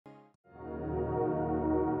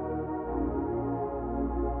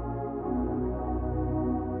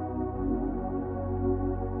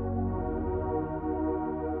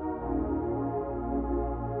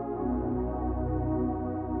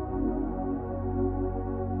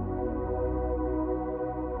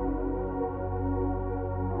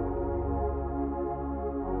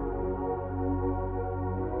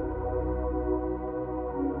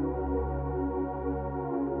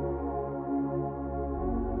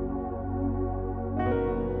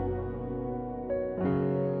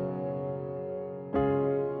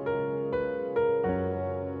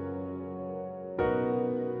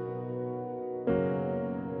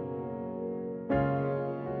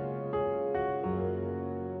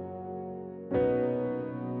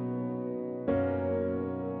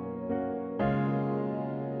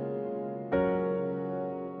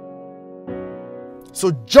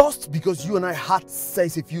So just because you and I had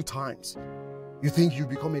sex a few times, you think you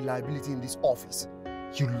become a liability in this office?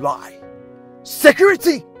 You lie.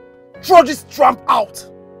 Security! Throw this tramp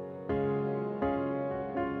out!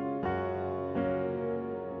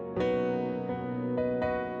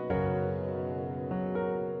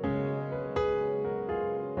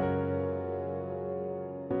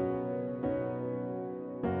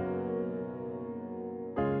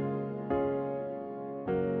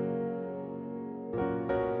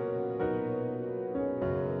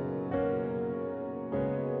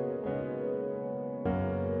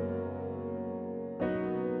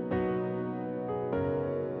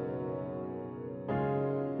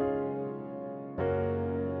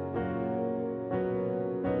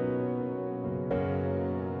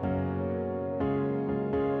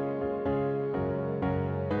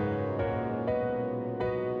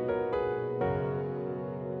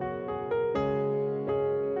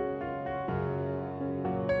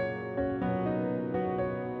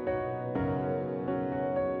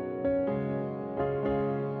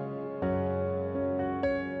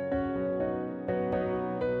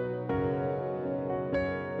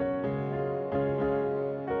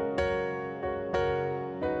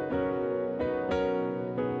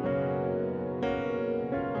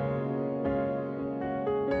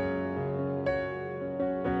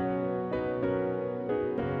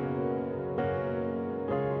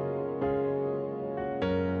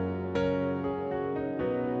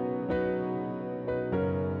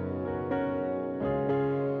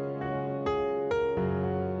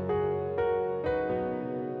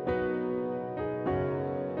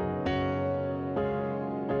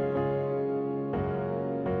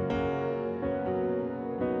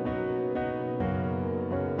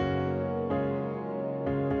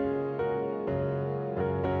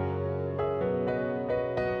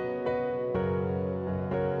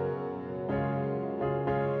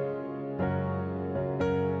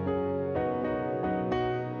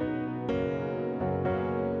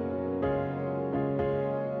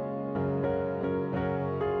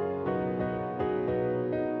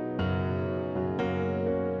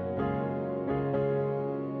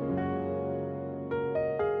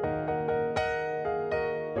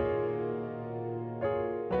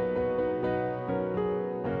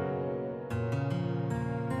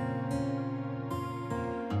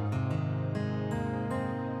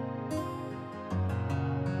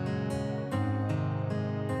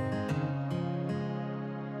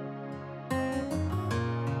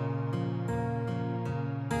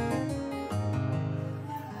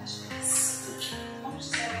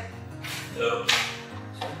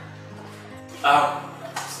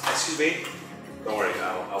 Excuse me? Don't worry,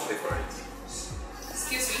 I'll pay for it.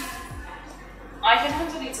 Excuse me? I can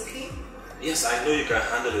handle it, okay? Yes, I know you can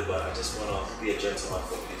handle it, but I just want to be a gentleman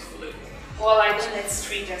for a beautiful lady. Well, I don't let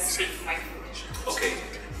strangers take my food. Okay,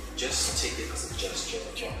 just take it as a gesture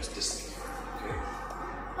of distance. Okay?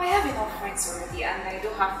 I have enough friends already, and I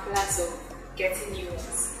don't have plans of getting new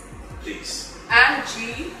ones. Please.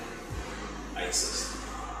 Angie? I insist.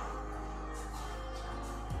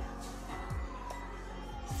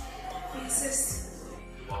 I insist.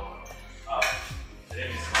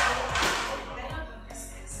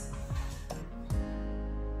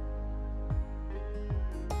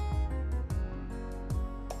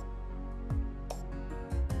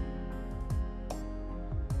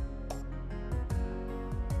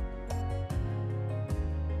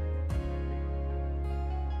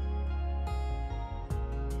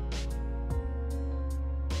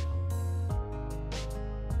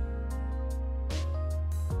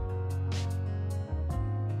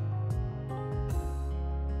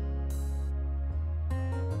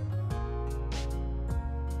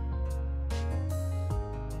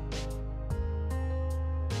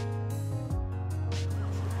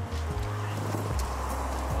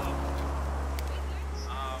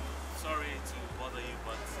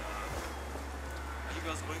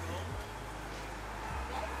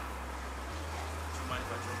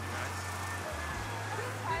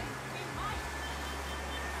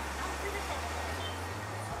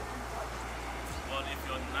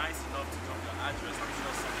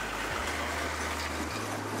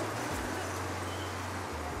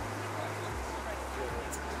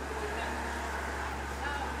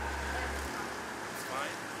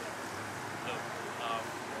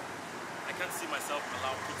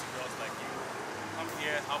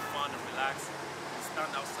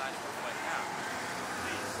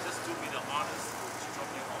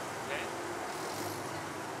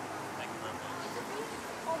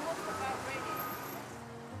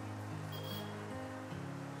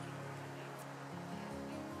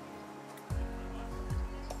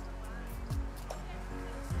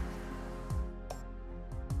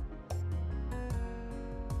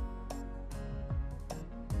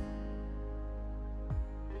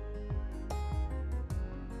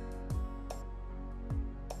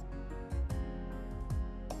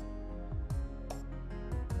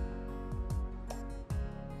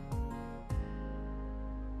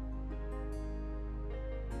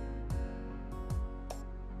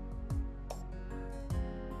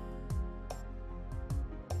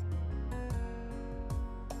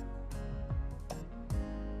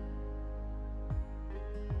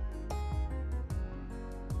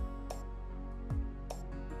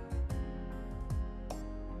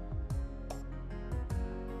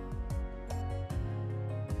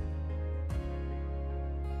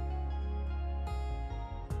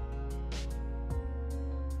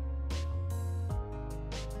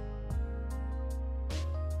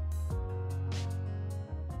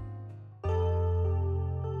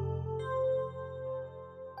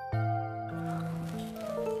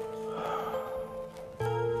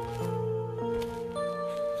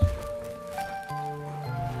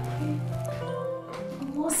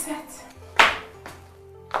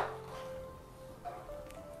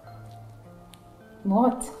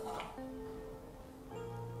 What?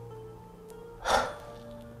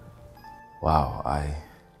 Wow, I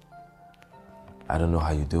don't know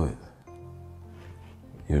how you do it.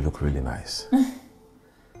 You look really nice.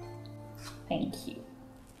 Thank you.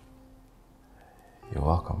 You're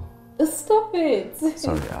welcome. Stop it.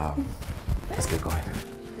 Sorry, let's get going.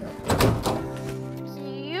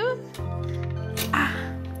 You?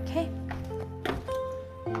 Okay.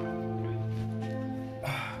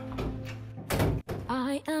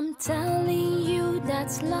 I am telling you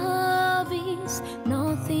that love is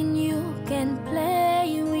nothing you can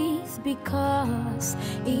play with, because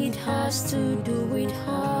it has to do with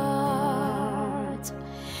heart.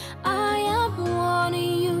 I am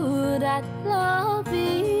warning you that love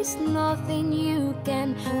is nothing you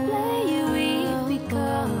can play with,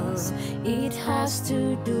 because it has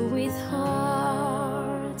to do with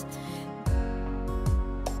heart.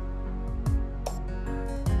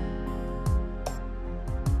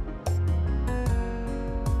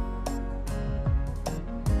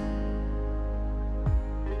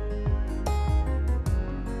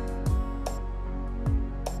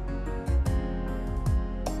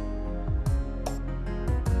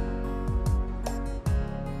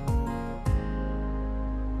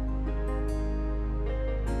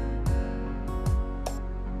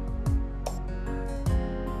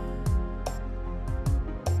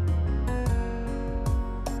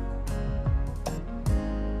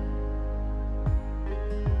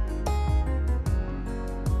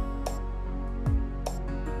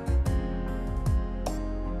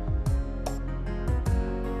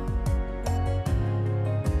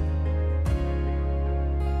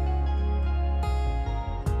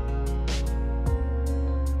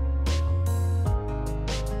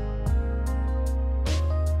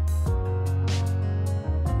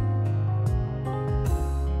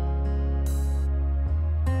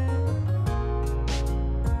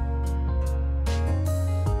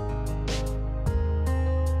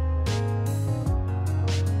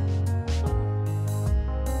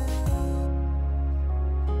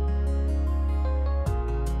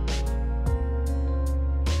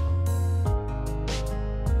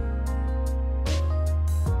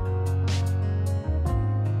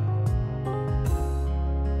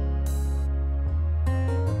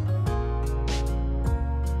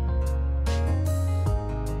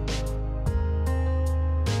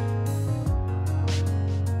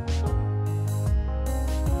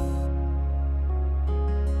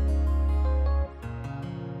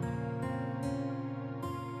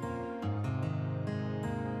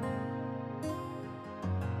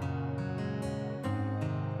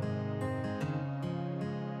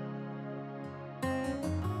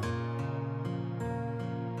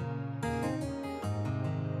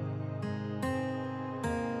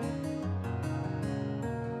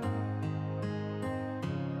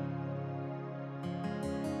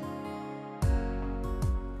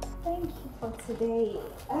 Thank you for today.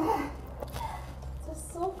 It was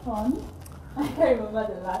so fun. I can't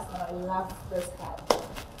remember the last time I laughed this hard.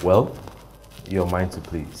 Well, you're mine to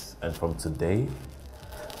please. And from today,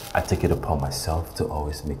 I take it upon myself to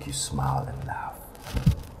always make you smile and laugh.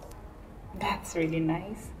 That's really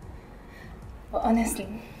nice. But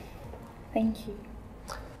honestly, thank you.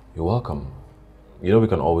 You're welcome. You know we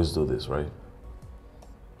can always do this, right?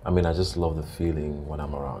 I mean, I just love the feeling when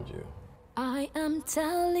I'm around you. I am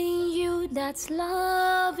telling you that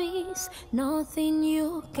love is nothing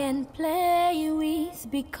you can play with,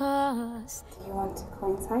 because Do you want to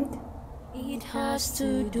go inside? it has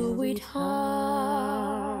to do with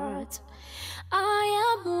heart.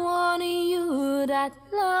 I am warning you that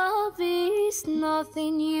love is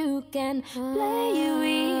nothing you can play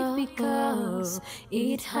with, because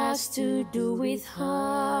it has to do with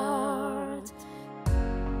heart.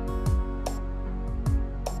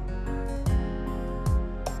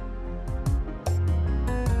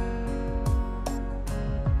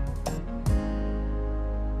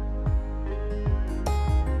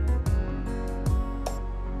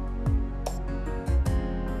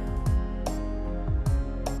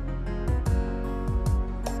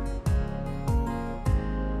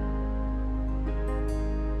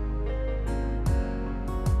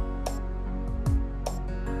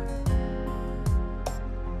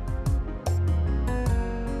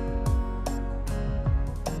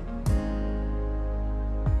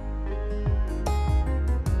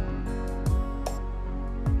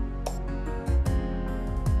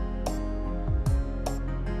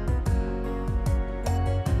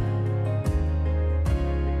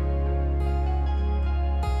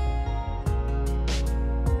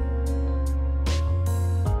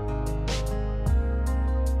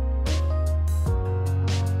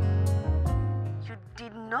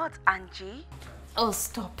 Angie? Oh,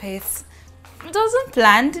 stop it. It wasn't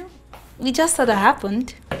planned. We just sort of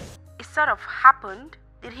happened. It sort of happened?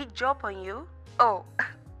 Did he jump on you? Oh,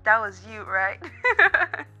 that was you, right?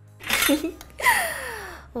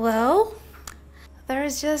 Well, there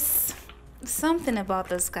is just something about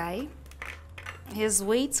this guy. He's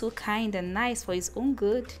way too kind and nice for his own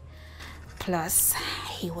good. Plus,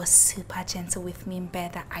 he was super gentle with me in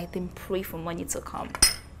bed that I didn't pray for money to come.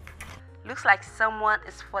 Looks like someone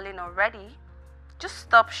is falling already. Just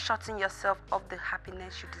stop shutting yourself of the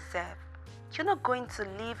happiness you deserve. You're not going to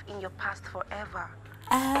live in your past forever.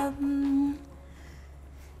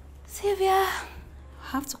 Sylvia,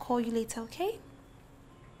 I'll have to call you later, okay?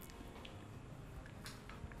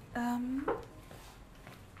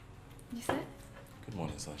 You said? Good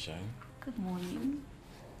morning, sunshine. Good morning.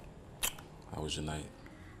 How was your night?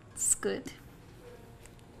 It's good.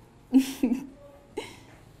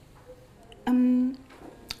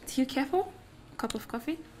 Do you care for a cup of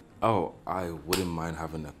coffee? Oh, I wouldn't mind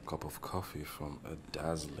having a cup of coffee from a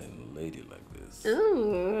dazzling lady like this.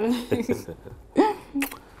 Ooh.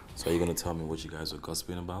 So are you gonna tell me what you guys were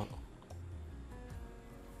gossiping about?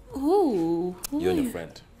 Ooh. You and your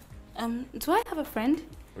friend. Do I have a friend?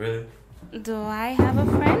 Really? Do I have a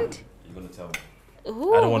friend? You're gonna tell me.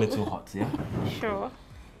 Ooh. I don't want it too hot, yeah? Sure.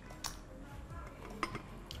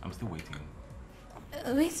 I'm still waiting.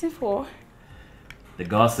 Waiting for? The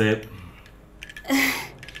gossip.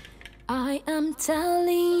 I am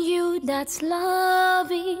telling you that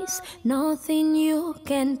love is nothing you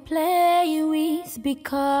can play with,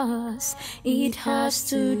 because it has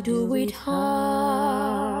to do with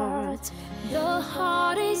heart. The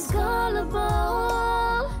heart is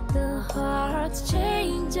gullible, the heart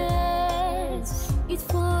changes. It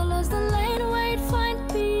follows the lane where it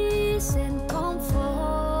finds peace and comfort.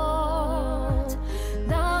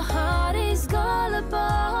 The heart is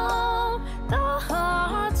gullible, the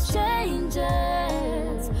heart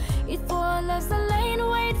changes. It follows the lane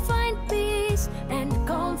where it finds peace and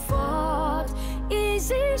comfort. Is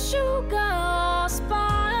it sugar or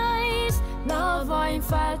spice, love or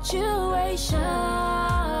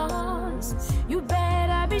infatuations? You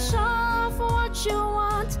better be sure of what you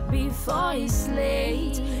want before it's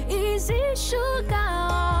late. Is it sugar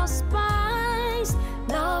or spice,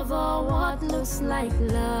 love or what looks like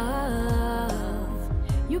love?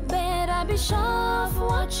 You better be sure of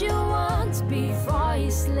what you want before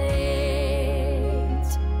it's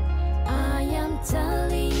late. I am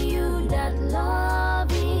telling you that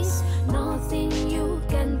love is nothing you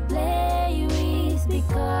can play with,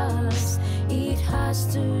 because it has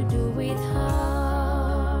to do with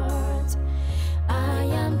heart. I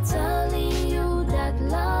am telling you that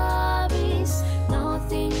love is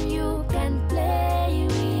nothing you can play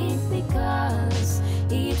with, because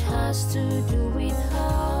it has to do with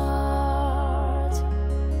heart.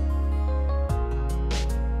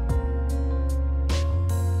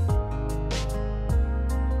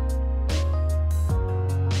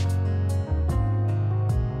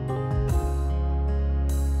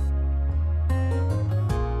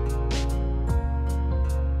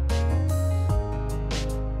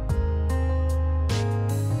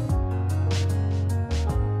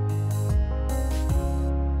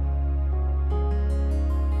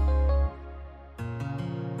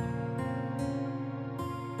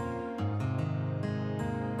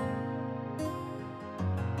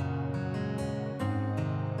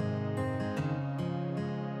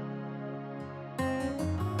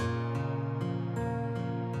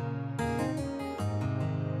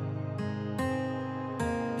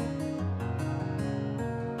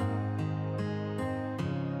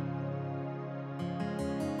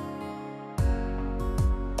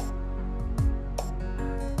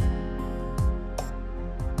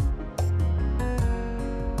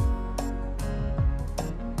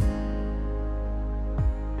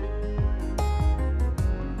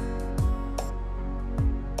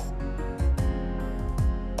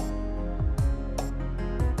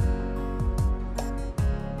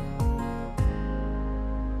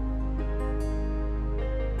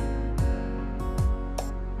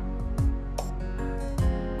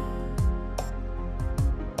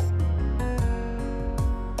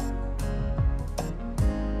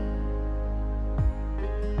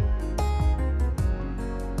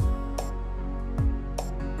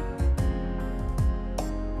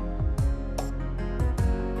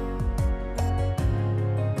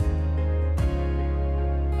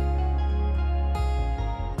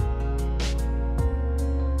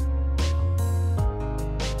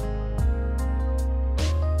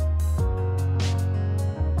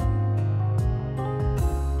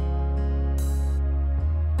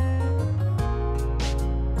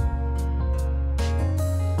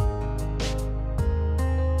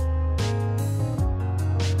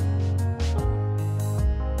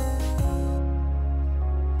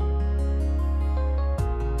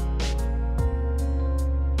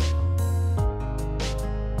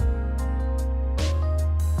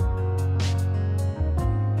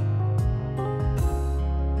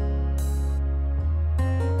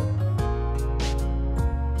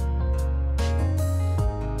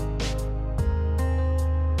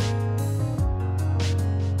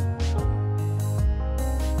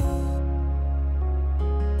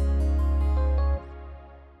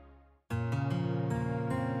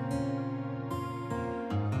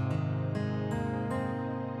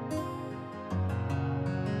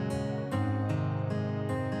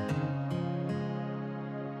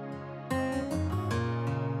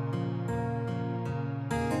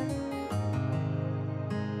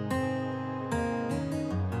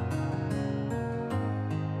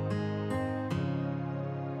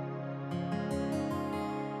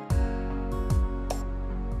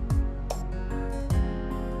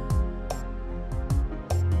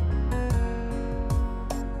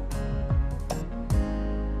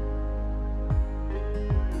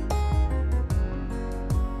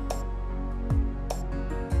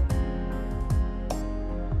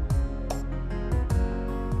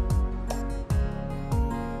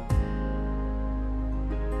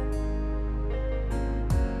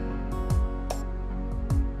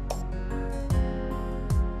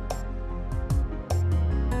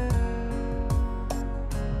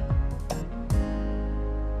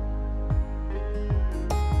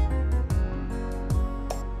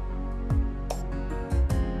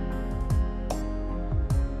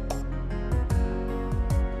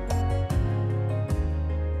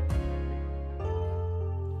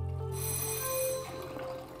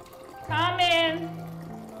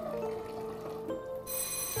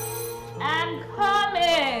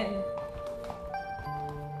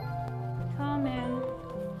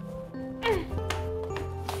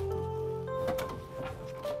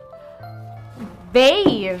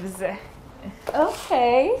 Babes.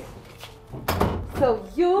 Okay. So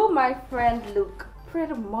you, my friend, look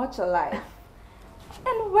pretty much alive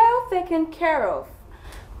and well taken care of,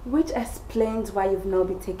 which explains why you've not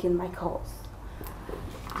been taking my calls.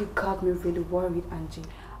 You got me really worried, Angie.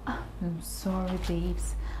 I'm sorry,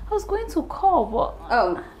 babes. I was going to call, but...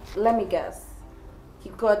 Oh, let me guess.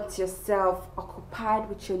 You got yourself occupied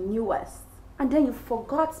with your newest, and then you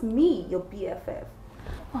forgot me, your BFF.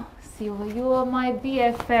 Oh, Silva, you are my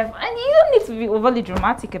BFF, and you don't need to be overly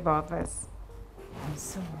dramatic about this. I'm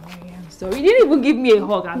sorry. You didn't even give me a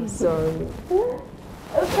hug. I'm sorry.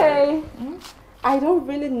 Okay. I don't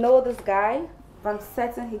really know this guy, but I'm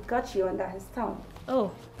certain he got you under his tongue.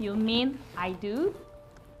 Oh, you mean I do?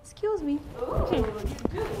 Excuse me. Ooh, you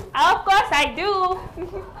do. Of course I do.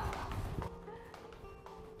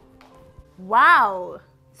 Wow.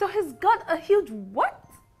 So he's got a huge what?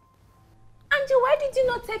 Angie, why did you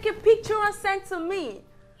not take a picture and send to me?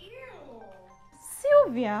 Ew.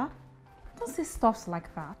 Sylvia, don't say stuff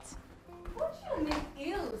like that. What do you mean,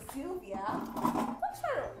 ew, Sylvia? Don't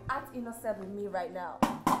try to act innocent with me right now.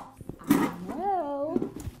 I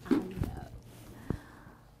know.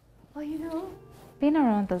 Well, you know, being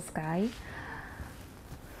around this guy,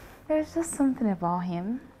 there's just something about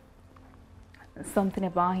him. Something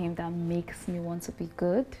about him that makes me want to be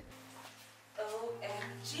good.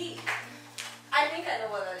 OMG. I think I know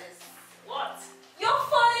what that is. What? You're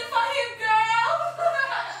falling for him, girl!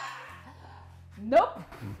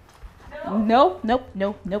 Nope.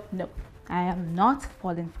 I am not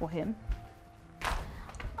falling for him.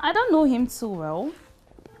 I don't know him too well.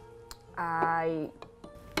 I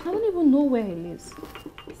don't even know where he lives.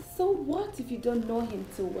 So what if you don't know him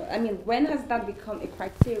too well? I mean, when has that become a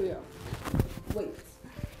criteria? Wait.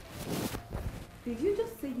 Did you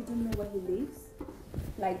just say you don't know where he lives?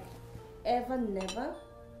 Like, ever, never?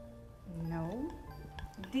 No.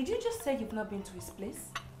 Did you just say you've not been to his place?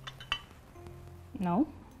 No.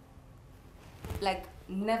 Like,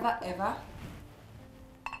 never, ever?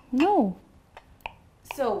 No.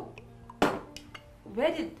 So,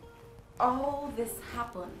 where did all this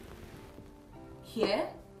happen? Here?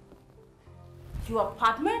 Your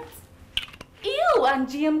apartment? Ew,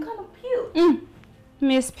 Angie, I'm kind of peeled.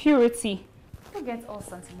 Miss Purity. Don't get all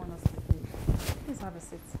sentimental. Please have a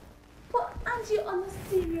seat. But Angie, on a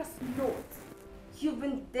serious note, you've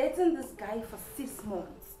been dating this guy for 6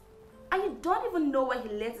 months, and you don't even know where he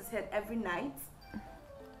lays his head every night?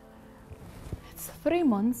 It's 3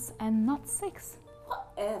 months and not 6.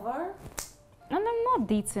 Whatever. And I'm not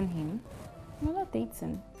dating him. I'm not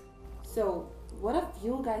dating. So, what have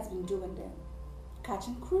you guys been doing then?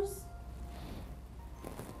 Catching cruise?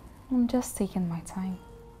 I'm just taking my time.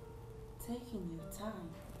 Taking your time?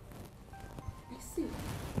 I see.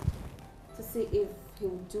 To see if he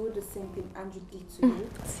will do the same thing Andrew did to you.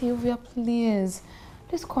 Sylvia, please.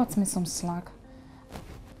 Just cut me some slack.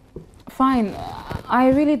 Fine, I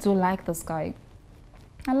really do like this guy.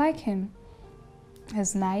 I like him.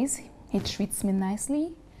 He's nice. He treats me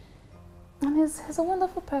nicely. And he's a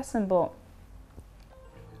wonderful person, but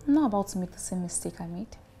I'm not about to make the same mistake I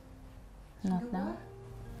made. Not now.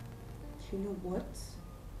 You know what?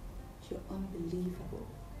 You're unbelievable.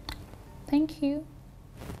 Thank you.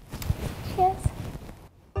 Cheers.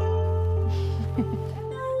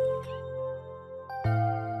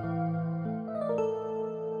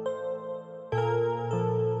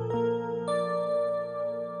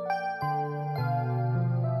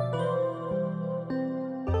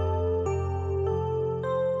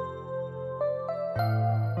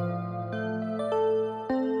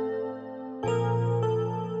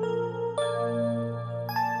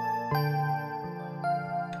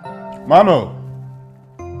 Mano!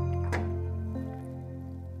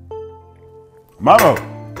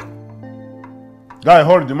 Guy,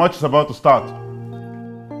 hurry, the match is about to start.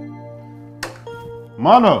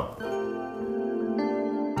 Mano!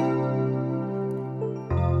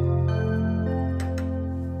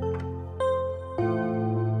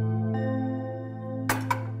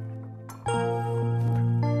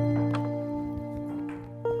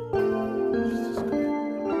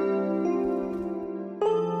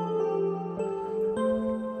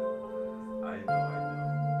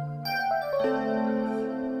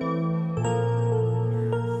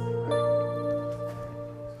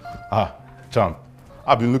 Cham,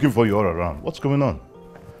 I've been looking for you all around. What's going on?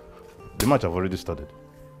 The match have already started.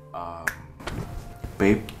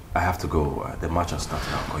 Babe, I have to go. The match has started.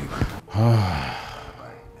 I'll call you back.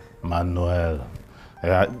 Manuel,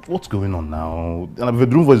 what's going on now? And the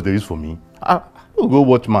bedroom voice there is for me. We'll go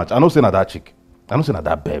watch match. I don't say not that chick. I don't say not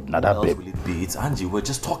that babe. Not that babe. Will it be? It's Angie. We're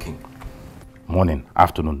just talking. Morning,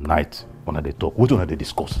 afternoon, night, when they talk, what when they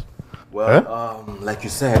discuss? Well, like you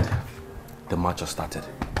said, the match has started.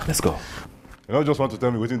 Let's go. You don't just want to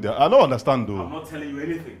tell me what's in there. I don't understand though. I'm not telling you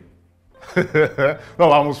anything.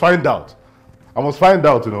 No, I must find out. I must find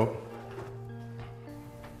out, you know.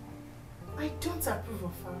 I don't approve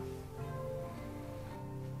of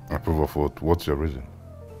her. Approve of what? What's your reason?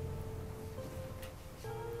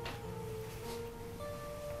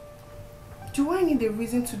 Do I need a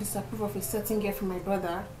reason to disapprove of a certain girl from my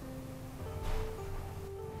brother?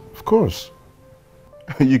 Of course.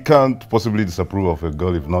 You can't possibly disapprove of a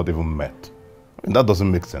girl if not even met. I mean, that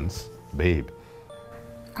doesn't make sense, babe.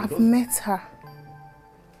 I've met her.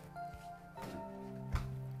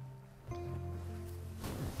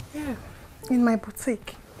 Yeah, in my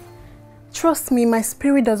boutique. Trust me, my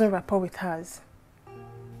spirit doesn't rapport with hers.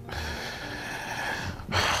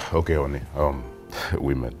 Okay, honey,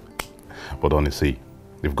 women. But honestly,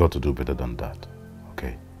 you've got to do better than that,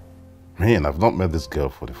 okay? Man, I've not met this girl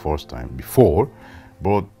for the first time before,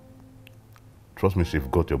 but trust me, she's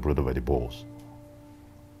got your brother by the balls.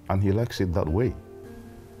 And he likes it that way.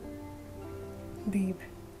 Babe,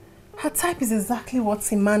 her type is exactly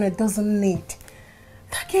what Emmanuel doesn't need.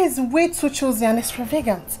 That girl is way too choosy and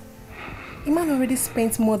extravagant. Emmanuel already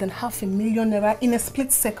spent more than $500,000 in a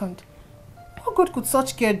split second. What good could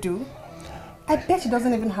such girl do? I bet she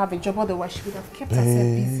doesn't even have a job, otherwise she would have kept herself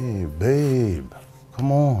busy. Babe,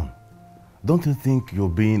 come on. Don't you think you're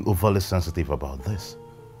being overly sensitive about this?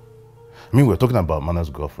 I mean, we're talking about Mana's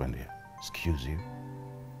girlfriend here. Excuse you.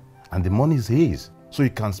 And the money is his, so he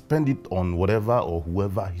can spend it on whatever or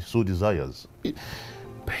whoever he so desires.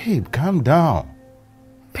 Babe, calm down.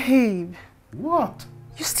 Babe. What?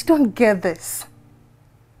 You still don't get this.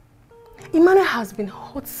 Emmanuel has been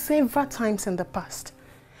hurt several times in the past.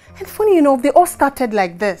 And funny enough, they all started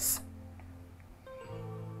like this.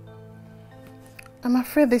 I'm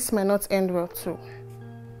afraid this might not end well too.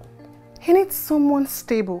 He needs someone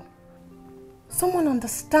stable. Someone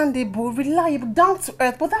understandable, reliable, down to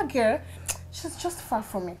earth. But that girl, she's just far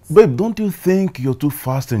from it. Babe, don't you think you're too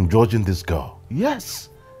fast in judging this girl? Yes.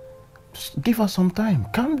 Just give her some time.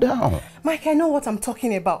 Calm down. Mike, I know what I'm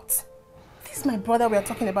talking about. This is my brother we are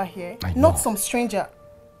talking about here, not some stranger.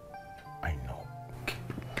 I know. Okay,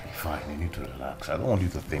 fine, you need to relax. I don't want you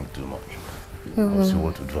to think too much. I'll see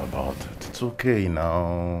what to do about it. It's okay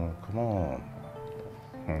now. Come on.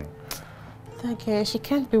 That girl, she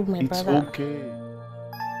can't be with my brother. It's okay.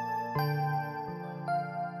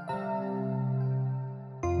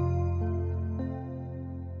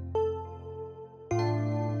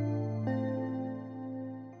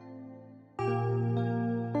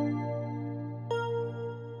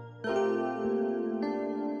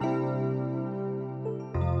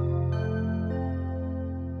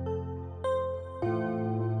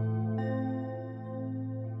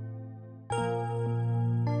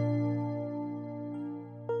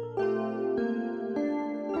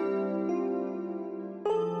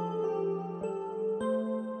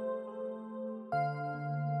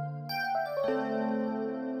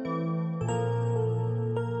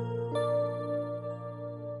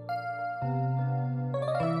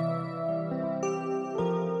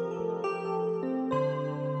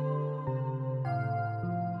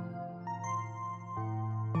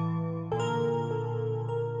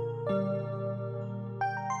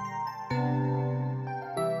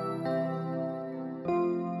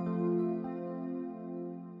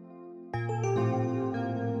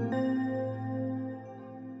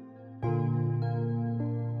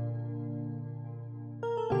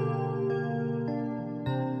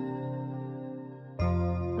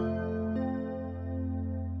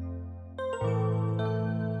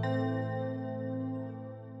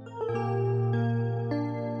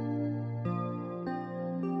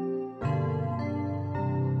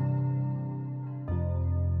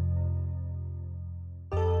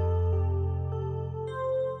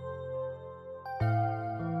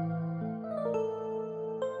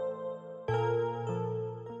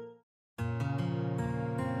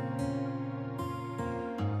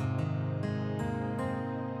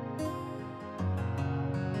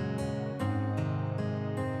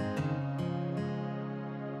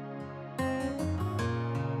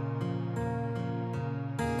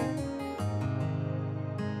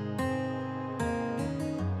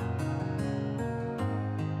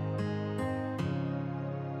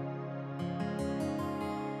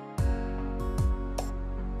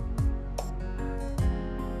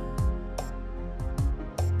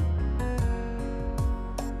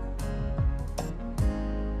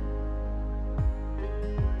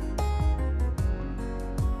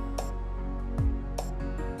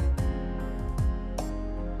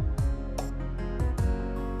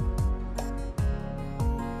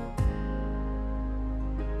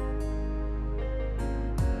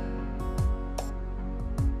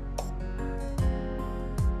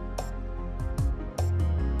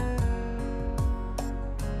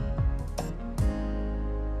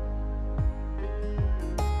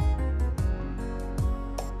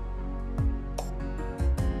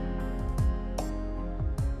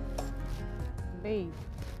 Babe,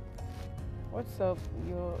 what's up?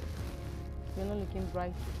 You're not looking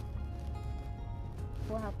bright.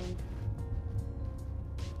 What happened?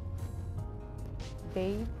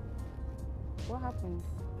 Babe, what happened?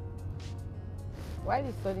 Why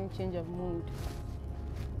this sudden change of mood?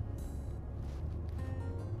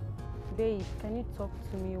 Babe, can you talk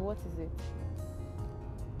to me? What is it?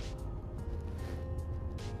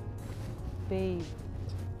 Babe.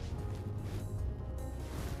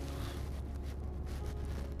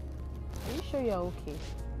 Are you sure you're okay?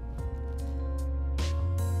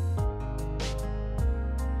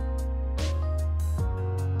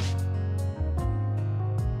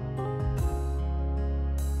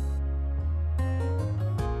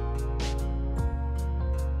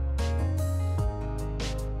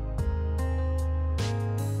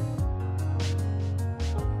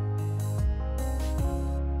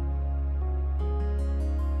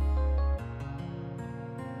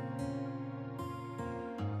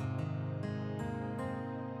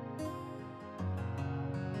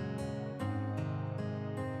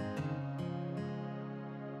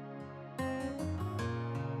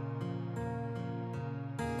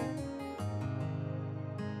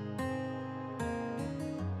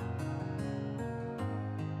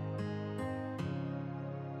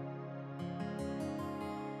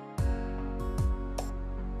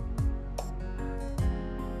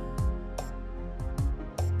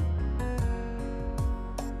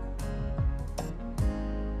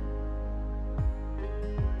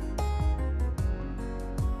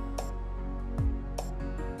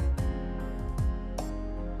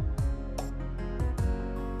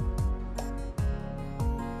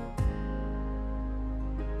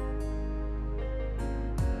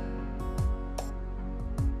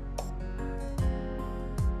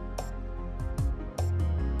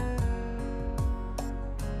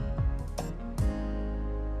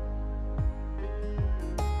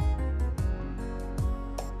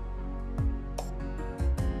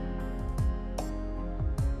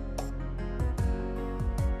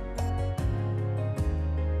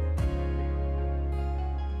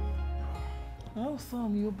 Oh,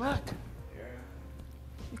 son, you're back. Yeah.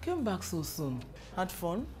 You came back so soon. Had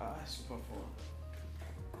fun? Super fun.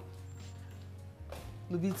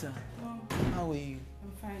 Lubita, how are you?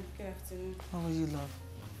 I'm fine. Good afternoon. How are you, love?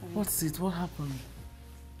 Fine. What's it? What happened?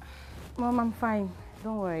 Mom, I'm fine.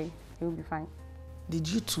 Don't worry. You'll be fine. Did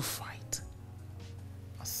you two fight?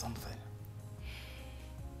 Or something?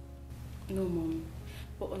 No, Mom.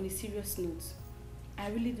 But on a serious note, I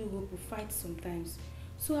really do hope we fight sometimes.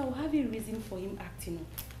 So I will have a reason for him acting up.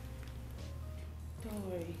 Don't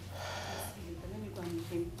worry. I'll see you, but let me go and meet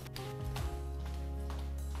him.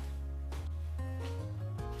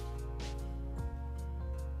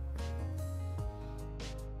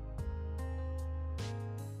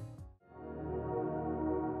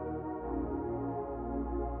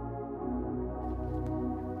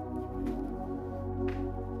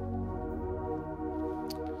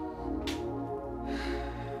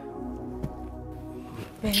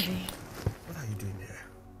 Baby. What are you doing here?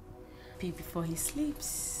 Baby, before he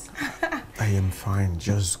sleeps. I am fine.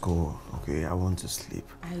 Just go. Okay, I want to sleep.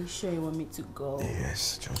 Are you sure you want me to go?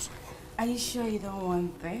 Yes, just go. Are you sure you don't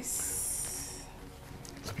want this?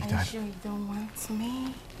 Are you sure you don't want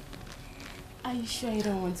me? Are you sure you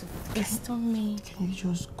don't want to feast on me? Can you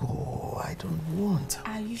just go? I don't want.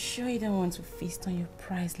 Are you sure you don't want to feast on your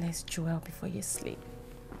priceless jewel before you sleep?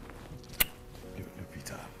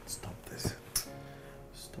 Lupita, stop this.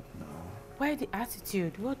 Stop now. Why the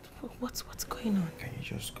attitude? What's going on? Can you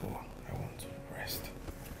just go? I want to rest.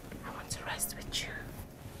 I want to rest with you.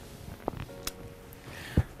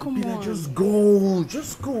 Come Lupita, on. just go.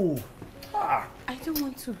 Just go. I don't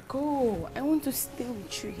want to go. I want to stay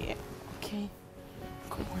with you here. Okay?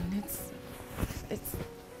 Come on, let's...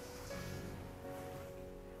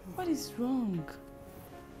 What is wrong?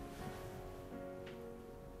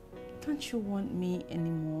 Don't you want me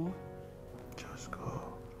anymore? Just go.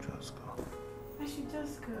 Just go. I should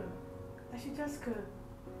just go. I should just go.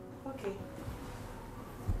 Okay.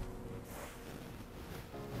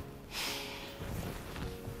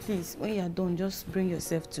 Please, when you're done, just bring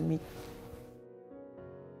yourself to me.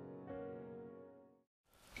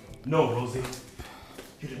 No, Rosie.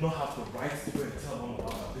 You did not have the right to go and tell Mom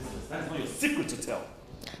about my business. That is not your secret to tell.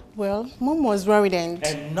 Well, Mom was worried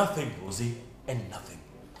And nothing, Rosie. And nothing.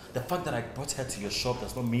 The fact that I brought her to your shop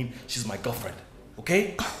does not mean she's my girlfriend.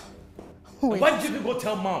 Okay? Wait. Why did you go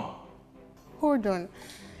tell Mom? Hold on.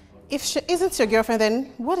 If she isn't your girlfriend,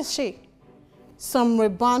 then what is she? Some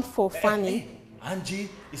rebound for Fanny. Hey, Angie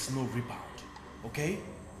is no rebound. Okay?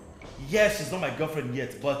 Yes, she's not my girlfriend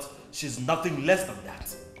yet, but she's nothing less than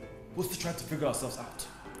that. We're still trying to figure ourselves out.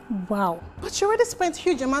 Wow. But you already spent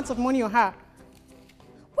huge amounts of money on her.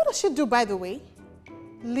 What does she do, by the way?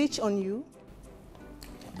 Leech on you?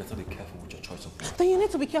 Better be careful with your choice of words. Then you need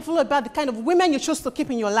to be careful about the kind of women you choose to keep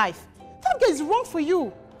in your life. That girl is wrong for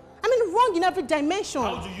you. I mean, wrong in every dimension.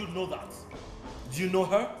 How do you know that? Do you know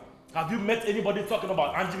her? Have you met anybody talking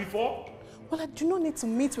about Angie before? Well, I do not need to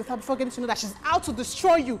meet with her before getting to know that she's out to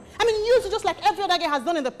destroy you. I mean, use you just like every other girl has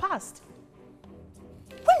done in the past.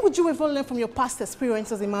 When would you ever learn from your past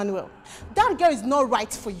experiences, Emmanuel? That girl is not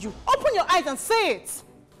right for you. Open your eyes and say it.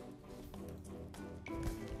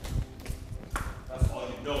 That's all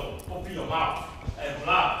you know. Open your mouth and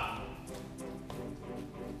laugh.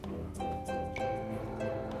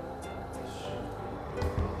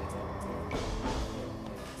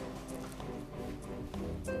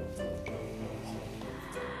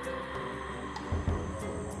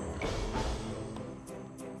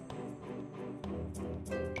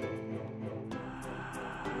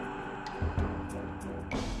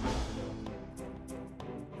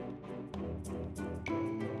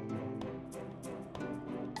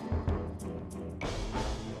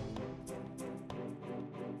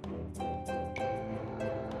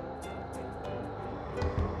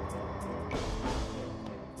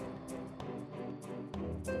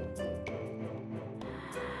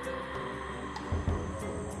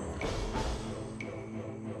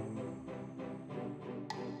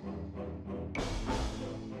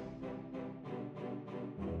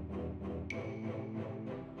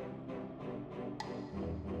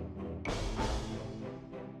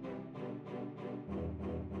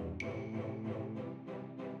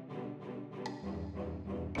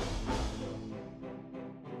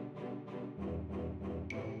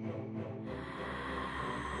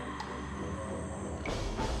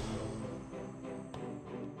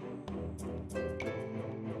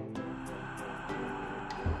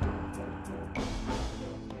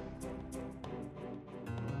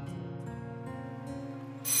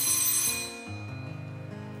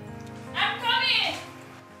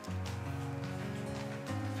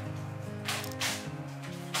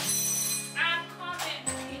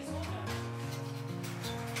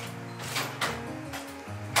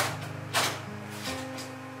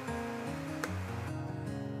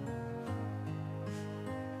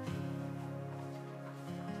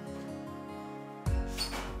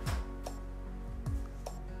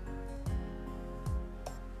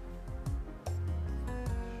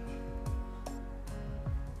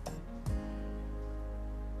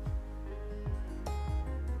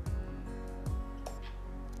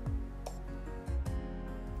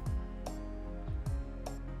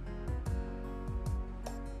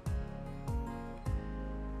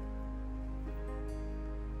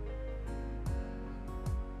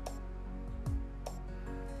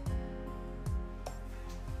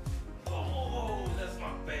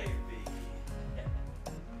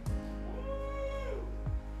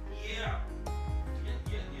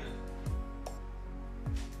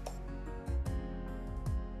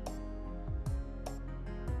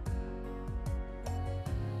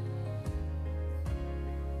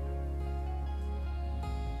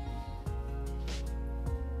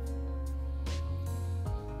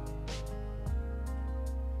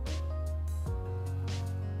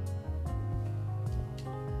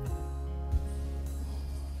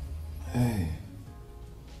 Hey,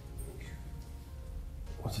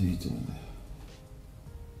 what are you doing there?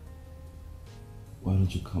 Why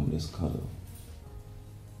don't you come, let's cuddle?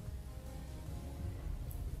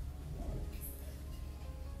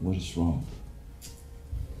 What is wrong?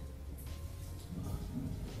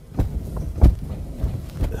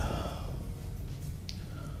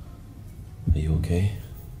 Are you okay?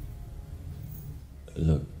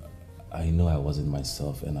 Look, I know I wasn't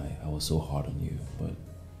myself and I was so hard on you, but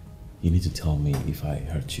you need to tell me if I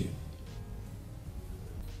hurt you.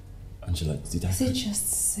 Angela, did I hurt you? Is it just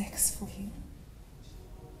sex for you?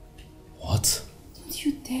 What? Don't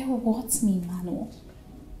you dare what me, Manuel.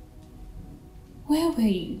 Where were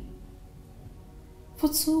you? For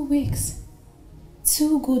 2 weeks.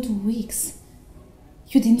 2 good weeks.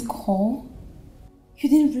 You didn't call? You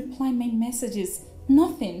didn't reply my messages.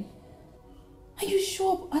 Nothing. And you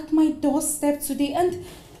show up at my doorstep today and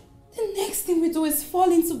the next thing we do is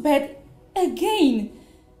fall into bed again.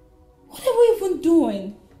 What are we even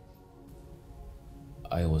doing?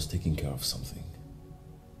 I was taking care of something.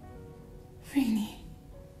 Really?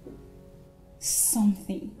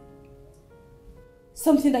 Something.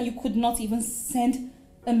 Something that you could not even send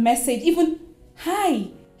a message, even hi.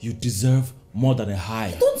 You deserve more than a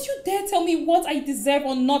hi. Don't you dare tell me what I deserve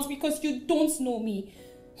or not because you don't know me.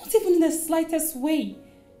 Not even in the slightest way.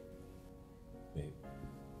 Babe,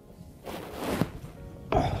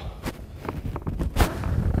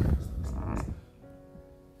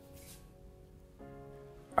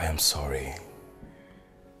 am sorry.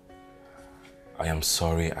 I am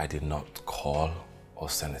sorry I did not call or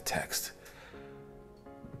send a text.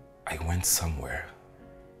 I went somewhere.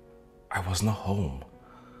 I was not home.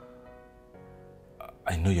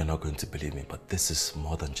 I know you're not going to believe me, but this is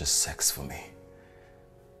more than just sex for me.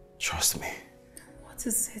 Trust me. What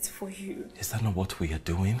is it for you? Is that not what we are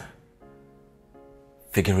doing?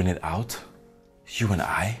 Figuring it out? You and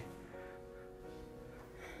I?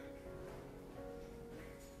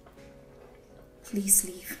 Please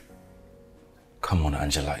leave. Come on,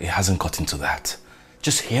 Angela. It hasn't gotten to that.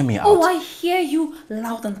 Just hear me out. Oh, I hear you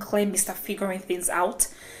loud and clear, Mr. Figuring Things Out.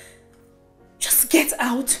 Just get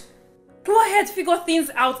out. Go ahead, figure things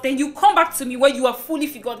out. Then you come back to me when you have fully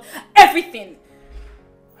figured everything.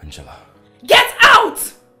 Angela. Get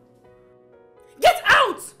out! Get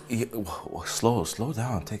out! Yeah, slow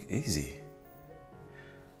down. Take it easy.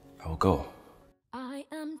 I will go. I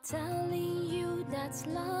am telling you that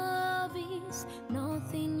love is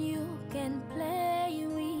nothing you can play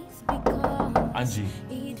with because Angie.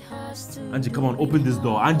 it has to. Angie, come on, open this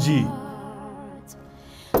door. Angie.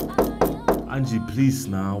 Angie, please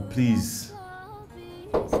now, please.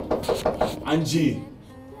 Angie.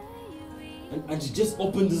 Angie, just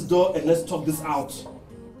open this door and let's talk this out.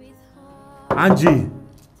 Angie.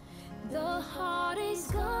 The heart is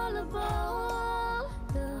gullible.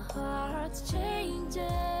 The heart changes.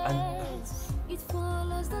 It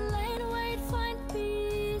follows the lane where it finds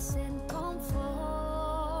peace and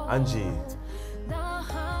comfort. Angie. The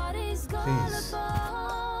heart is Please.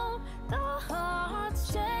 gullible. The heart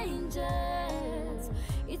changes.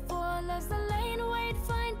 It follows the lane where it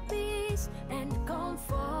finds peace and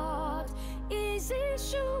comfort. Is it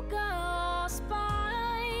sugar or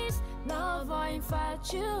spice? Love or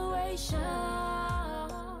infatuation?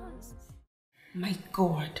 My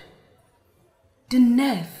God. The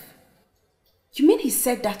nerve. You mean he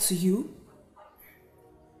said that to you?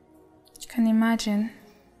 You can imagine.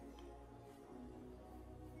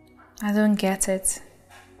 I don't get it.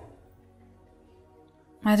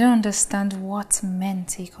 I don't understand what men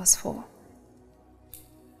take us for.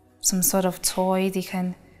 Some sort of toy they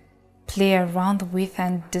can play around with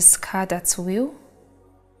and discard at will.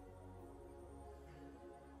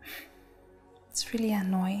 It's really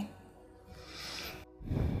annoying.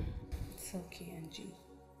 It's okay, Angie.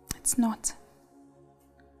 It's not.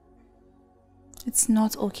 It's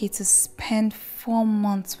not okay to spend 4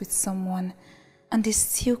 months with someone and they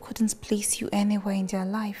still couldn't place you anywhere in their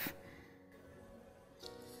life.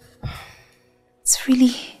 It's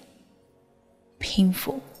really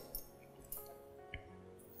painful.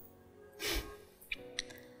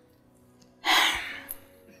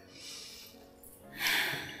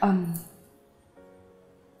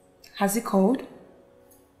 Has he called?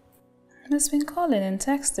 He's been calling and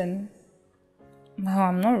texting. No,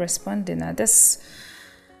 I'm not responding. At this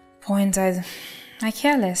point, I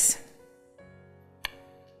care less.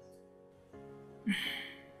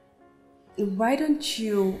 Why don't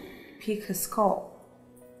you pick his call?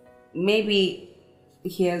 Maybe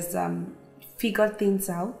he has figured things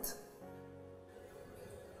out.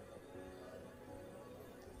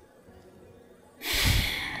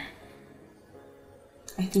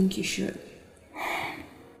 I think you should.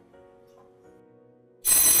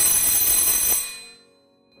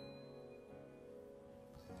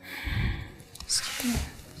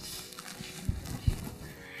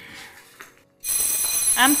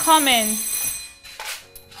 I'm coming.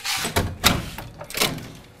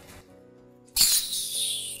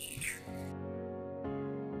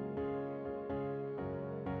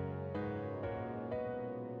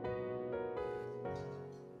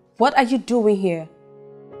 What are you doing here?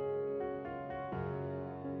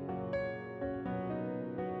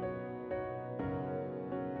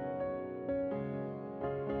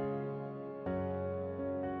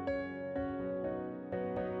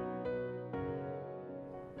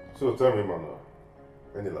 So tell me, Mama,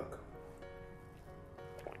 any luck?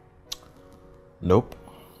 Nope.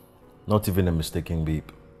 Not even a mistaken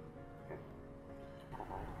beep.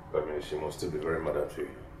 That means she must still be very mad at you.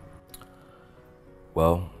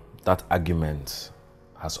 Well, that argument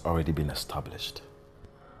has already been established.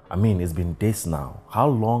 I mean, it's been days now. How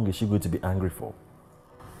long is she going to be angry for?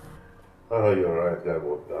 I know you're right, guy,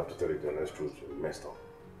 but I have to tell you the honest truth. You messed up.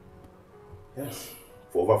 Yes.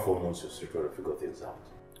 For over 4 months, you still trying to figure things out.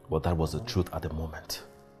 But that was the truth at the moment.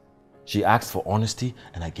 She asked for honesty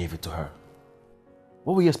and I gave it to her.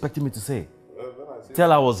 What were you expecting me to say?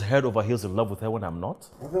 Tell I was head over heels in love with her when I'm not?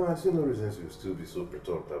 Well, then I see no reasons you still be so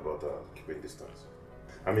perturbed about keeping distance.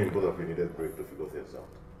 I mean, both of you needed a break to figure things out.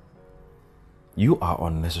 You are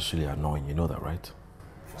unnecessarily annoying, you know that, right?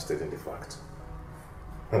 For stating the fact.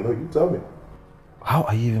 I know, you tell me. How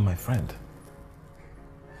are you even my friend?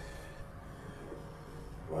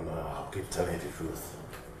 Well, no, I'll keep telling you the truth.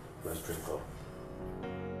 Let's drink up.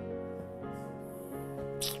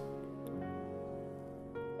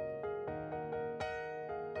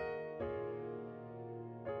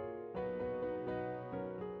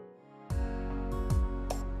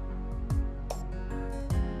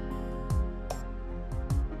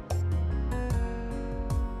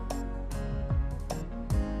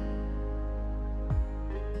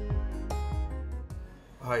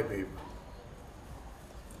 Hi, babe.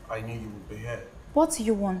 I knew you would be here. What do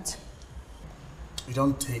you want? You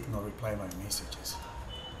don't take nor reply my messages.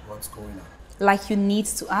 What's going on? Like you need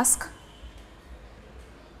to ask?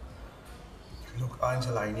 Look,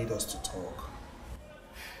 Angela, I need us to talk.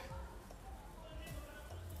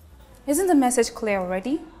 Isn't the message clear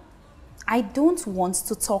already? I don't want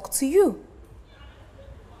to talk to you.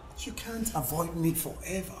 You can't avoid me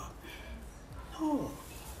forever. No.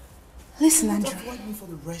 Listen, Andrew. Avoid me for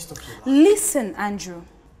the rest of your life. Listen, Andrew.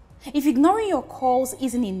 If ignoring your calls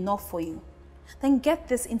isn't enough for you, then get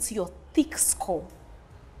this into your thick skull.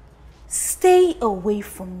 Stay away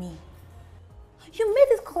from me. You made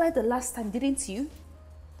it clear the last time, didn't you?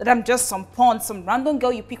 That I'm just some pawn, some random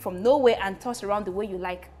girl you pick from nowhere and toss around the way you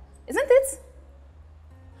like. Isn't it?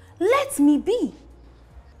 Let me be.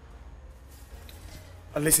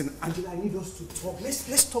 Listen, Angela, I need us to talk.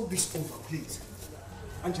 Let's talk this over, please.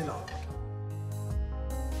 Angela.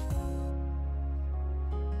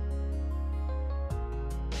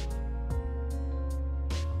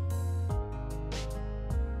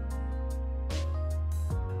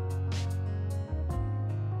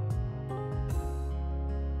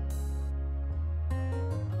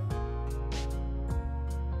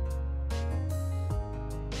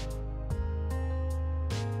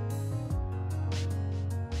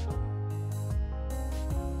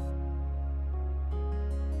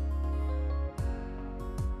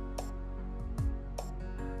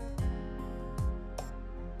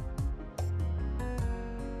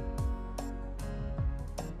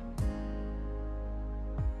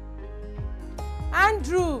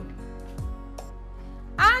 Andrew!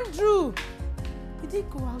 Andrew! Did he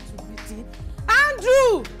go out already?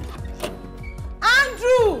 Andrew!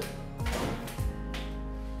 Andrew!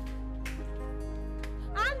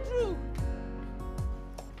 Andrew!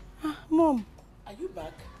 Mom. Are you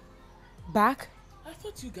back? Back? I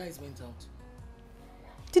thought you guys went out.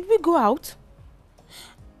 Did we go out?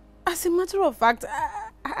 As a matter of fact,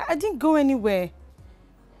 I didn't go anywhere.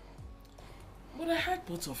 But I heard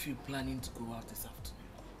both of you planning to go out this afternoon.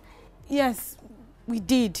 Yes, we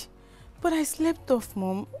did. But I slept off,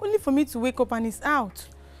 Mom. Only for me to wake up and it's out.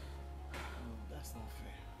 Oh, that's not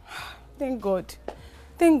fair. Thank God.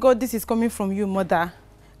 Thank God this is coming from you, Mother.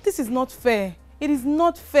 This is not fair. It is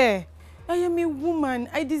not fair. I am a woman.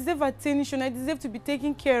 I deserve attention. I deserve to be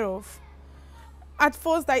taken care of. At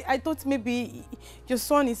first, I thought maybe your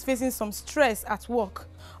son is facing some stress at work.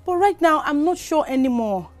 But right now, I'm not sure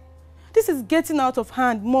anymore. This is getting out of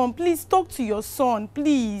hand. Mom, please talk to your son,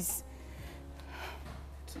 please.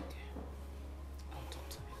 It's okay. I'll talk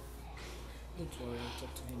to him. Don't worry, I'll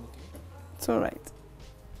talk to him, okay? It's all right.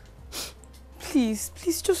 Please,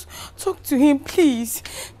 please just talk to him, please.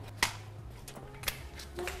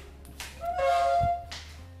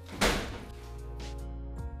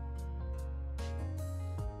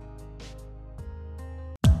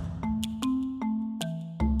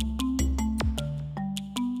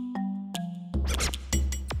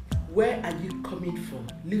 Where are you coming from,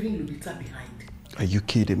 leaving Lupita behind? Are you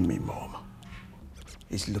kidding me, Mom?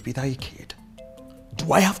 Is Lupita a kid?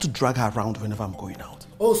 Do I have to drag her around whenever I'm going out?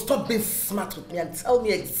 Oh, stop being smart with me and tell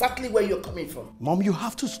me exactly where you're coming from. Mom, you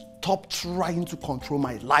have to stop trying to control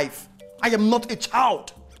my life. I am not a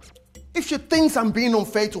child. If she thinks I'm being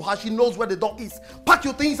unfair to her, she knows where the door is. Pack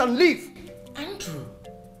your things and leave. Andrew.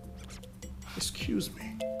 Excuse me.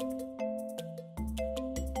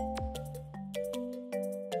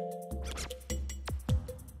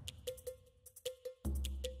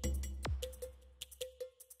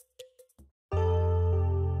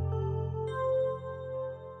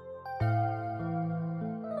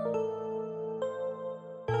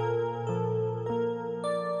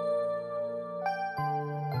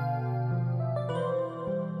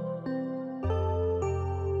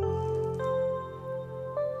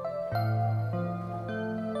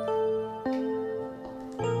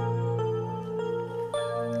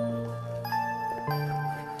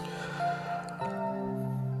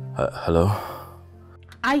 Hello?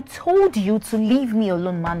 I told you to leave me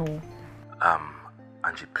alone, Manu.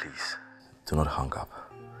 Angie, please, do not hang up.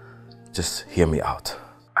 Just hear me out.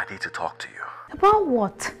 I need to talk to you. About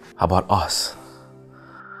what? About us.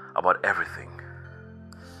 About everything.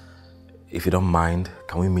 If you don't mind,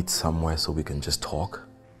 can we meet somewhere so we can just talk?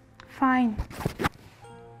 Fine.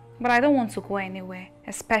 But I don't want to go anywhere,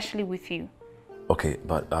 especially with you. Okay,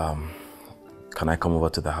 but can I come over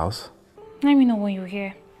to the house? Let me know when you're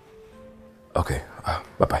here. Okay,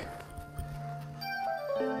 bye-bye.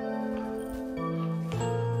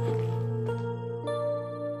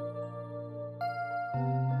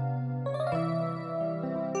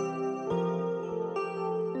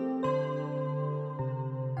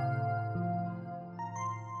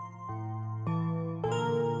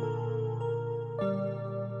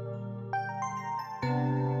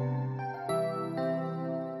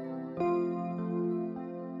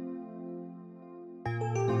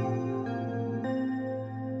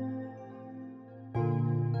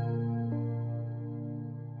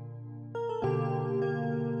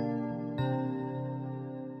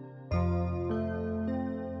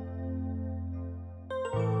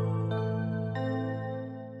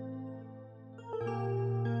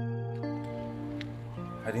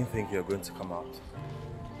 I didn't think you were going to come out.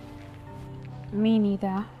 Me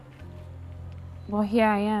neither. But here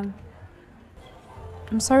I am.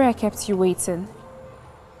 I'm sorry I kept you waiting.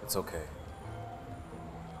 It's okay.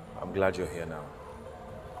 I'm glad you're here now.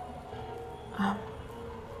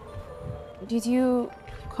 Did you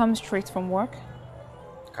come straight from work?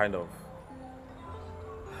 Kind of.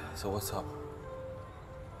 So what's up?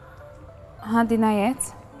 Dinner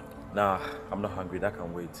yet? Nah, I'm not hungry. That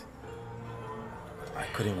can wait. I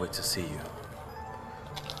couldn't wait to see you.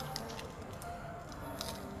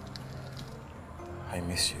 I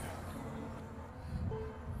miss you.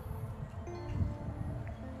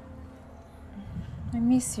 I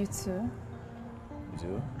miss you too. You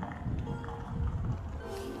do?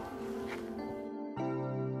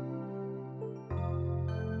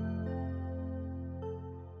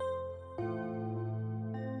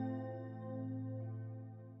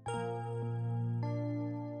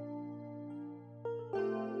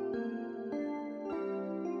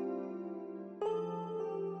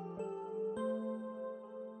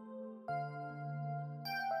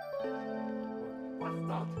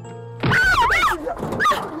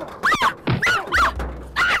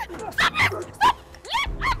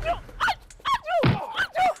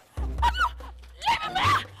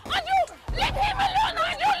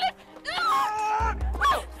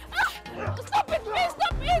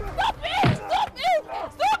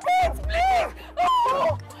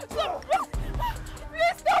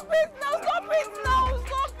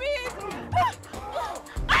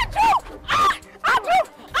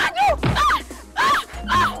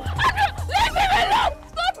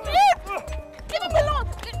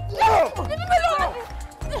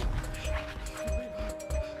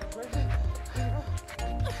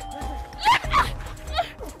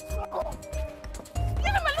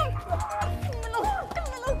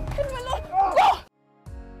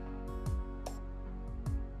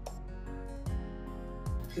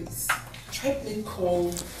 Please, try to call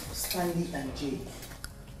Stanley and Jay.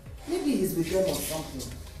 Maybe he's with them or something.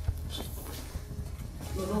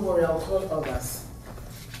 No, don't worry, I'll call others.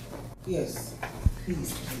 Yes,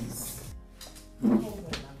 please, please. Not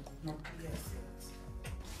yes yet.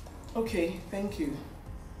 Okay, thank you.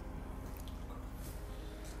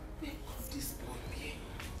 Where could this boy be?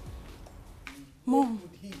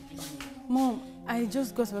 Mom, I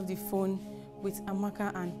just got off the phone with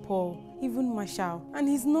Amaka and Paul, even Marshall, and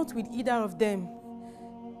he's not with either of them.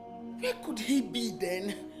 Where could he be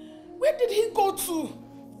then? Where did he go to?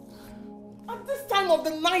 At this time of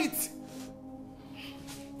the night?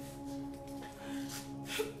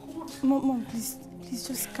 Mom, please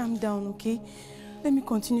just calm down, okay? Let me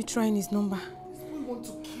continue trying his number. This boy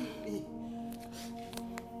wants to kill me.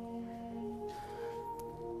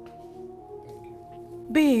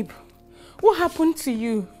 Babe, what happened to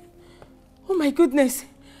you? Oh my goodness,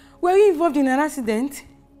 were you involved in an accident?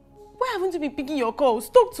 Why haven't you been picking your calls?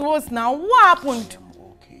 Talk to us now. What happened? I'm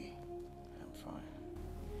okay. I'm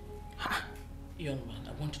fine. Young man,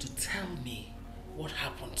 I want you to tell me what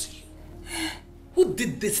happened to you. Who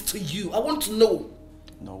did this to you? I want to know.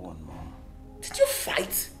 No one, Mom. Did you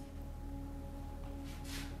fight?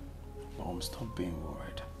 Mom, stop being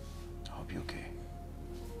worried. I'll be okay.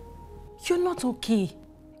 You're not okay.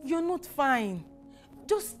 You're not fine.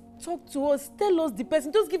 Just talk to us. Tell us the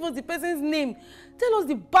person. Just give us the person's name. Tell us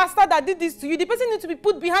the bastard that did this to you. The person needs to be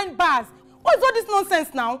put behind bars. What is all this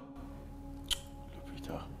nonsense now?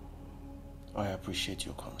 Lupita, I appreciate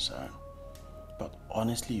your concern. But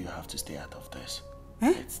honestly, you have to stay out of this.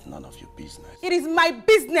 It's none of your business. It is my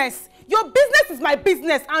business. Your business is my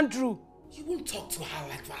business, Andrew. You won't talk to her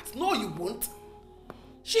like that. No, you won't.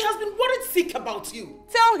 She has been worried sick about you.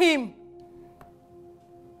 Tell him.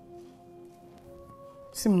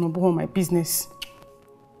 Sim no borrow my business.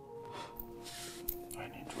 I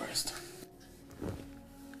need rest.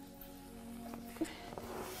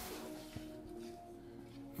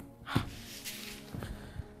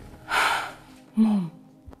 Mom,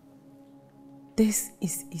 this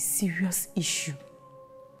is a serious issue.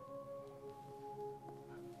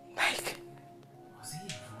 Like, was he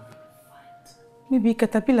involved in a fight? Maybe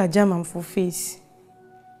caterpillar jam am for face.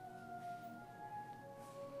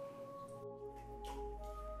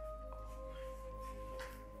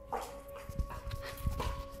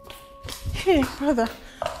 Hey, brother.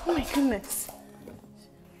 Oh my goodness.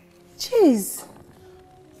 Jeez.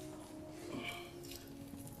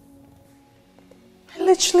 I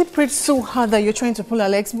literally prayed so hard that you're trying to pull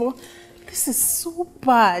Alex, but this is so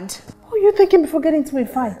bad. What are you thinking before getting into a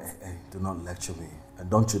fight? Hey, do not lecture me. And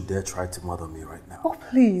don't you dare try to murder me right now. Oh,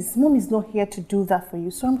 please. Mom is not here to do that for you,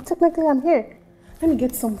 so technically I'm here. Let me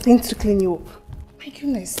get something to clean you up. My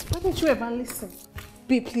goodness, why don't you ever listen?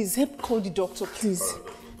 Babe, please, help call the doctor, please.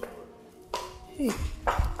 Hey.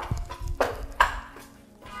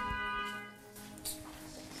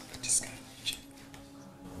 This guy.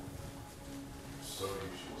 Sorry,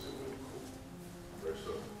 she was a little cool. Rest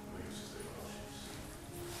up, my sister.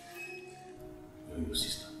 You're your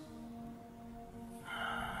sister.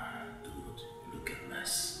 Dude, you look a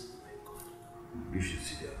mess. My God. You should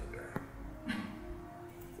see the other guy.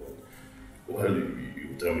 Well, you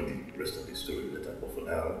will tell me the rest of the story later, but for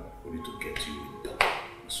now, we need to get you in touch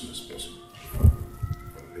as soon as possible.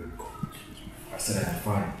 I said I'm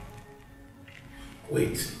fine.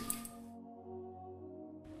 Wait.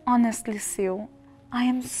 Honestly, Sil, I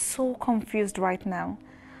am so confused right now.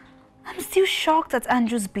 I'm still shocked at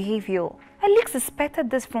Andrew's behavior. I least expected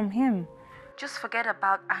this from him. Just forget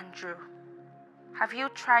about Andrew. Have you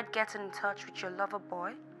tried getting in touch with your lover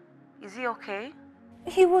boy? Is he okay?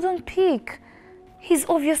 He wouldn't pick. He's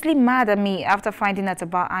obviously mad at me after finding out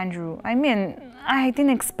about Andrew. I mean, I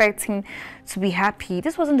didn't expect him to be happy.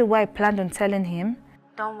 This wasn't the way I planned on telling him.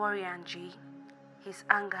 Don't worry, Angie. His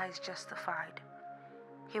anger is justified.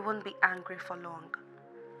 He won't be angry for long.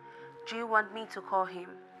 Do you want me to call him?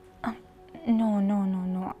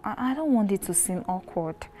 No. I don't want it to seem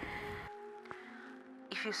awkward.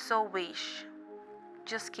 If you so wish,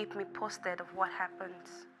 just keep me posted of what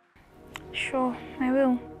happens. Sure, I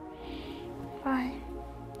will. Bye.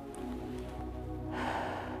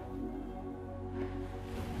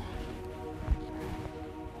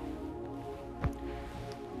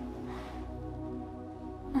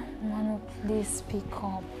 Manu, please speak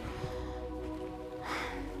up.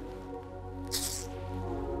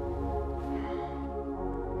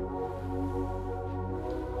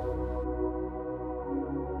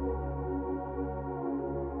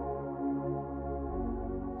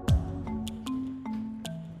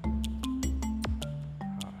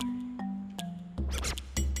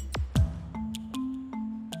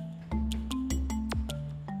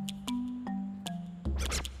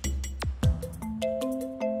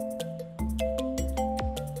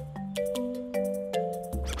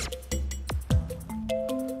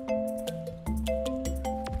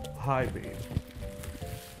 Hi, babe.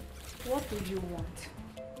 What do you want?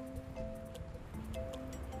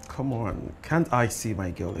 Come on, can't I see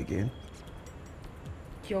my girl again?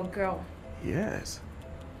 Your girl. Yes.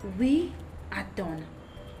 We are done.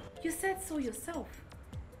 You said so yourself.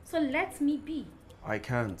 So let me be. I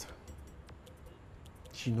can't.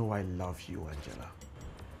 You know I love you, Angela.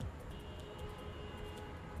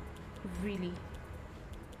 Really?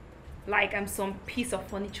 Like I'm some piece of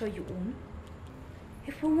furniture you own?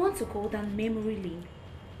 If we want to go down memory lane,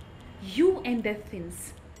 you ended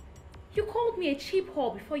things. You called me a cheap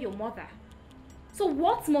whore before your mother. So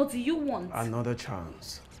what more do you want? Another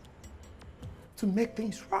chance to make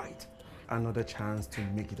things right. Another chance to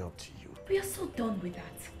make it up to you. We are so done with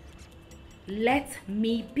that. Let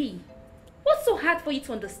me be. What's so hard for you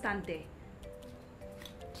to understand there?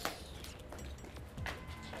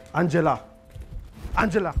 Angela.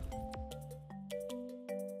 Angela.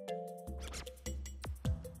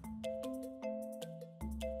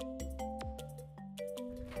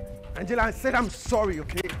 Angela, I said I'm sorry,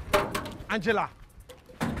 okay? Angela,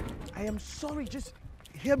 I am sorry. Just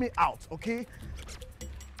hear me out, okay?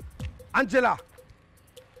 Angela,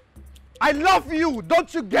 I love you.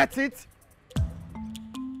 Don't you get it?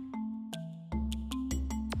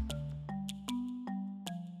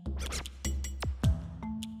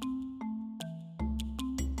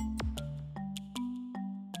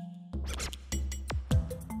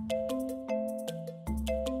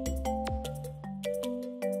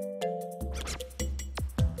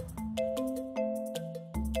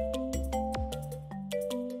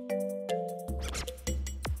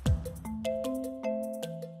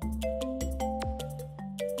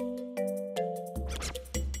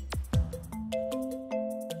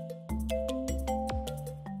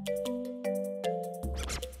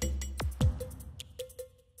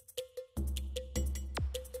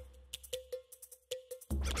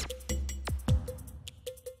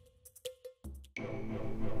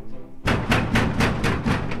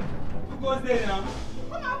 What's there now?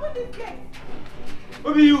 Come on, open this gate. Who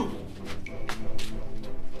be you?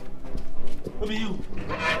 Who be you?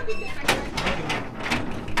 Come on, open this gate, my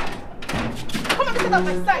friend. Come on, get out of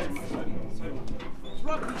my sight. Sorry.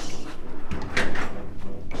 Rubbish.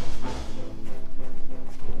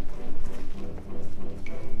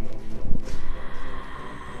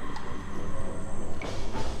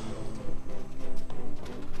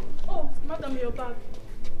 Oh, madam, your bag.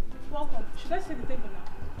 Welcome. Should I set the table now?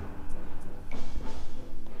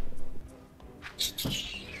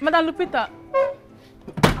 Madam Lupita.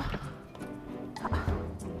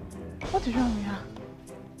 What is wrong with her?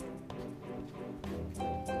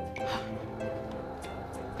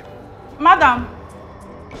 Madam.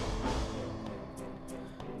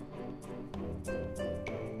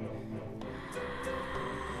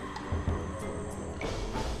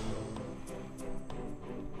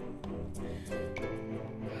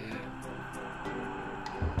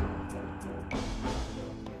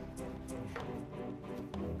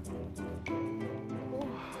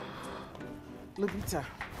 Lupita,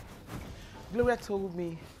 Gloria told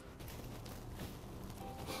me.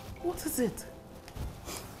 What is it?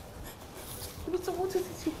 Lupita, what is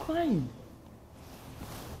it you're crying?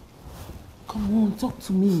 Come on, talk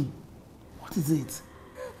to me. What is it?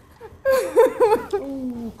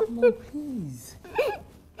 Oh, come on, please.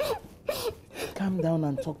 Calm down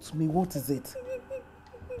and talk to me. What is it?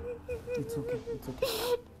 It's okay, it's okay.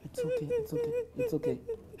 It's okay, it's okay, it's okay.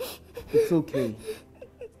 It's okay.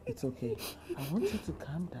 It's okay. I want you to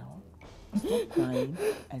calm down, stop crying,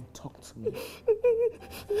 and talk to me.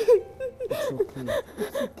 It's okay.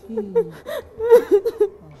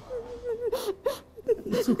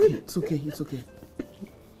 It's okay. It's okay. It's okay.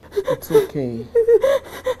 It's okay.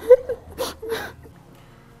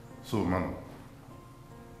 So, man,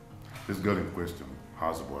 this girl in question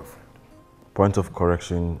has a boyfriend. Point of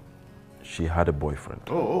correction, she had a boyfriend.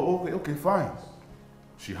 Okay, fine.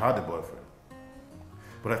 She had a boyfriend.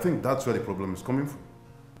 But I think that's where the problem is coming from.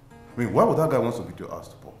 I mean, why would that guy want to beat your ass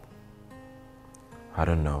to pop? I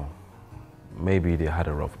don't know. Maybe they had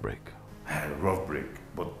a rough break. A rough break,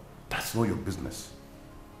 but that's not your business.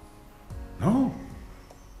 No.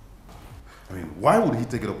 I mean, why would he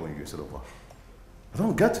take it up on you instead of her? I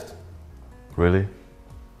don't get it. Really?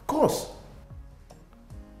 Of course.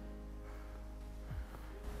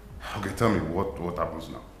 Okay, tell me what happens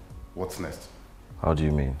now? What's next? How do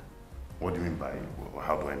you mean? What do you mean by,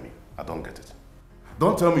 how do I mean? I don't get it.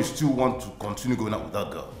 Don't tell me you still want to continue going out with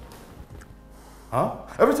that girl. Huh?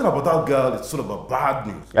 Everything about that girl is sort of a bad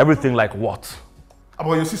news. Everything like what?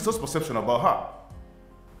 About your sister's perception about her.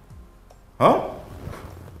 Huh?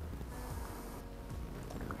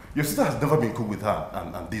 Your sister has never been cool with her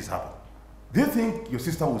and this happened. Do you think your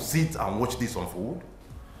sister will sit and watch this unfold?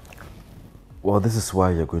 Well, this is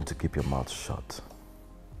why you're going to keep your mouth shut.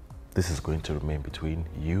 This is going to remain between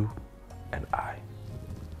you and I.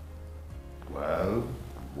 Well,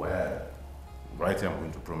 right here I'm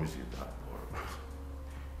going to promise you that, or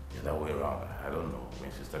the other way around, I don't know, when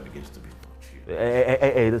sister begins to be touchy.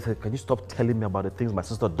 Hey, listen, can you stop telling me about the things my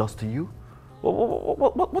sister does to you?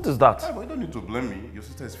 What is that? Well, you don't need to blame me, your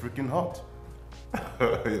sister is freaking hot.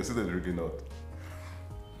 Your sister is freaking hot.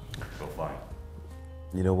 So fine.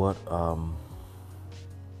 You know what,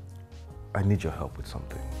 I need your help with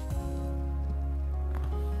something.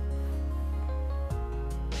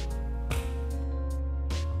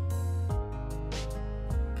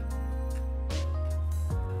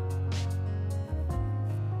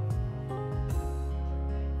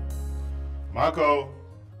 Marco!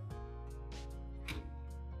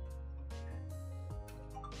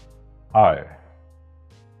 Hi.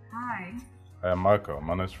 Hi. I am Marco,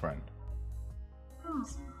 Mana's friend. Oh.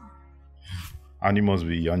 And you must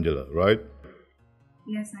be Angela, right?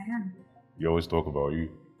 Yes, I am. You always talk about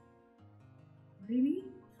you. Really?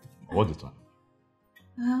 All the time.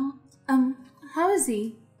 Well, how is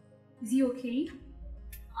he? Is he okay?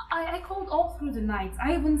 I called all through the night.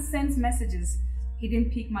 I even sent messages. He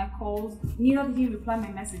didn't pick my calls, neither did he reply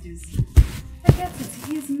my messages. I get it,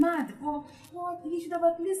 he's mad, but he should have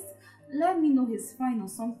at least let me know he's fine or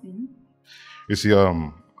something. You see,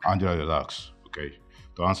 Angela, relax, okay?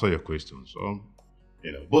 To answer your questions,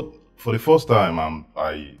 but for the first time,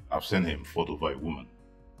 I've sent him photo of a woman.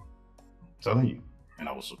 I'm telling you, and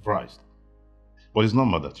I was surprised. But he's not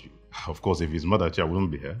mad at you. Of course, if he's mad at you, I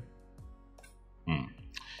wouldn't be here. He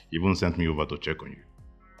even sent me over to check on you.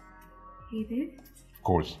 He did? Of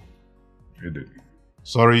course, he did.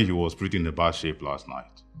 Sorry, he was pretty in a bad shape last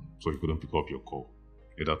night, so he couldn't pick up your call.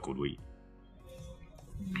 Either could we.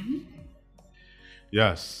 Mm-hmm.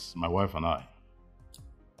 Yes, my wife and I.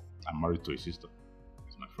 I'm married to his sister.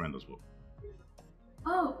 She's my friend as well.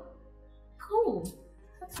 Oh, cool.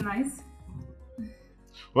 That's nice.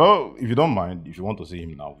 Well, if you don't mind, if you want to see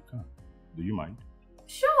him now, we can. Do you mind?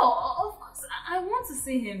 Sure, of course. I want to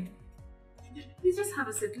see him. Please just have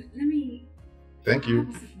a seat. Let me... Thank you.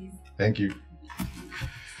 Have a seat, please. Thank you.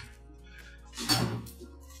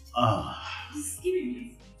 Just give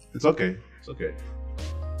me this. It's okay. It's okay.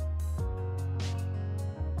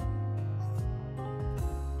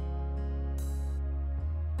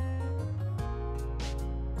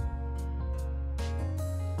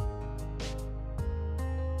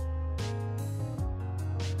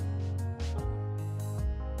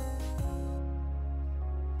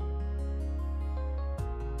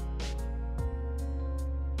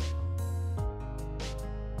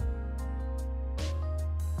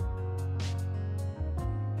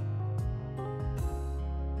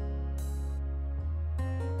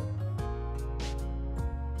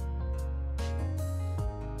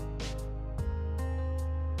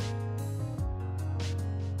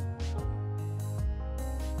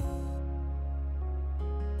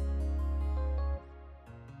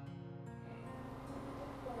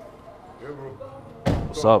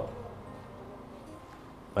 What's up?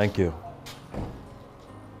 Thank you.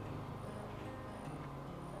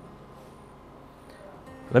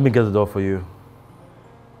 Let me get the door for you.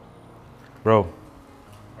 Bro.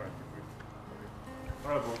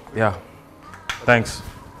 Yeah. Thanks.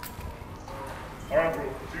 Alright, bro.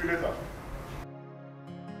 See you later.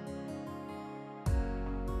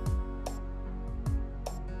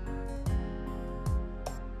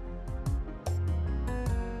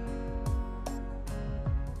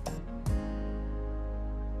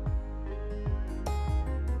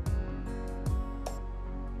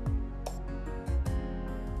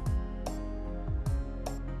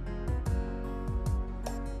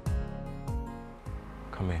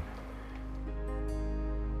 Come in.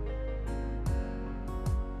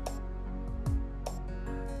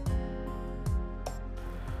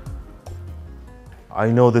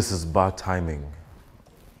 I know this is bad timing.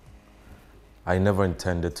 I never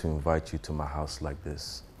intended to invite you to my house like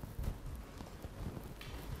this.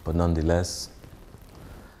 But nonetheless,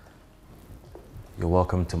 you're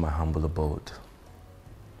welcome to my humble abode.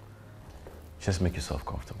 Just make yourself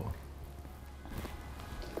comfortable.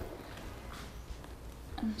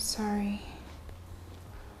 I'm sorry.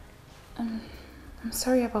 I'm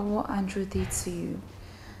sorry about what Andrew did to you.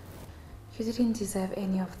 You didn't deserve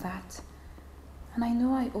any of that. And I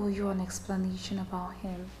know I owe you an explanation about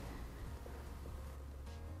him.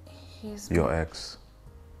 Your ex.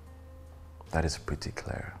 That is pretty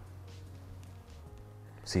clear.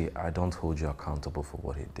 See, I don't hold you accountable for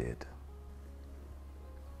what he did.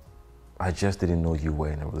 I just didn't know you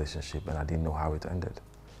were in a relationship and I didn't know how it ended.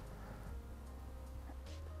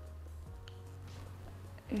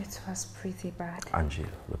 It was pretty bad. Angie,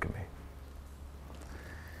 look at me.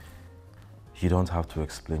 You don't have to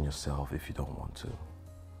explain yourself if you don't want to.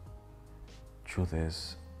 Truth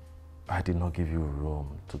is, I did not give you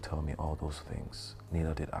room to tell me all those things.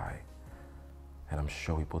 Neither did I. And I'm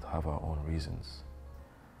sure we both have our own reasons.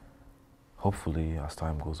 Hopefully, as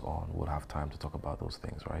time goes on, we'll have time to talk about those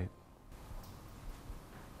things, right?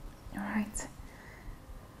 All right.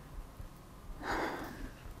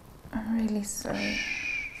 I'm really sorry.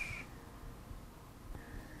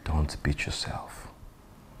 Don't beat yourself.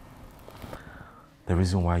 The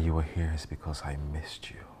reason why you were here is because I missed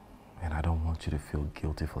you. And I don't want you to feel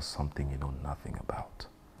guilty for something you know nothing about.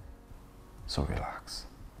 So relax.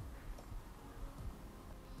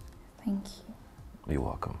 Thank you. You're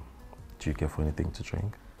welcome. Do you care for anything to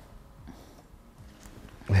drink?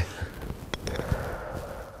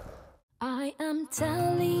 I am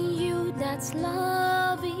telling you that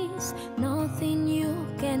love is nothing you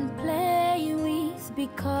can play with,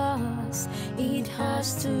 because it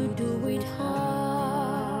has to do with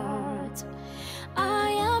heart. I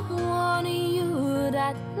am warning you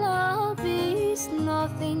that love is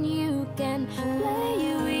nothing you can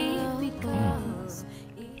play with, because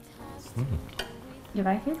it has to do with heart. You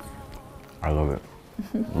like it? I love it.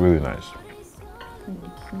 Really nice. Thank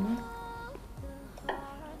you.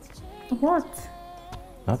 What?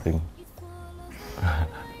 Nothing.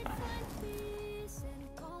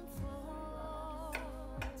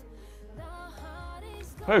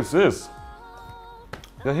 Hey sis,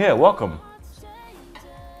 you're here, welcome.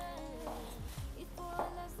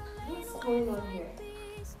 What's going on here?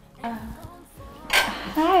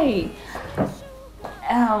 Hi.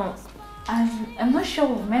 I'm not sure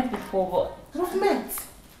we've met before, but... We've met?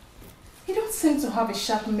 You don't seem to have a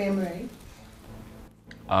sharp memory.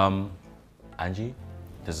 Angie,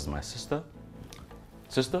 this is my sister.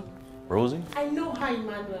 Sister, Rosie. I know her,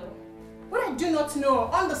 Emmanuel. What I do not know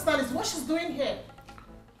or understand is what she's doing here.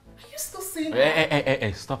 Are you still seeing her?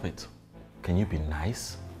 Hey, stop it. Can you be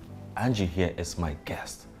nice? Angie here is my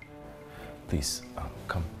guest. Please,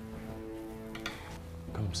 come.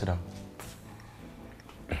 Come, sit down.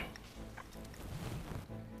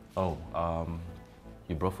 Oh,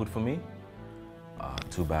 you brought food for me?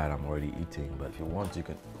 Too bad, I'm already eating, but if you want, you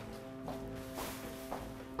can...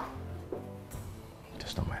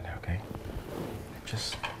 Just don't mind her, okay?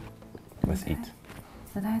 Just... let's eat.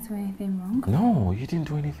 Did I do anything wrong? No, you didn't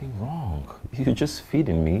do anything wrong. You're just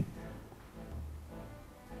feeding me.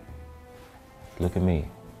 Look at me.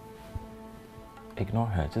 Ignore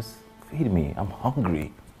her, just feed me. I'm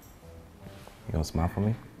hungry. You want to smile for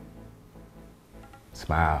me?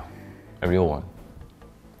 Smile. A real one.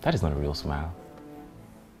 That is not a real smile.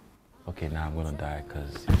 Okay, now I'm gonna die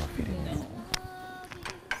because you're not feeding me.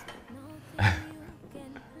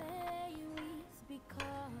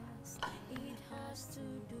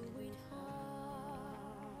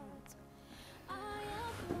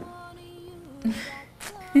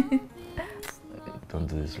 Don't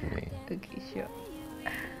do this with me. Okay, sure.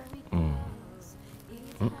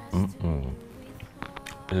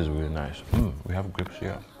 This is really nice. We have grapes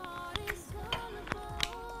here.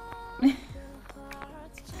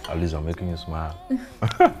 At least I'm making you smile.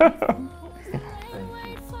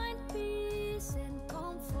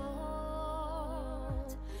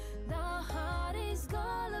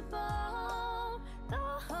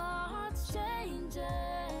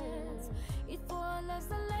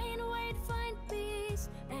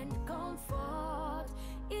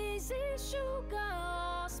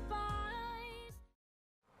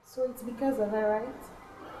 So it's because of her, right?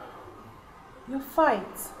 Your fight.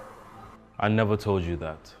 I never told you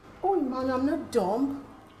that. Oh man, I'm not dumb.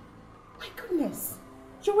 My goodness.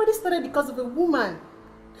 You already started because of a woman.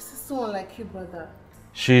 This is so unlike you, brother.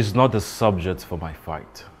 She's not the subject for my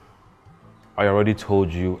fight. I already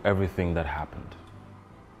told you everything that happened.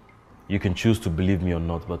 You can choose to believe me or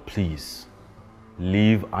not, but please,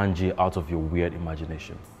 leave Angie out of your weird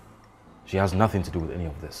imagination. She has nothing to do with any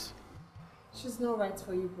of this. She's not right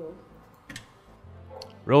for you, bro.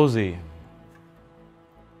 Rosie,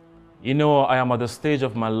 you know, I am at the stage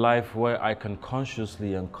of my life where I can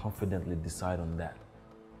consciously and confidently decide on that.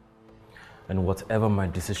 And whatever my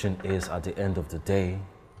decision is at the end of the day,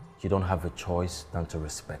 you don't have a choice than to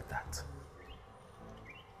respect that.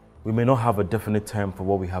 We may not have a definite term for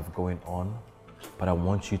what we have going on, but I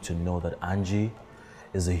want you to know that Angie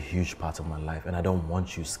is a huge part of my life and I don't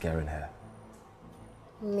want you scaring her.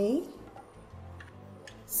 Me?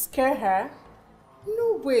 Scare her?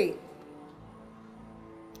 No way.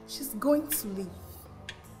 She's going to leave.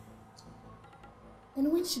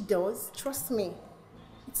 And when she does, trust me,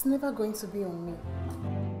 it's never going to be on me.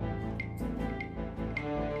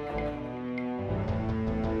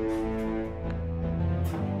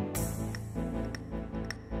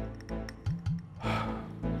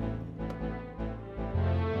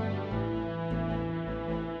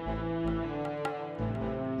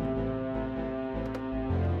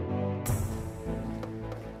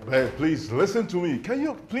 Hey, please listen to me. Can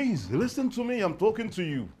you please listen to me? I'm talking to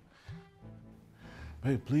you.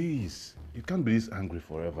 Hey, please. You can't be this angry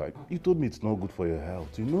forever. You told me it's not good for your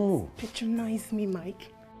health, you know. Patronize me,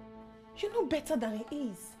 Mike. You know better than he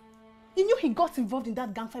is. You knew he got involved in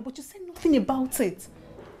that gunfight, but you said nothing about it.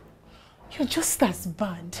 You're just as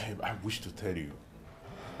bad. Hey, I wish to tell you.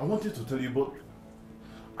 I wanted to tell you, but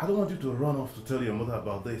I don't want you to run off to tell your mother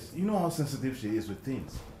about this. You know how sensitive she is with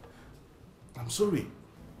things. I'm sorry.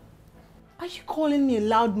 Are you calling me a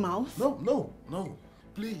loudmouth? No,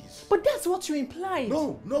 please. But that's what you implied.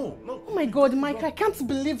 No. Oh my God, Mike, I can't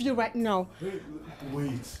believe you right now. Hey,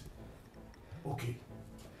 wait. Okay,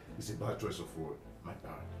 it's a bad choice of word, my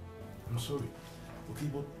bad. I'm sorry. Okay,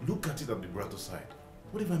 but look at it on the brighter side.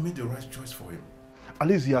 What if I made the right choice for him? At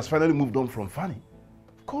least he has finally moved on from Fanny.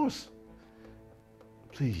 Of course.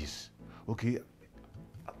 Please, okay?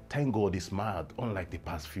 Thank God he smiled, unlike the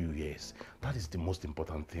past few years. That is the most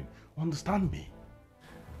important thing. Understand me?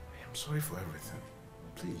 I'm sorry for everything.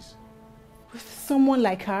 Please. With someone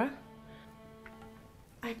like her,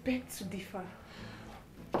 I beg to differ.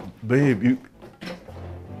 Babe, you...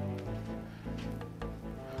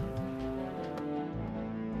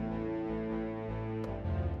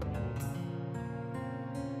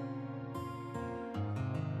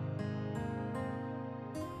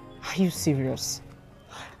 Are you serious?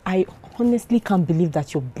 I honestly can't believe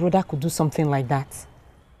that your brother could do something like that.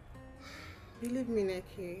 Believe me,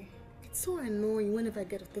 Neki, it's so annoying whenever I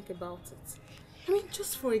get to think about it. I mean,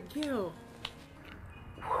 just for a girl.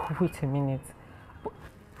 Wait a minute.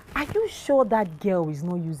 Are you sure that girl is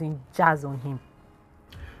not using jazz on him?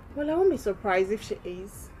 Well, I won't be surprised if she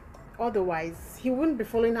is. Otherwise, he wouldn't be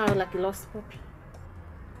following her like a lost puppy.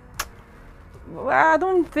 Well, I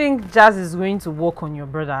don't think jazz is going to work on your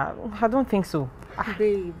brother. I don't think so.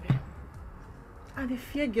 Babe, and the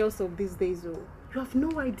fear girls of these days, oh, you have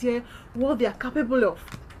no idea what they are capable of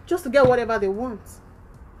just to get whatever they want.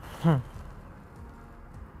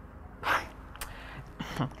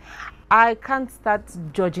 I can't start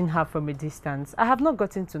judging her from a distance. I have not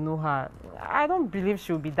gotten to know her. I don't believe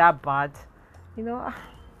she'll be that bad. You know, I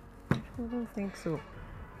don't think so.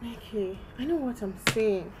 Okay, I know what I'm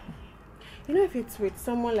saying. You know, if it's with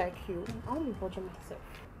someone like you, I won't be bothering myself.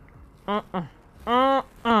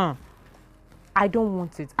 I don't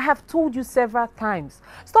want it. I have told you several times.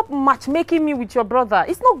 Stop matchmaking me with your brother.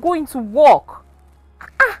 It's not going to work.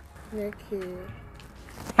 Okay.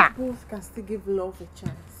 Both can still give love a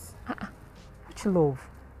chance. Which love?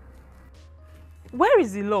 Where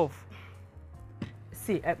is the love?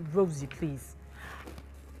 See, Rosie, please.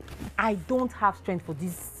 I don't have strength for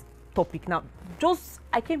this topic now.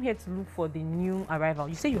 I came here to look for the new arrival.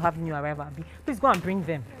 You say you have new arrival, Abi. Please go and bring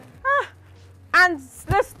them. And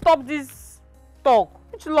let's stop this talk.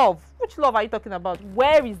 Which love? Which love are you talking about?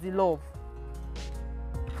 Where is the love?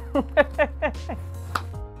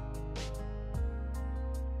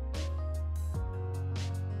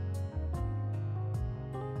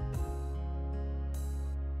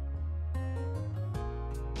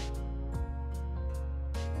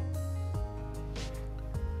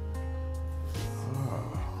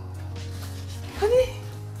 Honey,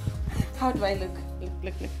 how do I look?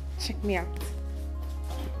 Look. Check me out.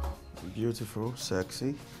 Beautiful,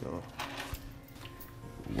 sexy. So,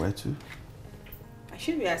 where to? I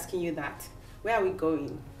should be asking you that. Where are we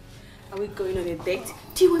going? Are we going on a date?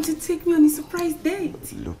 Do you want to take me on a surprise date?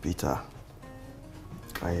 Lupita,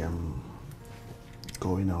 I am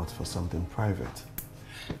going out for something private.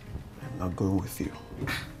 I'm not going with you.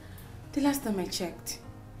 The last time I checked,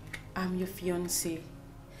 I'm your fiancé.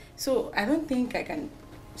 So I don't think I can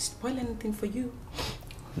spoil anything for you.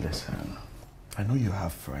 Listen, I know you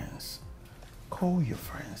have friends. Call your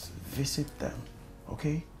friends, visit them,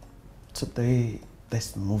 okay? Today,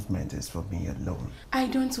 this movement is for me alone. I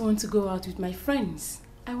don't want to go out with my friends.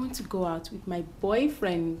 I want to go out with my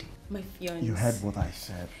boyfriend, my fiancé. You heard what I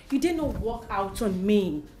said. You did not walk out on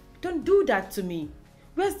me. Don't do that to me.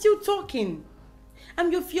 We're still talking. I'm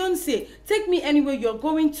your fiancé. Take me anywhere you're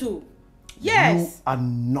going to. Yes. You are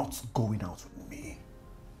not going out with me.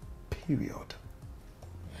 Period.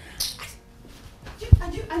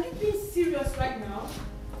 Are you being serious right now?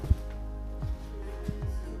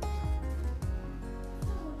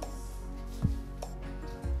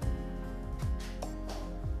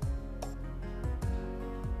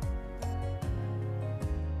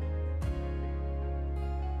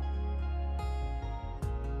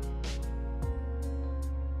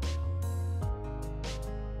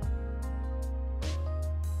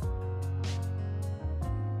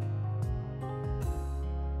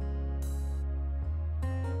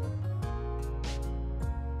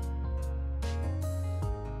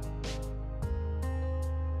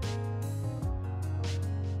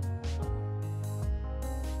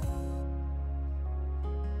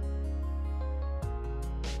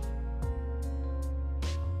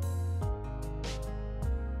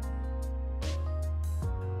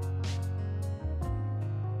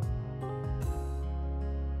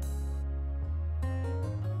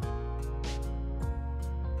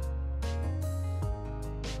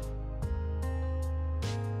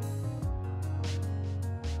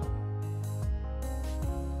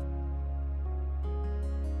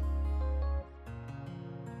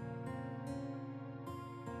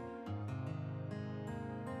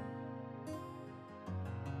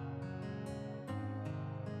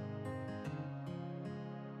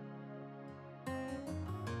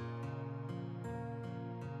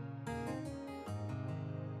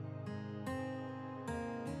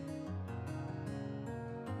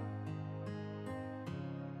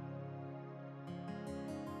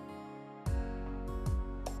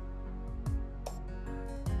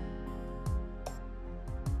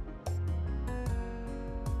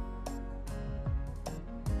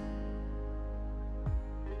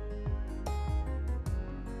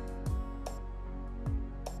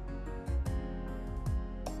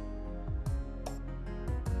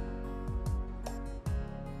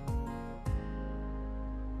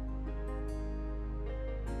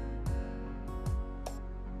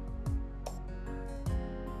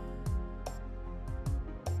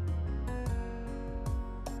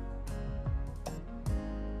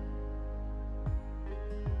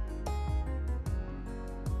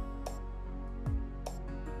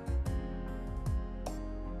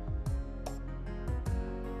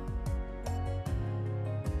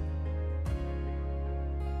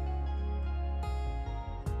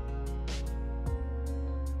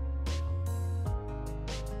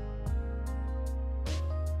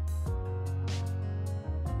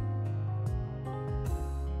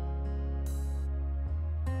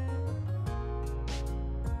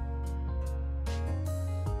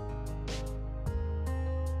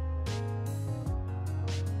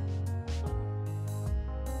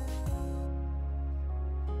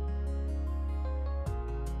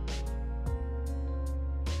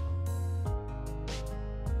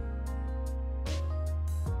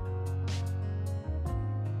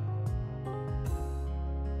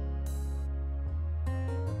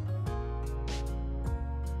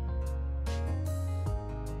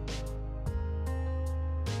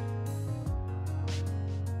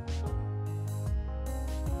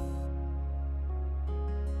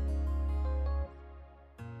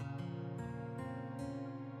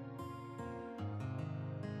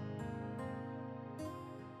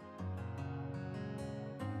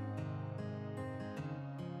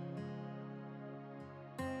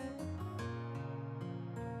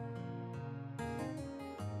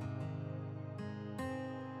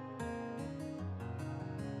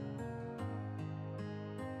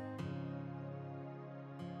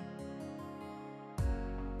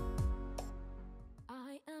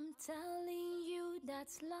 that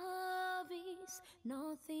love is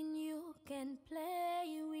nothing you can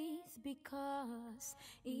play with, because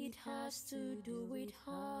it has to do with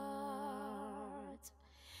heart.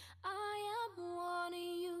 I am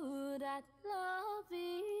warning you that love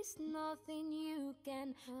is nothing you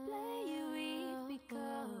can play with,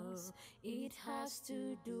 because it has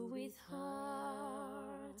to do with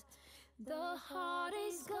heart. The heart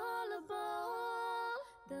is gullible,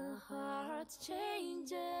 the heart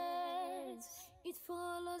changes. It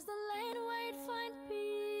follows the lane where it finds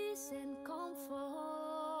peace and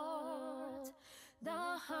comfort. The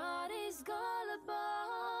heart is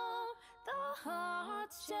gullible, the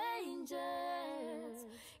heart changes.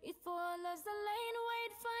 It follows the lane where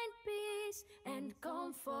it finds peace and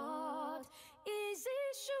comfort. Is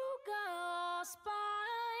it sugar or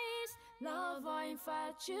spice, love or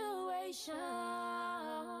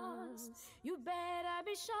infatuations? You better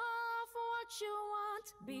be sure for what you want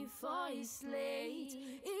before it's late.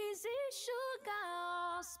 Is it sugar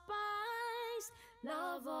or spice,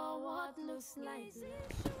 love or what looks like?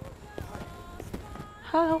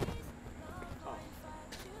 Hello.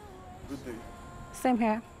 Good day. Same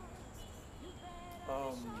here.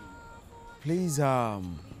 Please, do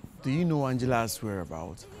you know Angela's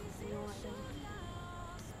whereabouts? No, I don't.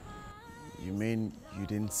 You mean you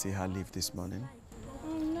didn't see her leave this morning?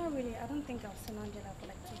 Not really. I don't think I've seen Angela for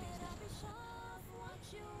like 2 days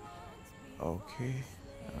now. Okay.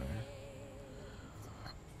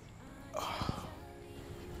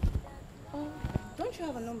 Don't you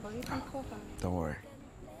have a number? You can call for me. Don't worry.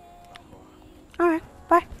 Alright,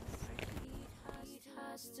 bye. It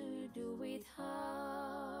has to do with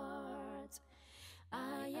heart.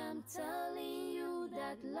 I am telling you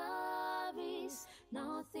that love is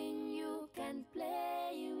nothing you can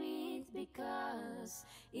play with, because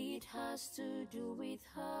it has to do with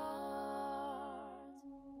heart.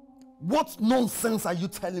 What nonsense are you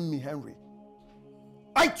telling me, Henry?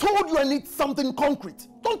 I told you I need something concrete.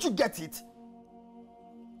 Don't you get it?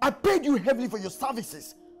 I paid you heavily for your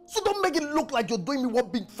services. So don't make it look like you're doing me one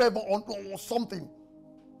big favor or something.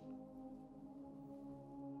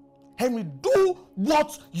 Henry, do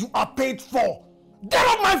what you are paid for. Get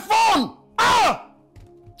off my phone! Ah!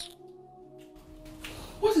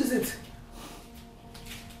 What is it?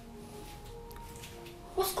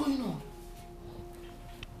 What's going on?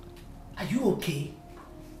 Are you okay?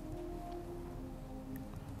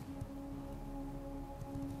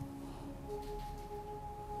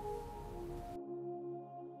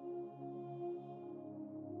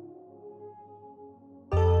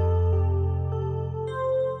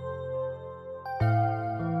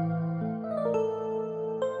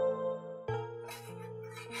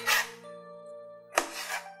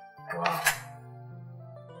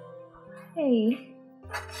 Hey.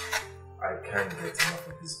 I can't get enough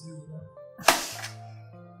of this view, man.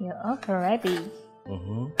 You're up already.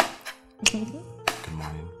 Mm-hmm. Good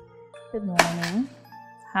morning. Good morning.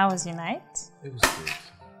 How was your night? It was good.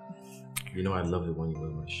 You know I love it when you wear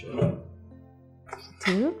my shirt.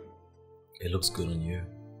 Do? It looks good on you.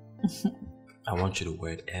 I want you to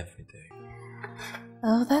wear it every day.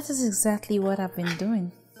 Oh, that is exactly what I've been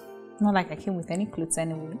doing. Not like I came with any clothes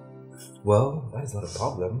anyway. Well, that is not a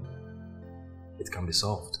problem. It can be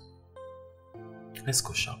solved. Let's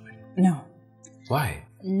go shopping. No. Why?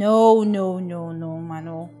 No,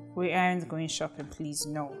 Mano. We aren't going shopping, please,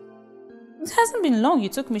 no. It hasn't been long you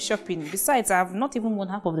took me shopping. Besides, I have not even worn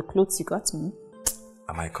half of the clothes you got me.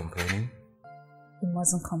 Am I complaining? It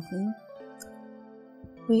wasn't complaining.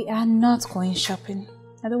 We are not going shopping.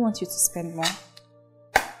 I don't want you to spend more.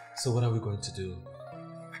 So what are we going to do?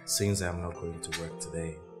 Since I'm not going to work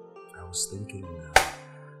today, I was thinking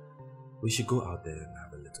we should go out there and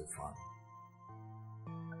have a little fun.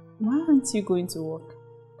 Why aren't you going to work?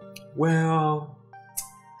 Well,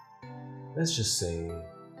 let's just say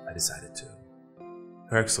I decided to.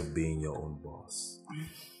 Perks of being your own boss.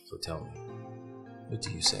 So tell me, what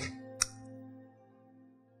do you say?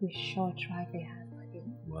 We sure try very hard for you.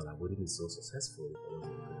 Well, I wouldn't be so successful if I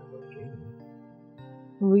wasn't good at the game.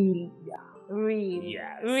 Really? Yeah. Really?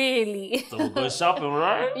 Yes. Really? So we'll go shopping,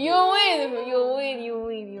 right? You win.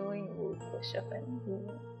 We'll go shopping.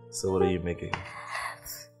 So what are you making?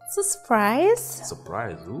 It's a surprise.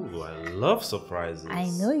 Surprise? Ooh, I love surprises. I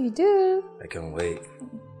know you do. I can't wait.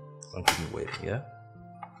 Don't keep me waiting, yeah?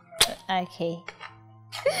 Okay.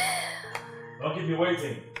 Don't keep me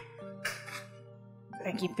waiting.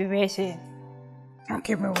 I keep you waiting. Don't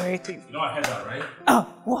keep me waiting. You know I heard that, right? Oh,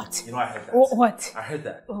 what? You know I heard that. What? I heard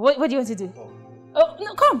that. What do you want to do? Oh,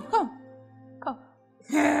 no, come.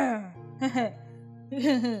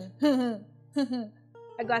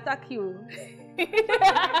 I go attack you.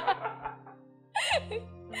 I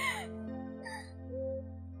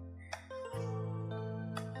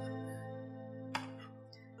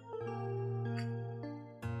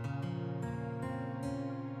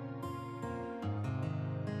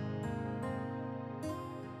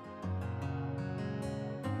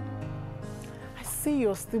see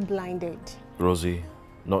you're still blinded. Rosie,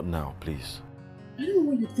 not now, please. I don't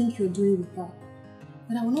know what you think you're doing with her,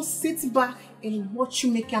 but I will not sit back and watch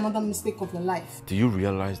you make another mistake of your life. Do you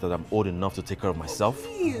realize that I'm old enough to take care of myself?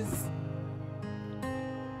 Please.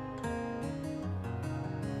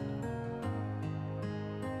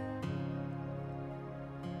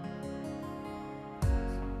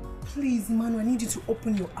 Please, Emmanuel, I need you to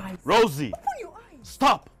open your eyes. Rosie! Open your eyes!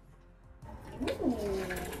 Stop! Ooh.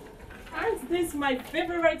 Aren't these my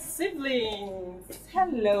favorite siblings?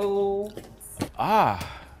 Hello.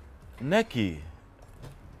 Ah, Neki.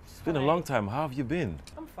 It's been a long time. How have you been?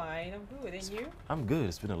 I'm fine. I'm good. And you? I'm good.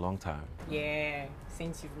 It's been a long time. Yeah,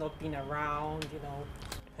 since you've not been around, you know.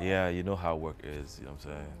 Yeah, you know how work is, you know what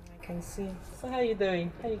I'm saying? I can see. So how you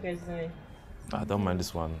doing? How you guys doing? I don't mind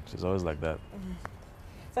this one. She's always like that.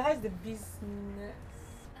 So how's the business?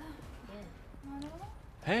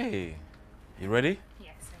 Hey, you ready?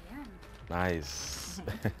 Yes, I am. Nice.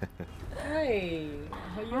 Hi.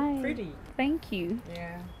 You're pretty. Thank you.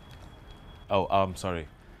 Yeah. Oh, sorry.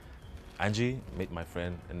 Angie, meet my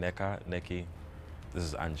friend Neki. This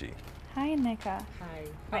is Angie. Hi, Neka. Hi.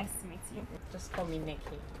 Nice to meet you. Just call me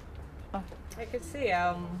Neki. Oh. I could say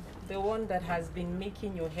the one that has been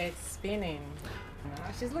making your head spinning.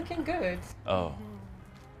 She's looking good. Oh,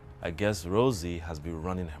 I guess Rosie has been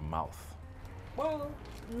running her mouth. Well,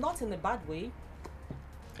 not in a bad way.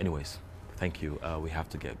 Anyways, thank you. We have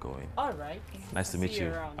to get going. All right. Nice to meet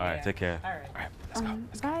you. Around, All right, yeah. take care. All right. All right, let's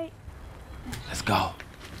go. Bye. Let's go.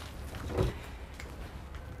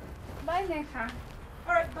 Bye, Neka.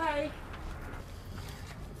 All right, bye.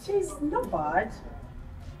 She's not bad.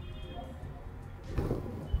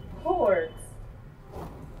 Court.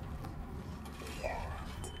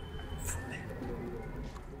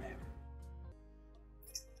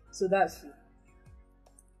 So that's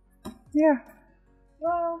you. Yeah.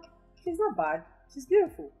 Well, she's not bad. She's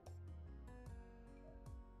beautiful.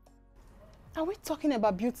 Are we talking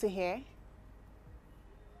about beauty here?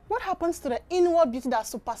 What happens to the inward beauty that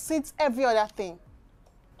supersedes every other thing?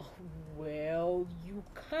 Well, you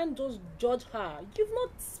can't just judge her. You've not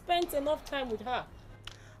spent enough time with her.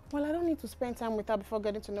 Well, I don't need to spend time with her before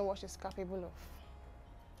getting to know what she's capable of.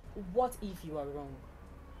 What if you are wrong?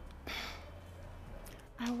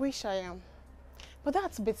 I wish I am. But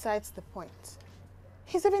that's besides the point.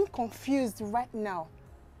 He's even confused right now.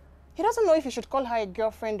 He doesn't know if he should call her a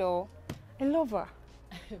girlfriend or a lover.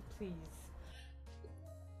 Please.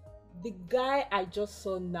 The guy I just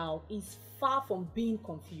saw now is far from being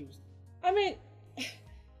confused. I mean,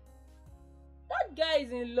 that guy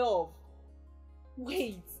is in love.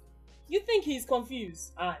 Wait, you think he's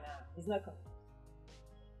confused? Ah, nah, he's not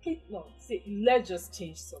confused. No, see, let's just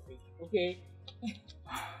change subject, okay?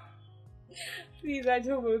 Please, I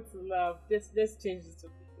don't want to laugh. Let's change the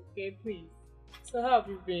subject, okay? Please. So how have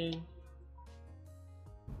you been?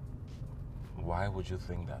 Why would you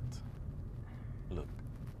think that? Look,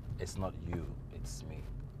 it's not you, it's me.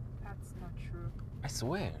 That's not true. I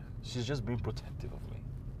swear, she's just being protective of me.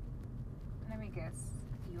 Let me guess.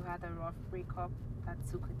 You had a rough breakup that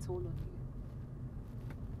took a toll on you.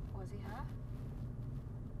 Was it her?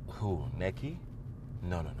 Who, Neki?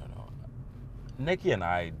 No. Neki and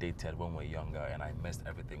I dated when we were younger and I messed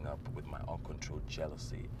everything up with my uncontrolled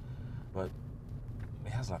jealousy. But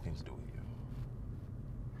it has nothing to do with you.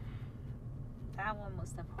 That one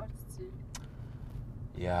must have hurt too.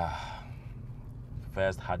 Yeah.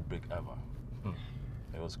 First heartbreak ever.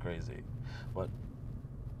 It was crazy. But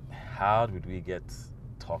how did we get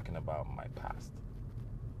talking about my past?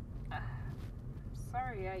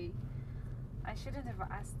 Sorry, I shouldn't have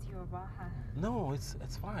asked you about her. No,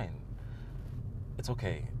 it's fine. It's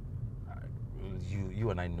okay. You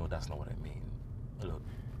and I know that's not what I mean. Look,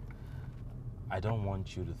 I don't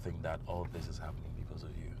want you to think that all this is happening because of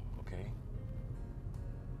you, okay?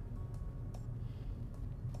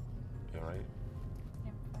 You alright?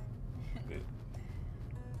 I'm fine. Good.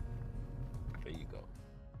 There you go.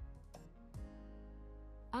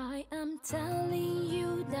 I am telling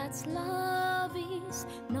you that love is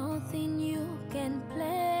nothing you can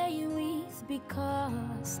play with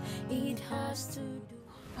because it has to do.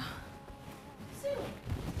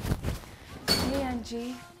 Hey,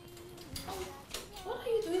 Angie. What are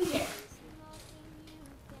you doing here?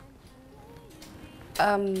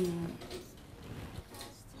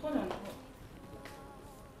 Hold on.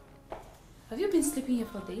 Have you been sleeping here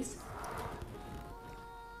for days?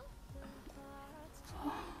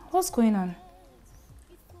 what's going on?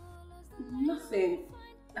 Nothing.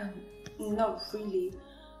 Not really.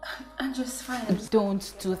 I'm just fine.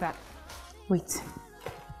 Don't do that. Wait.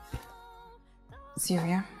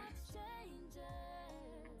 Syria,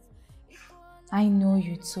 I know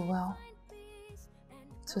you too well.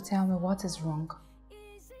 So tell me, what is wrong?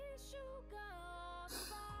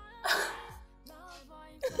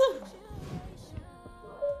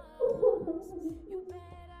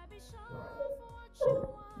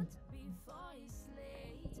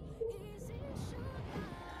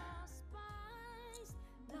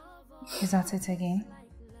 Is that it again?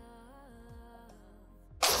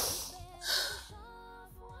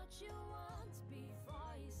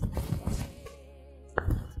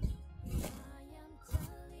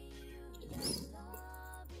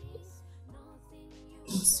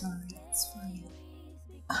 I'm sorry, it's fine.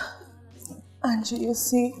 Angie, you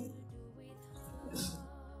see,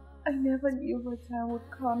 I never knew her time would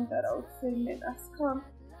come that I would say men has come.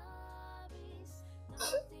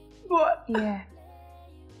 But yeah.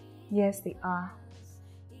 Yes, they are.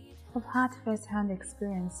 I've had first-hand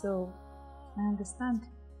experience, so I understand.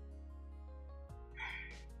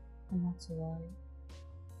 I'm not to worry.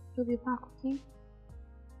 You'll be back, okay?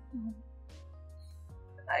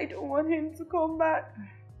 I don't want him to come back.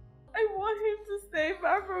 I want him to stay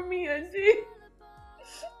far from me, Angie.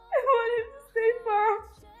 I want him to stay far.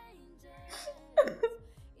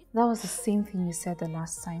 That was the same thing you said the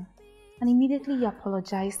last time. And immediately you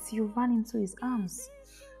apologized, you ran into his arms.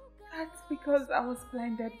 That's because I was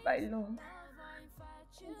blinded by love.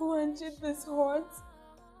 Oh, Angie, this hurts.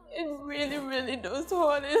 It really, really does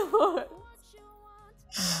hurt. It hurts.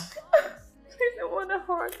 I don't want to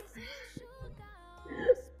hurt.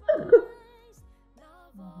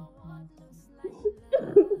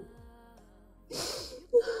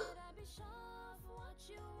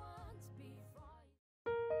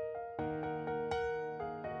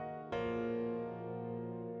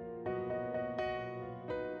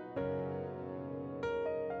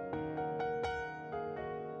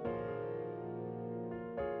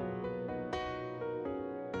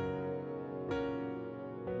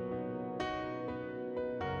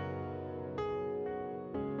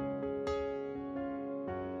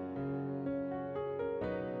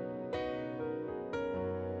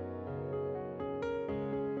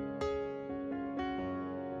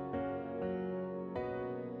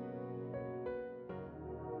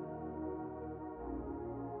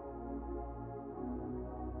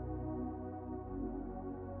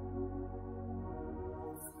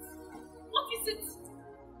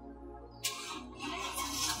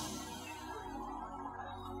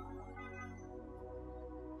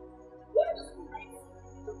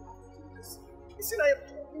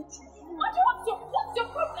 What's your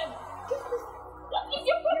problem? What is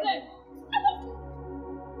your problem?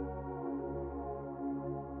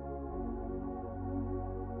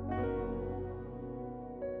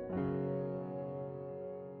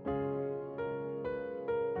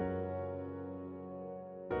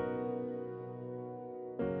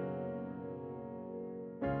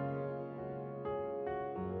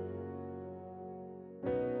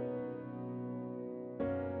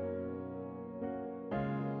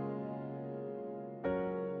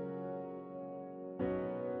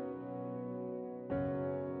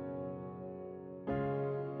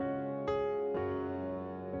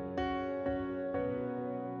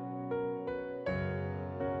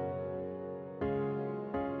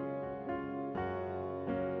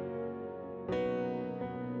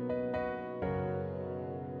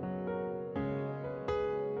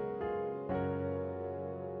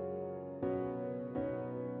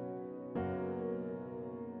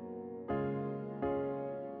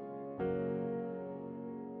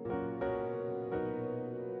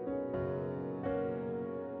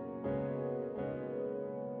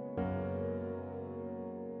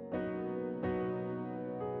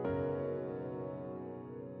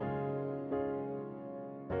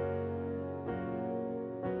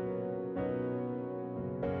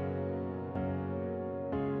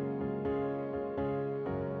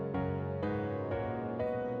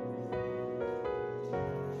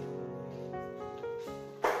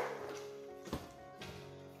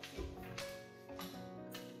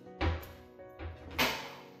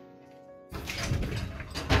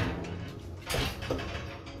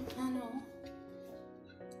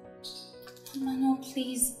 Mano,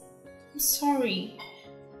 please. I'm sorry.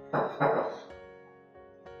 I'm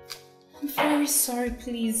very sorry,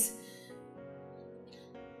 please.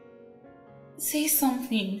 Say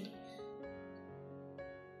something.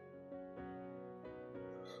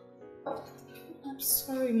 I'm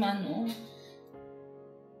sorry, Mano.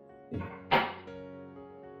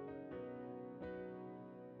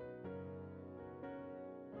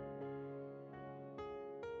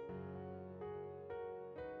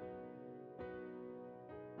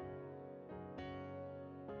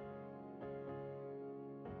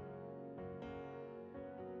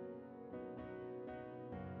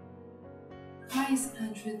 Why is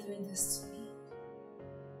Andrew doing this to me?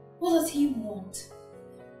 What does he want?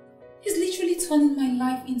 He's literally turning my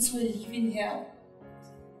life into a living hell.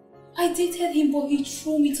 I dated him, but he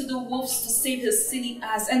threw me to the wolves to save his silly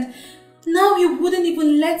ass, and now he wouldn't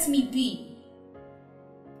even let me be.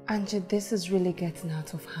 Angie, this is really getting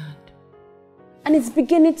out of hand. And it's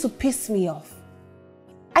beginning to piss me off.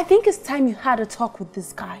 I think it's time you had a talk with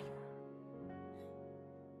this guy.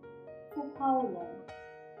 For how long?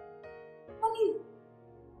 I mean,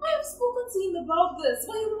 I have spoken to him about this,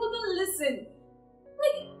 but he wouldn't listen.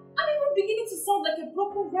 Like, I'm even beginning to sound like a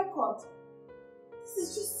broken record. This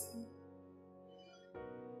is just...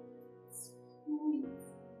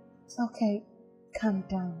 Okay, calm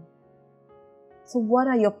down. So what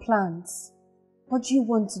are your plans? What do you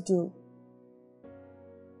want to do?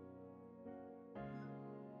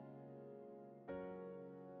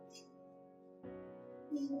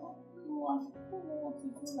 No, I don't know what to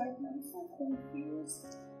do right now. I'm so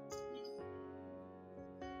confused.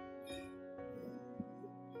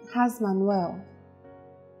 How's Manuel?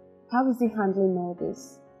 How is he handling all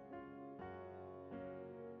this?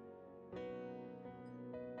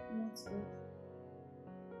 Not good.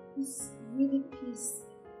 He's really pissed.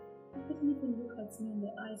 He couldn't even look at me in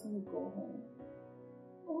the eyes when we go home.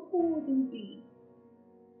 Oh, who wouldn't be?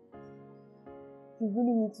 You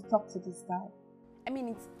really need to talk to this guy. I mean,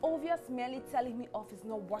 it's obvious merely telling me off is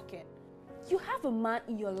not working. You have a man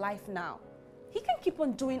in your life now. He can keep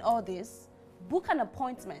on doing all this. Book an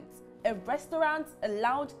appointment, a restaurant, a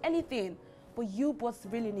lounge, anything. But you both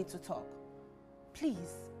really need to talk.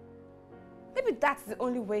 Please. Maybe that's the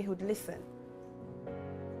only way he would listen.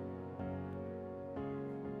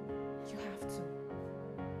 You have to.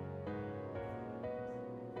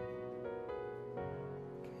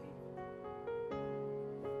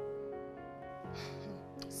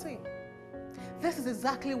 See, this is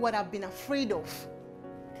exactly what I've been afraid of.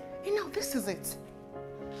 You know, this is it.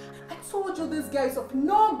 I told you this guy is of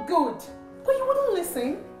no good, but you wouldn't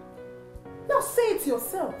listen. Now say it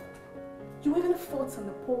yourself. You even fought on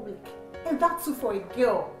the public, and that too for a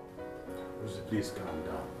girl. Rosie, please calm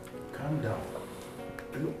down. Calm down.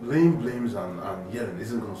 You know, laying blames and yelling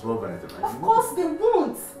isn't going to solve anything. Of course they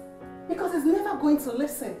won't, because he's never going to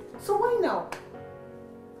listen. So why now?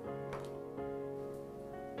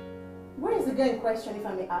 Where is the girl in question, if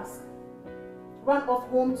I may ask? Run off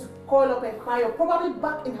home to call up and cry, or probably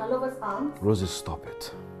back in her lover's arms? Rosie, stop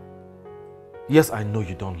it. Yes, I know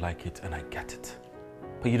you don't like it, and I get it.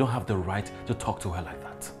 But you don't have the right to talk to her like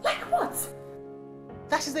that. Like what?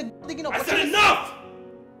 That she's a digging up. I said enough!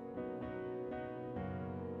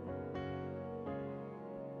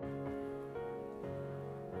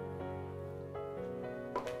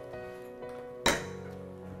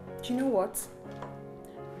 Do you know what?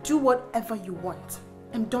 Do whatever you want.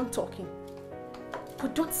 I'm done talking.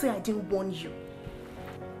 But don't say I didn't warn you.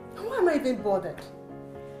 And why am I even bothered?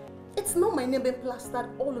 It's not my name being plastered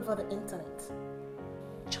all over the internet.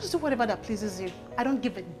 Just do whatever that pleases you. I don't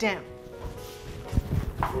give a damn.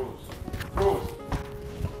 Rose.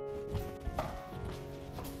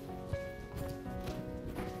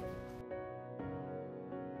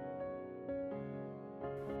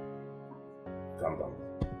 Calm down.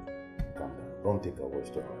 Calm down. Don't take her words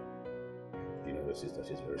to her. You know your sister,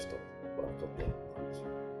 she's very stubborn. But I'm talking.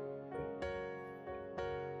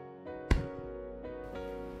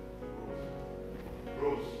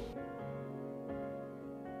 Rose.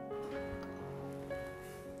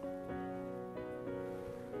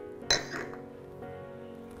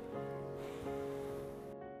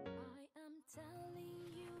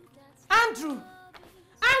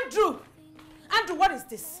 Andrew, what is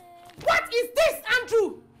this? What is this,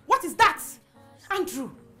 Andrew? What is that? Andrew,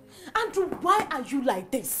 why are you like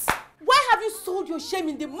this? Why have you sold your shame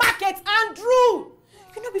in the market, Andrew?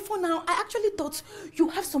 You know, before now, I actually thought you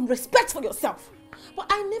have some respect for yourself. But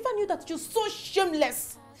I never knew that you're so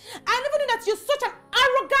shameless. I never knew that you're such an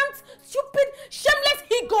arrogant, stupid, shameless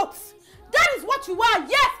he-goat. That is what you are.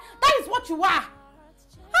 Yes, that is what you are.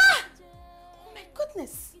 Ah! Oh my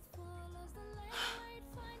goodness.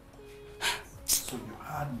 So you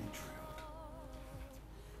had me drilled.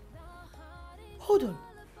 Hold on.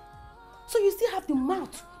 So you still have the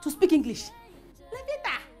mouth to speak English?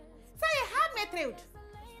 Levita, say you had me drilled.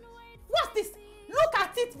 What's this? Look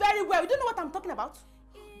at it very well. You don't know what I'm talking about?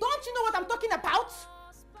 Don't you know what I'm talking about?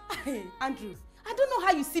 Hey, Andrew, I don't know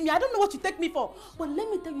how you see me. I don't know what you take me for. But let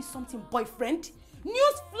me tell you something, boyfriend.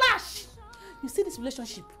 News flash. You see this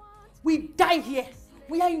relationship? We die here.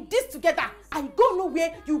 We are in this together. I go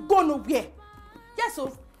nowhere, you go nowhere. Yes,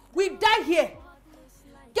 so we die here.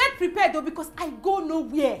 Get prepared though, because I go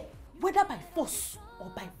nowhere. Whether by force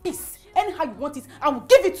or by peace. Anyhow you want it, I will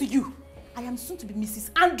give it to you. I am soon to be Mrs.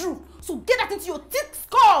 Andrew, so get that into your thick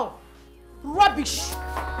skull. Rubbish.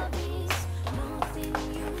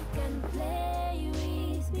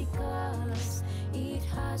 Because it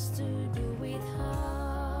has to do with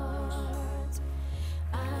heart.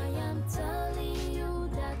 I am telling you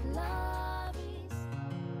that love is.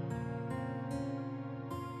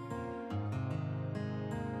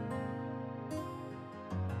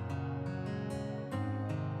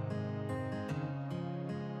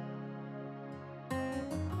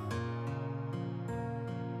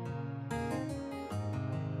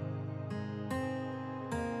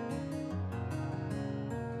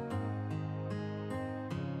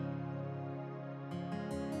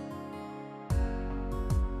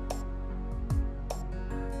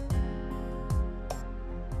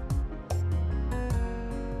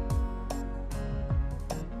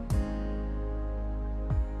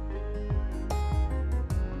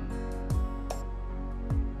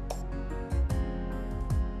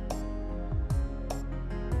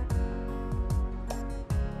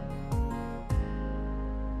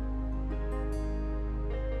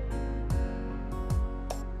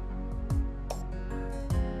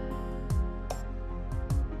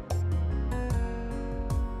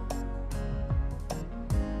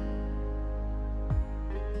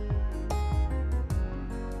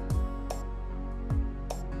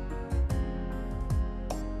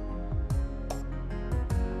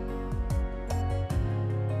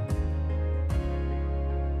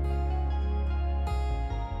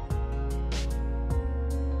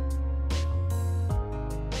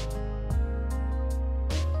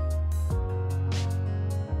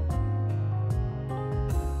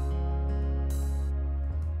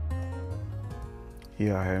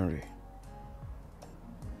 Yeah, Henry.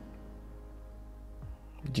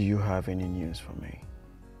 Do you have any news for me?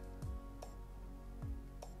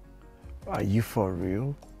 Are you for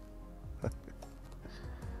real?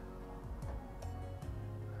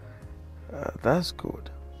 That's good.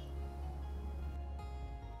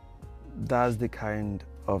 That's the kind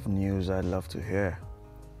of news I love to hear.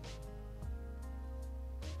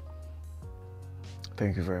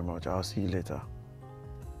 Thank you very much. I'll see you later.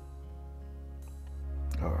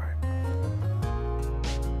 All right.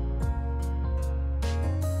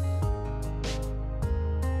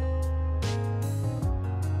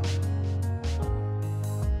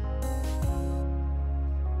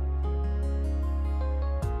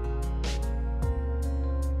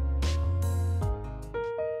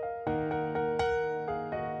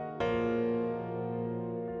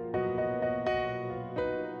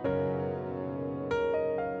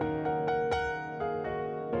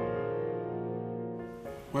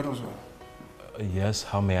 Yes,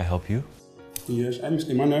 how may I help you? Yes, I'm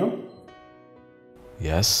Mr. Emmanuel.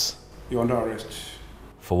 Yes. You're under arrest.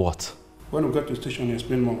 For what? When we get to the station, you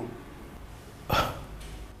explain more.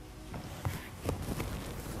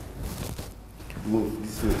 Move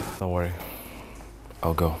this way. Don't worry.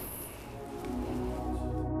 I'll go.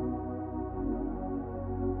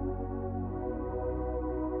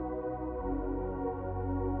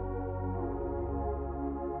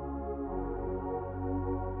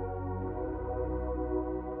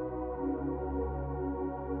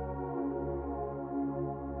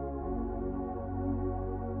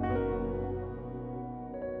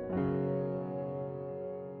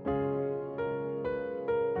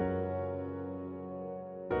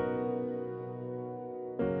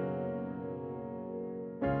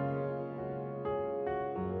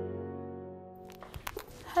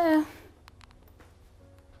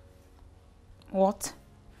 What?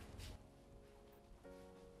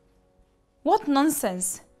 What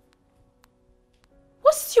nonsense?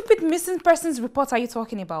 What stupid missing persons report are you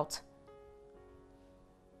talking about?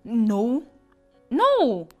 No.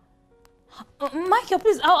 No. Michael,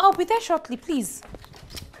 please, I'll be there shortly, please.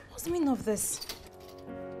 What's the meaning of this?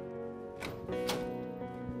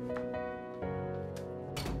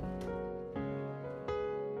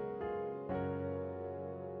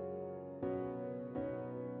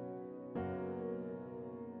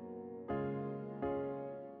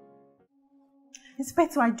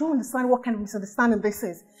 Inspector, I don't understand what kind of misunderstanding this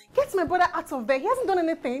is. Get my brother out of there. He hasn't done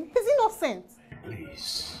anything. He's innocent.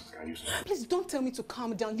 Please, can you stop? Please don't tell me to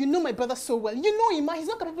calm down. You know my brother so well. You know him, man. He's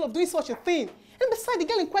not capable of doing such a thing. And besides, the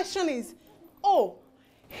girl in question is, oh,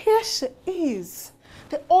 here she is.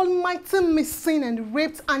 The almighty missing and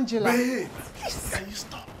raped Angela. Wait! Please. Can you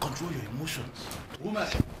stop? Control your emotions. Woman,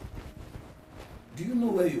 do you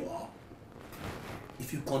know where you are?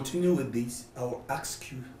 If you continue with this, I will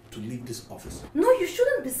ask you to leave this office. No, you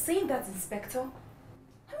shouldn't be saying that, Inspector.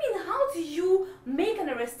 I mean, how How do you make an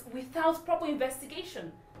arrest without proper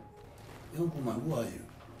investigation? Young woman, who are you?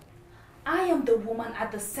 I am the woman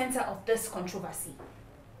at the center of this controversy.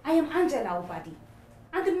 I am Angela Obadi.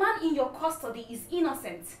 And the man in your custody is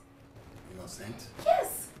innocent. Innocent?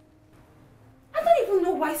 Yes. I don't even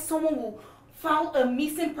know why someone will file a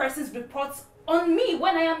missing persons report on me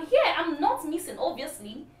when I am here. I'm not missing,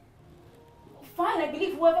 obviously. Fine, I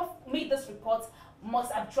believe whoever made this report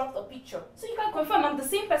must have dropped a picture. So you can confirm I'm the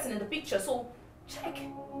same person in the picture, so check.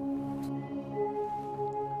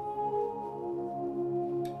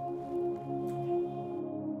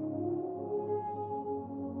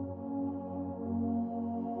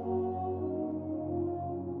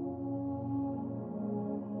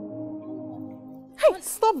 Hey,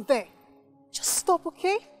 stop there. Just stop,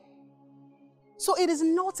 okay? So it is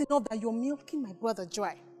not enough that you're milking my brother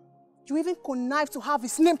dry. You even connive to have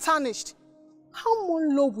his name tarnished. How more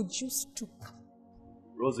low would you stoop?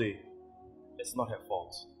 Rosie, it's not her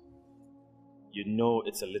fault. You know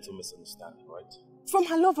it's a little misunderstanding, right? From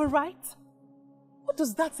her lover, right? What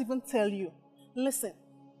does that even tell you? Listen,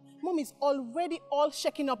 Mom is already all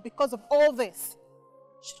shaken up because of all this.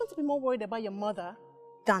 Shouldn't you be more worried about your mother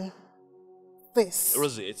than this?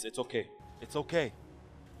 Rosie, it's okay. It's okay.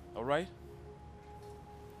 All right?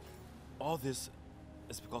 All this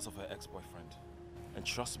is because of her ex-boyfriend. And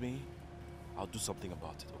trust me, I'll do something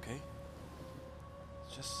about it, okay?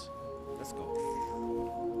 Just, let's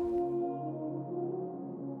go.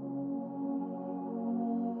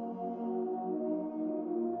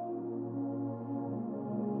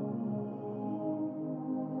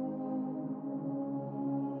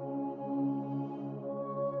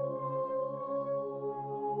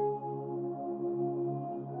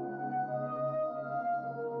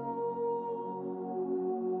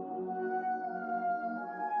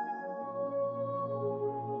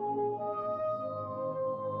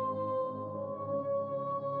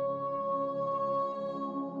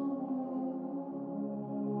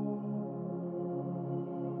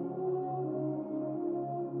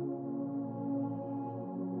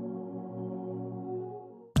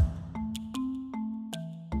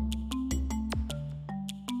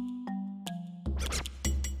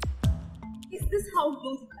 Is this how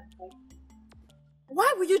low you can go?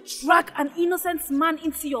 Why will you drag an innocent man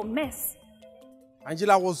into your mess?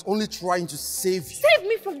 Angela was only trying to save you. Save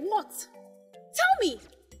me from what? Tell me!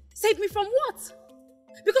 Save me from what?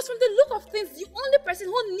 Because from the look of things, the only person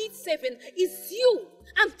who needs saving is you.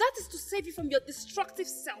 And that is to save you from your destructive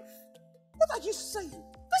self. What are you saying?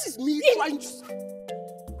 This is me trying to...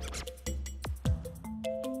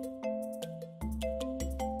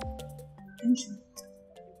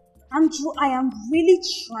 Andrew, I am really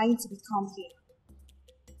trying to become here.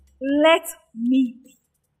 Let me be.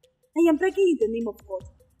 I am begging you in the name of God.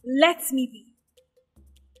 Let me be.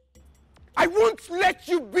 I won't let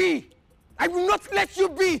you be. I will not let you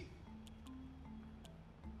be.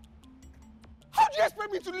 How do you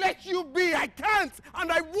expect me to let you be? I can't and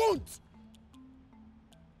I won't.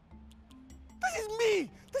 This is me.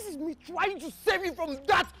 This is me trying to save you from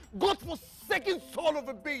that godforsaken soul of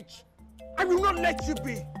a bitch. I will not let you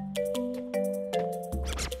be.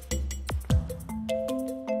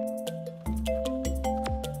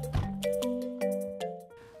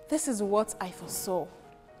 This is what I foresaw.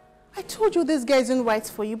 I told you this guy isn't right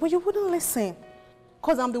for you, but you wouldn't listen.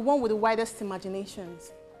 Because I'm the one with the widest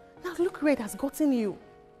imaginations. Now look where it has gotten you.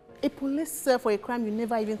 A police cell for a crime you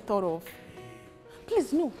never even thought of.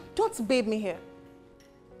 Please, no, don't babe me here.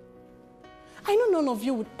 I know none of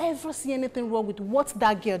you would ever see anything wrong with what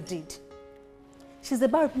that girl did. She's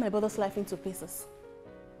about to put my brother's life into pieces.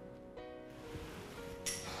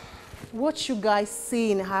 What you guys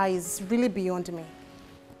see in her is really beyond me.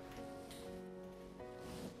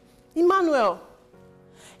 Emmanuel,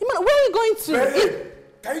 where are you going to? Hey,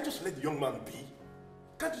 can you just let the young man be?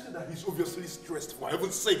 Can't you see that he's obviously stressed, for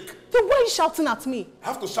heaven's sake? Then why are you shouting at me? I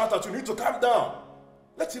have to shout at you. You need to calm down.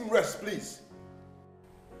 Let him rest, please.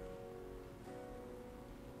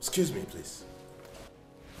 Excuse me, please.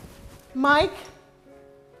 Mike?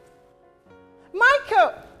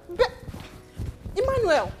 Michael!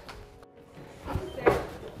 Emmanuel! Oh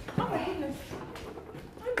my goodness.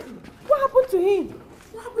 What happened to him?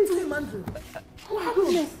 What happened to him, Andrew? What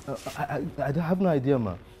happened? I have no idea,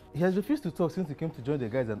 ma. He has refused to talk since he came to join the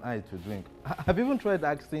guys and I to drink. I've even tried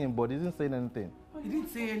asking him, but he didn't say anything. He didn't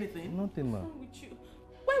say anything? Nothing, ma.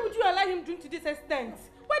 Why would you allow him drink to this extent?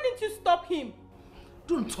 Why didn't you stop him?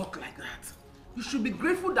 Don't talk like that. You should be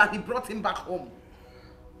grateful that he brought him back home.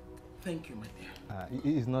 Thank you, my dear.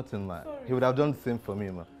 He's nothing, ma. Sorry. He would have done the same for me,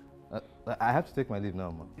 ma. I have to take my leave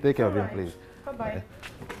now, ma. Take care of him, please. Bye-bye.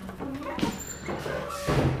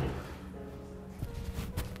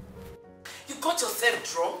 got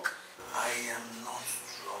yourself drunk? I am not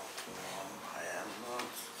drunk, Mom. I am not.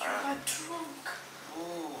 You are drunk.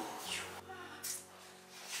 Oh.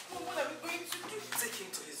 Mom, what are we going to do? Take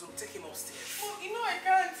him to his room. Take him upstairs. Mom, you know I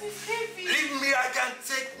can't. It's heavy. Leave me. I can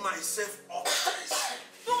take myself upstairs.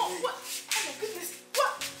 No, what? Oh my goodness.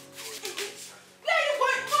 What? Where are you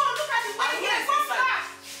going? No, look at the way here. Come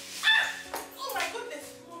back. Oh my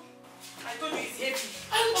goodness. Mom, I told you it's heavy.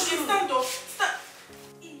 Okay, stand up. Stand.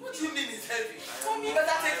 What do you mean it's heavy? Mommy, you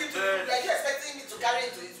better take him to the room. Are you expecting me to carry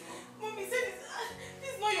him to his room? Mommy said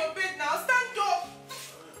this is not your bed now. Stand up.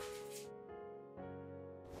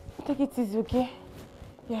 Take it easy, okay?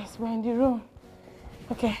 Yes, we're in the room.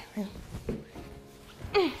 Okay.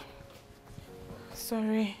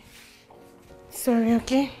 Sorry. Sorry,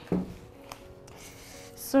 okay?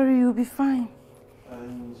 Sorry, you'll be fine.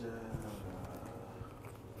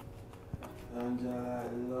 Angela, I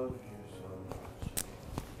love you so much.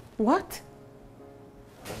 What?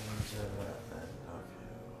 Angela, I love you.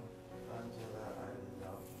 Angela, I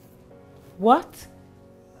love you. What?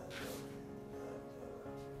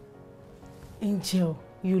 Angel.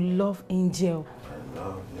 You love Angel. I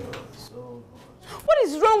love you so much. What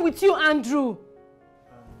is wrong with you, Andrew?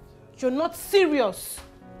 You're not serious.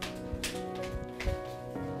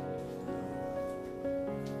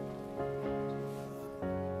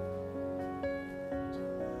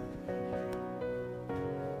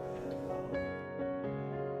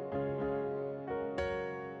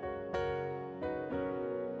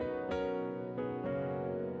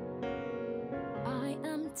 I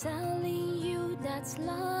am telling you that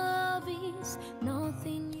love is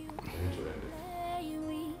nothing you play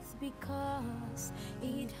with because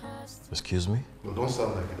it has to. Excuse me? No, don't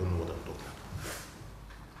sound like you don't know what I'm talking about.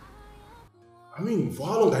 I mean, for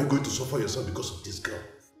how long are you going to suffer yourself because of this girl?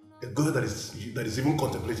 A girl that is even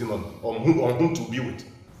contemplating on whom to be with.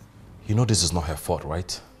 You know this is not her fault,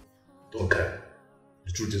 right? Don't care.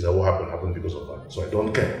 The truth is that what happened because of her. So I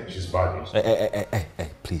don't care. She's bad news.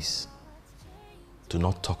 Hey, please. Do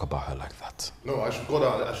not talk about her like that. No, I should call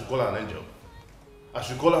her an angel. I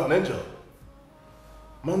should call her an angel.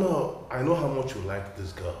 Mama, I know how much you like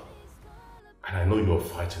this girl. And I know you're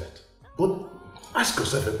fighting it. But ask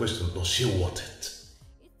yourself a question, does she want it?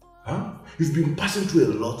 Huh? You've been passing through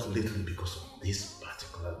a lot lately because of this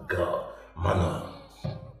particular girl, Mana.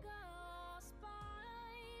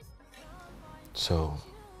 So,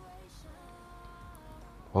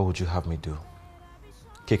 what would you have me do?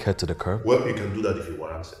 Kick her to the curb? Well, you can do that if you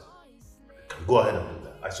want to. You can go ahead and do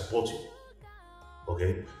that. I support you.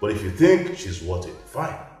 Okay? But if you think she's worth it,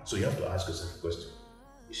 fine. So you have to ask yourself a question.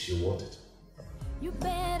 Is she worth it? You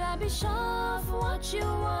better be sure of what you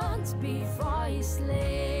want before it's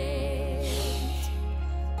late.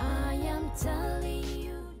 I am telling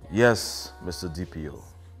you. Yes, Mr. DPO.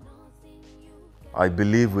 I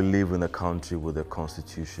believe we live in a country with a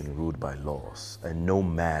constitution ruled by laws, and no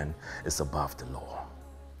man is above the law.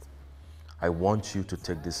 I want you to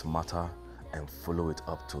take this matter and follow it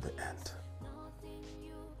up to the end.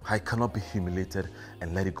 I cannot be humiliated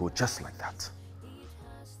and let it go just like that.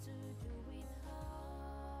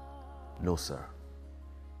 No, sir.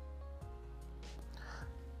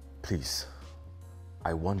 Please,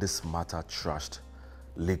 I want this matter trashed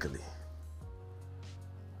legally.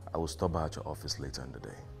 I will stop by at your office later in the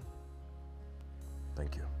day.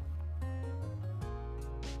 Thank you.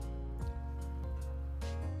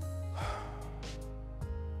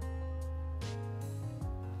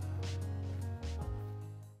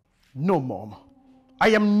 No, Mom. I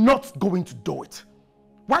am not going to do it.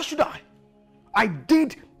 Why should I? I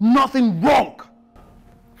did nothing wrong.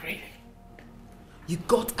 Really? You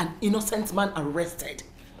got an innocent man arrested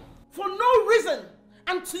for no reason,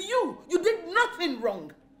 and to you, you did nothing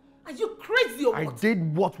wrong. Are you crazy or what? I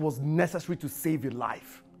did what was necessary to save your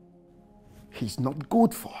life. He's not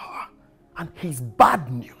good for her, and he's bad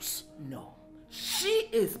news. No, she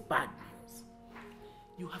is bad news.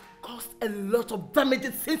 You have caused a lot of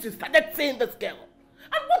damages since you started seeing this girl.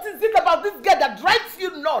 And what is it about this girl that drives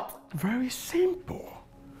you nuts? Very simple.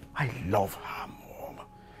 I love her, Mom.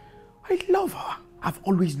 I love her. I've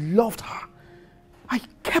always loved her. I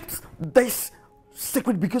kept this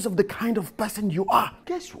secret because of the kind of person you are.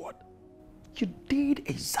 Guess what? You did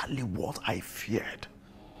exactly what I feared.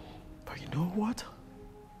 But you know what?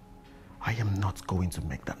 I am not going to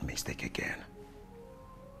make that mistake again.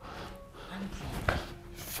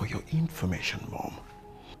 For your information, Mom,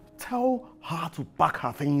 tell her to pack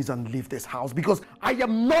her things and leave this house because I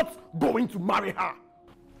am not going to marry her.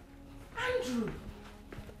 Andrew!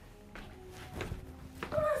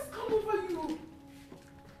 God has come over you.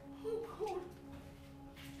 Oh God.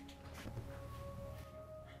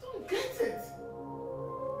 I don't get it.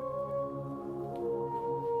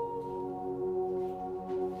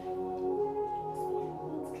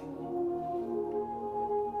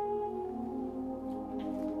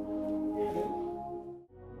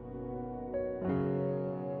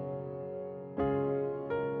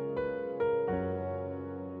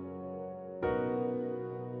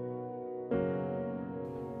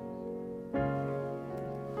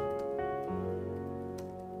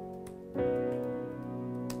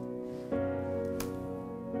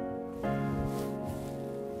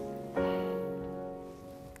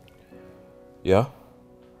 Yeah?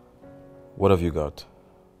 What have you got?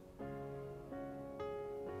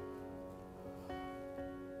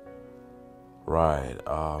 Right,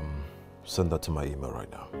 send that to my email right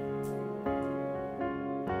now.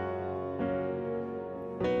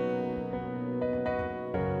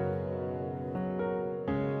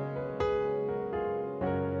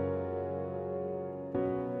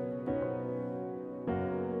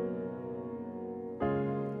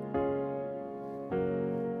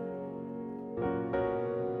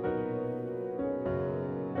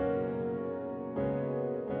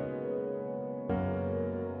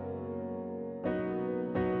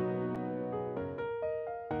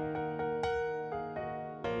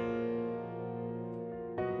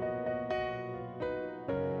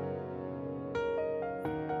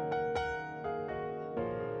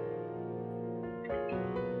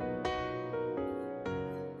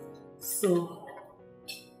 So,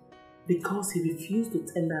 because he refused to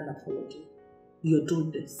tender an apology, you're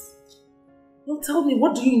doing this. Now tell me,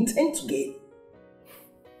 what do you intend to gain?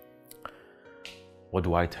 What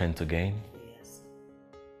do I tend to gain? Yes.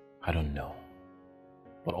 I don't know.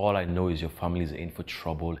 But all I know is your family is in for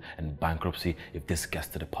trouble and bankruptcy if this gets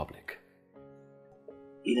to the public.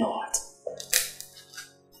 You know what?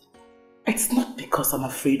 It's not because I'm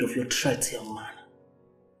afraid of your threat, young man.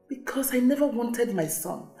 Because I never wanted my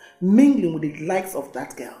son mingling with the likes of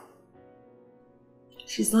that girl.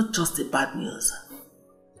 She's not just the bad news.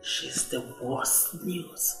 She's the worst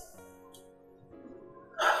news.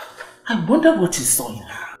 I wonder what you saw in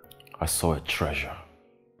her. I saw a treasure.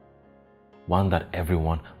 One that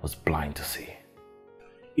everyone was blind to see.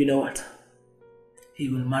 You know what? He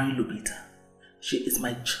will marry Lupita. She is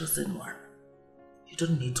my chosen one. You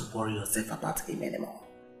don't need to worry yourself about him anymore.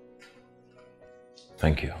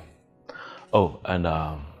 Thank you. Oh, and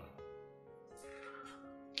I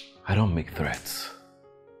don't make threats.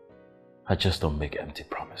 I just don't make empty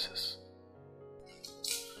promises.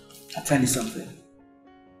 I'll tell you something.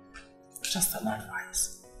 Just an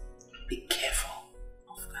advice. Be careful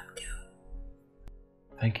of that girl.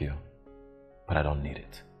 Thank you, but I don't need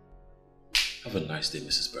it. Have a nice day,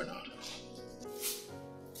 Mrs. Bernard.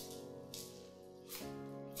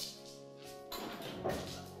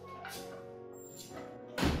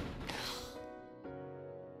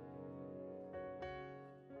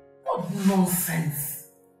 What nonsense!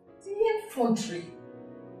 The infantry.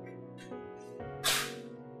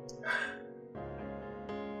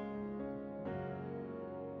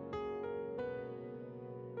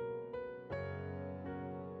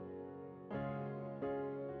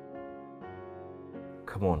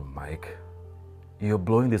 Come on, Mike. You're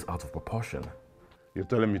blowing this out of proportion. You're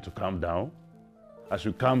telling me to calm down? I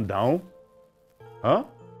should calm down? Huh?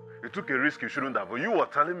 You took a risk you shouldn't have. But you were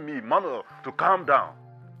telling me, Manuel, to calm down.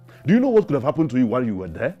 Do you know what could have happened to you while you were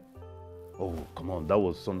there? Oh, come on. That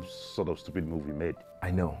was some sort of stupid move we made.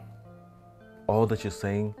 I know. All that you're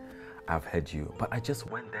saying, I've heard you. But I just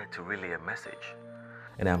went there to relay a message.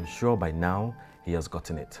 And I'm sure by now, he has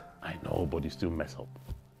gotten it. I know, but you still mess up.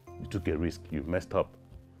 You took a risk. You messed up.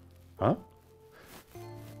 Huh?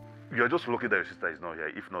 You're just lucky that your sister is not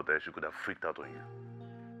here. If not, she could have freaked out on you.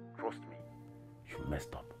 Trust me. You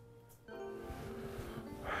messed up.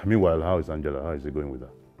 Meanwhile, how is Angela? How is it going with her?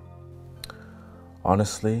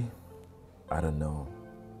 Honestly, I don't know.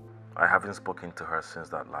 I haven't spoken to her since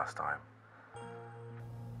that last time.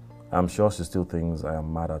 I'm sure she still thinks I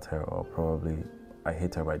am mad at her, or probably I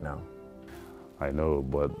hate her right now. I know,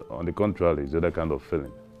 but on the contrary, it's the other kind of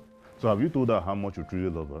feeling. So have you told her how much you truly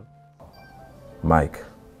love her? Mike.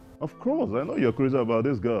 Of course, I know you're crazy about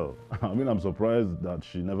this girl. I mean, I'm surprised that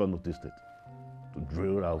she never noticed it. To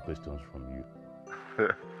drill out questions from you.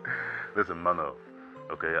 Listen, Manuel,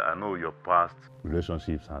 okay, I know your past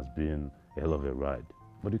relationships has been a hell of a ride.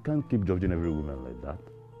 But you can't keep judging every woman like that.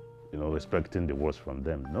 You know, expecting the worst from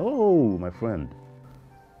them. No, my friend.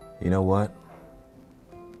 You know what?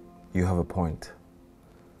 You have a point.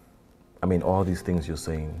 I mean, all these things you're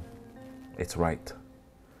saying, it's right.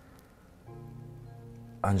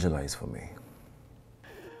 Angela is for me.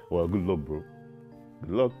 Well, good luck, bro.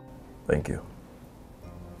 Good luck. Thank you.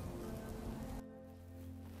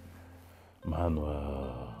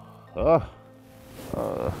 Manuel.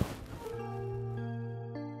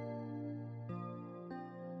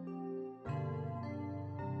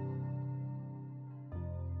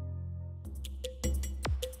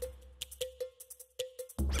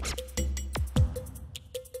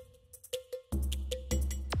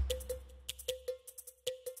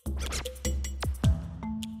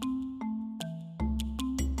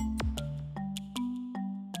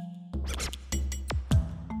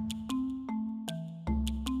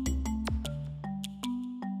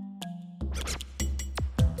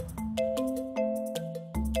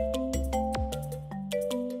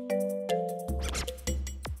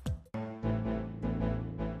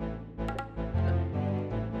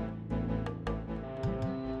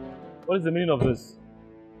 What is the meaning of this?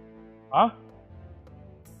 Huh?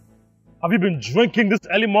 Have you been drinking this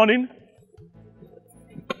early morning?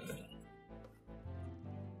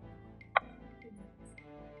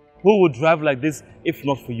 Who would drive like this if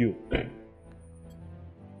not for you?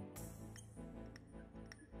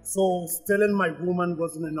 So stealing my woman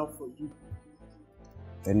wasn't enough for you?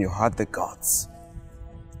 Then you had the guts,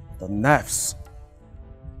 the nerves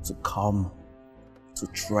to come to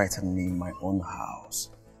threaten me in my own house.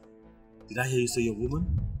 Did I hear you say your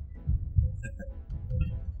woman?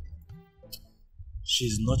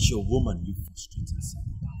 She's not your woman, you frustrated son.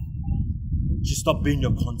 She stopped being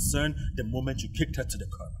your concern the moment you kicked her to the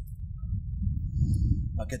curb.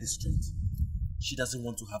 Now get this straight. She doesn't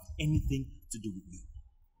want to have anything to do with you.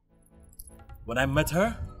 When I met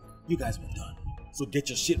her, you guys were done. So get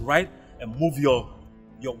your shit right and move your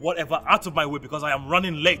whatever out of my way because I am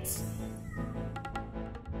running late.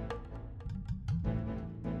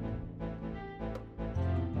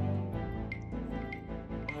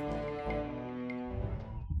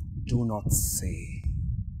 Do not say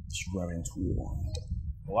you weren't warned.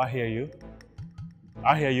 Oh, I hear you.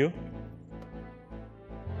 I hear you.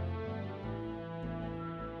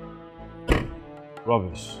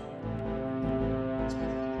 Rubbish.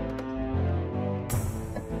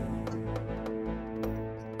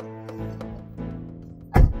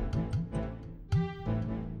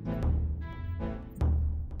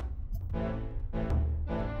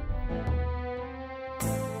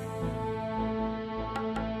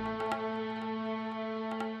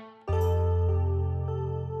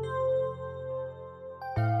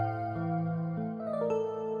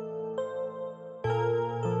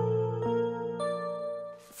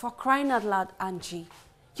 For crying out loud, Angie,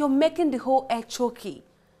 you're making the whole air choky.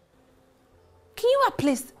 Can you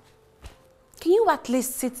at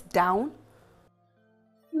least sit down?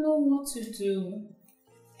 I don't know what to do.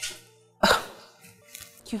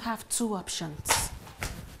 You have two options.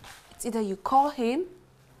 It's either you call him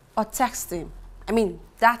or text him. I mean,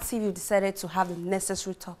 that's if you decided to have the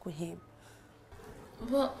necessary talk with him.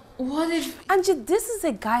 But what if... Angie, this is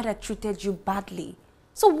a guy that treated you badly.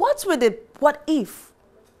 So what's with the what if?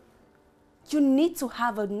 You need to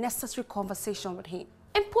have a necessary conversation with him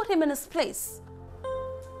and put him in his place.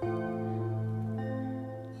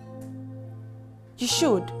 You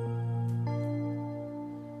should.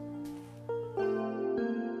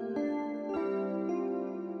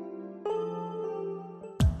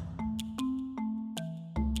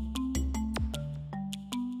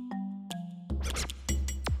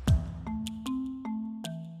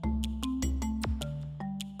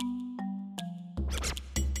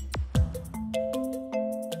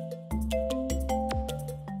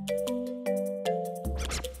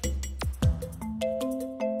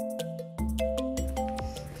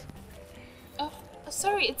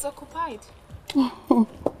 Sorry, it's occupied.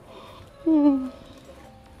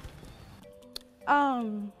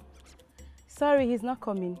 Sorry, he's not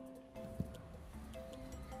coming.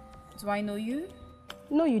 Do I know you?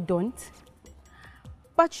 No, you don't.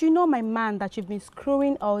 But you know my man that you've been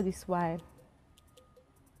screwing all this while.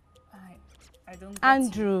 I don't get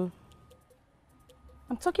Andrew. you.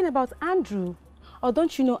 I'm talking about Andrew. Or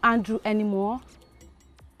don't you know Andrew anymore?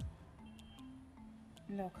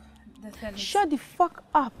 Look, the thing is... Shut the fuck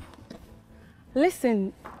up.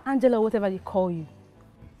 Listen, Angela, whatever they call you.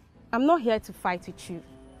 I'm not here to fight with you.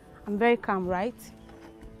 I'm very calm, right?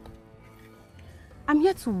 I'm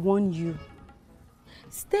here to warn you.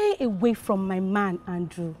 Stay away from my man,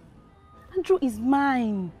 Andrew. Andrew is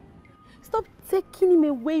mine. Stop taking him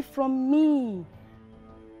away from me.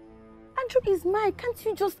 Andrew is mine. Can't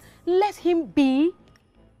you just let him be?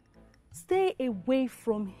 Stay away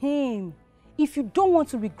from him if you don't want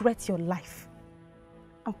to regret your life.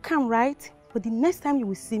 I'm calm, right? But the next time you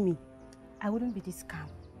will see me, I wouldn't be this calm.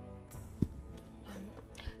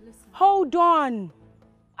 Hold on.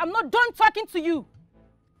 I'm not done talking to you.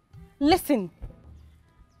 Listen.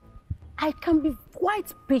 I can be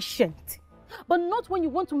quite patient, but not when you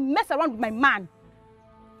want to mess around with my man.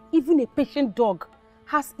 Even a patient dog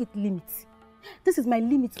has its limits. This is my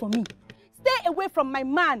limit for me. Stay away from my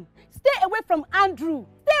man. Stay away from Andrew.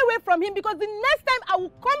 Stay away from him because the next time I will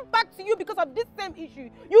come back to you because of this same issue.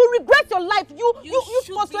 You regret your life. You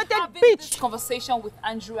frustrated bitch. This conversation with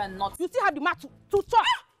Andrew and not... You still have the mouth to talk.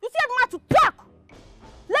 You still have the mouth to talk.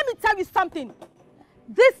 Let me tell you something.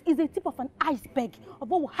 This is a tip of an iceberg of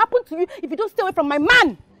what will happen to you if you don't stay away from my man.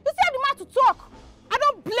 You still have the mouth to talk. I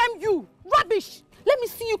don't blame you. Rubbish. Let me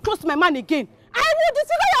see you close to my man again. I will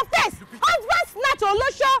disfigure your face. Husband snatch,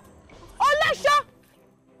 Olosho. Olosho.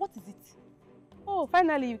 What is it? Oh,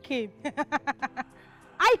 finally you came.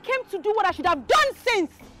 I came to do what I should have done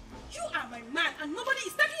since. You are my man and nobody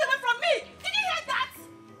is taking you away from me! Did you hear that?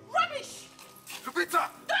 Rubbish! Lupita!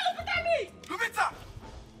 Don't look at me! Lupita!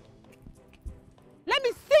 Let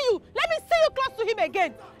me see you! Let me see you close to him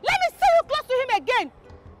again! Let me see you close to him again!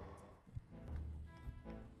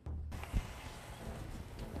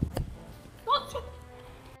 Don't you...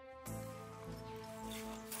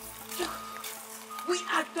 We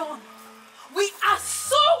are done. We are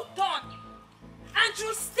so done.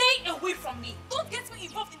 Andrew, stay away from me. Don't get me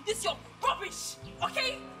involved in this your rubbish,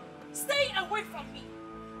 okay? Stay away from me.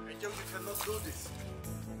 Angel, you cannot do this.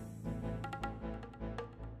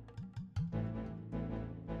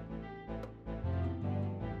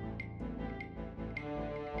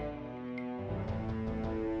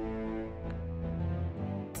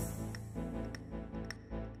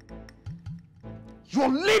 You're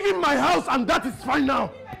leaving my house and that is fine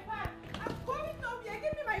now. I'm going over here.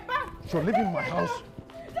 Give me my bag. You're leaving my house.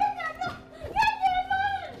 Leave me alone. Leave me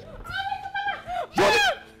alone. You're Leave me.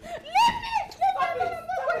 I'm not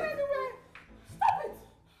going anywhere. Stop it.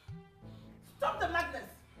 Stop the madness.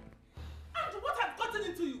 Andrew, what has gotten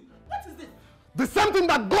into you? What is this? The same thing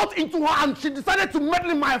that got into her and she decided to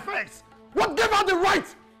meddle in my affairs. What gave her the right?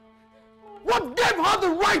 What gave her the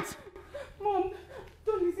right? Mom,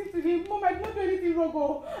 don't listen to him. Mom, I did not do anything wrong.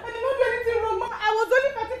 Oh. I did not do anything wrong. Mom, I was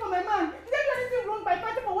only fighting for my man. Did I do anything wrong by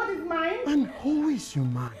fighting for what is mine? And who is your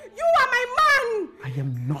man? You are my man. I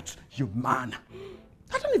am not your man.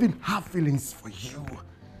 I don't even have feelings for you.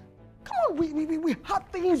 Come on, we had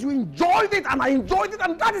things, you enjoyed it and I enjoyed it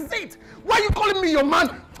and that is it. Why are you calling me your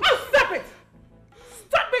man? Oh, stop it.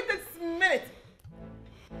 Stop it this minute.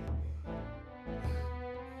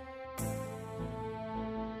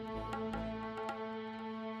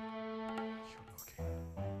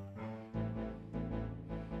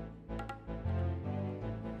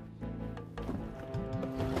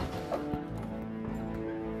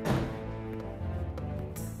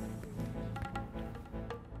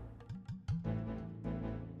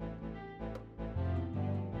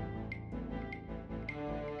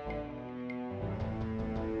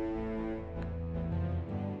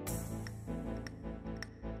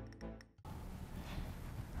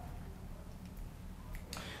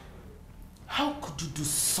 How could you do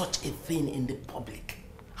such a thing in the public?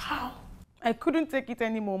 How? I couldn't take it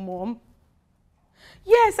anymore, Mom.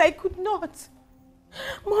 Yes, I could not.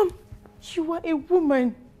 Mom, you are a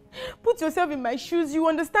woman. Put yourself in my shoes. You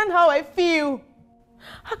understand how I feel.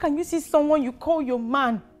 How can you see someone you call your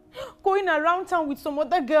man going around town with some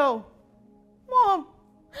other girl? Mom,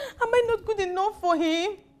 am I not good enough for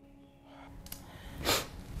him?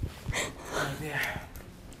 My dear,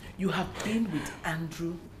 you have been with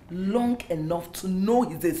Andrew long enough to know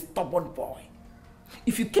he's a stubborn boy.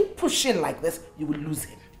 If you keep pushing like this, you will lose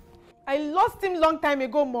him. I lost him long time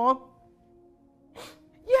ago, Mom.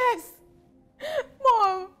 Yes.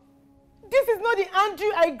 Mom, this is not the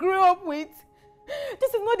Andrew I grew up with.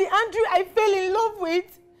 This is not the Andrew I fell in love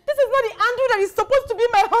with. This is not the Andrew that is supposed to be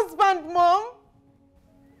my husband, Mom.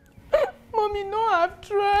 Mom, you know I've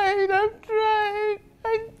tried.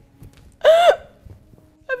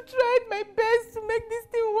 I've tried my best to make this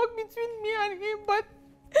thing work between me and him, but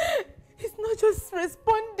he's not just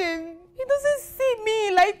responding. He doesn't see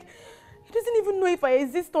me, like, he doesn't even know if I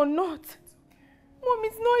exist or not. Mom,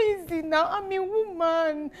 it's not easy now. I'm a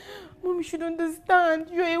woman. Mom, you should understand.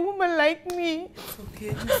 You're a woman like me. It's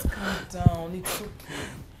okay, just calm down. It's okay.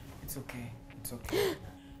 It's okay. It's okay.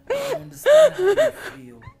 I understand how you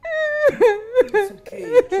feel. It's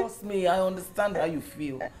okay. Trust me, I understand how you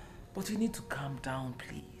feel. But you need to calm down,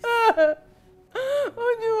 please. What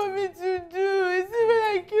do you want me to do? It's even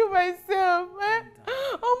I kill myself.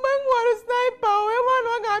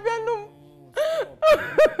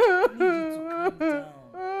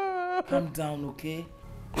 Calm down, okay?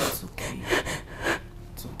 It's okay.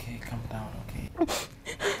 It's okay. Calm down, okay? Calm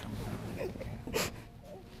down, it's okay.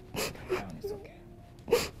 It's okay.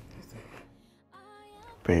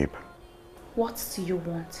 Babe. What do you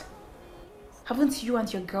want? Haven't you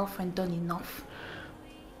and your girlfriend done enough?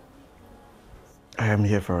 I am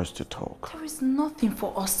here for us to talk. There is nothing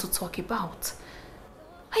for us to talk about.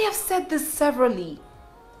 I have said this severally.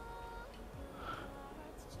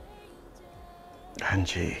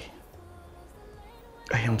 Angie,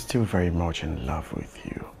 I am still very much in love with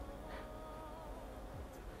you.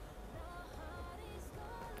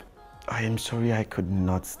 I am sorry I could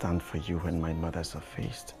not stand for you when my mothers are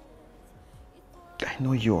faced. I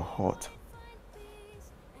know you're hot.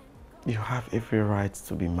 You have every right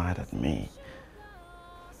to be mad at me.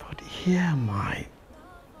 But here am I,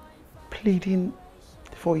 pleading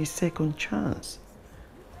for a second chance.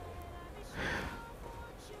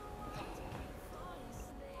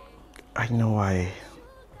 I know I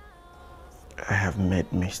have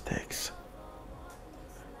made mistakes.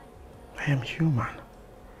 I am human.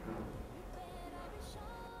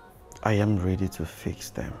 I am ready to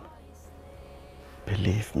fix them.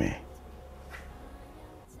 Believe me.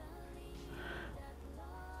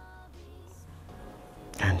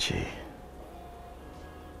 Angie,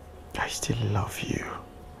 I still love you.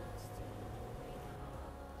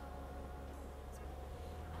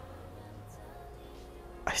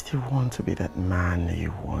 I still want to be that man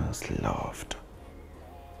you once loved.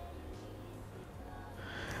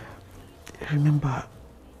 Remember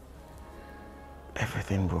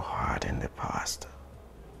everything we had in the past.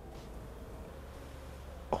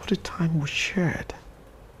 All the time we shared.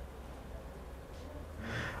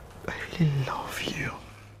 I really love you.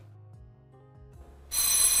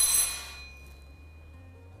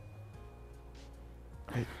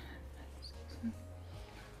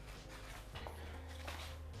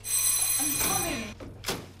 I'm coming.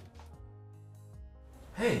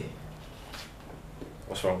 Hey.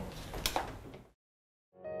 What's wrong?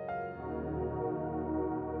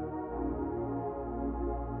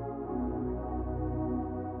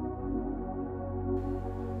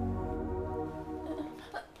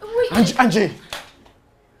 Angie!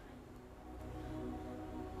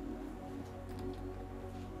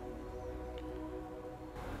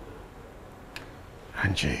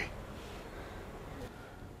 Angie,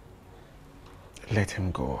 let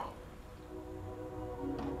him go.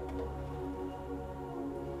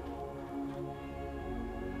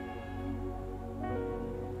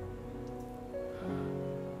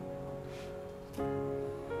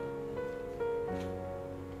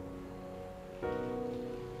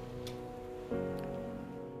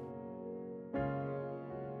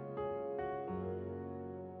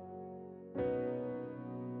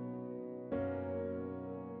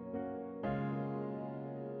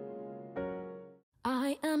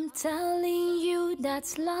 I am telling you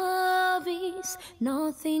that love is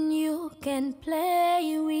nothing you can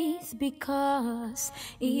play with, because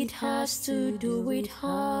it has to do with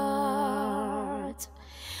heart.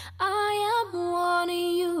 I am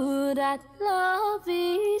warning you that love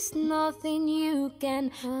is nothing you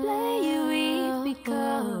can play with,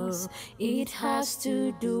 because it has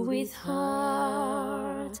to do with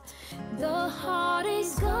heart. The heart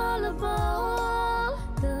is gullible,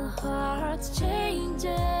 the heart changes.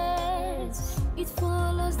 It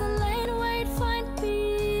follows the lane where it finds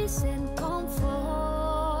peace and comfort.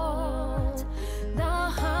 The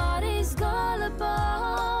heart is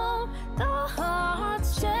gullible, the heart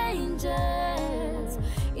changes.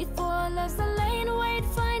 It follows the lane where it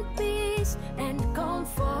finds peace and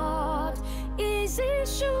comfort. Is it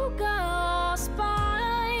sugar or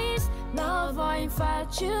spice, love or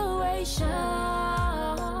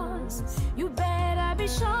infatuations? You better be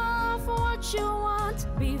sure of what you want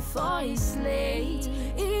before it's late.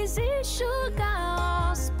 Is it sugar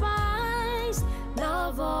or spice,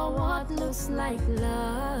 love or what looks like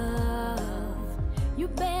love? You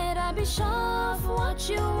better be sure of what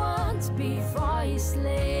you want before it's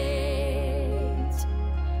late.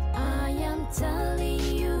 I am telling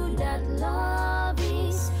you that love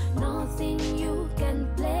is nothing you can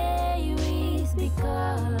play with,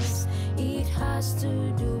 because it has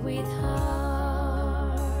to do with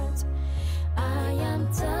heart. I am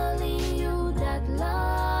telling you that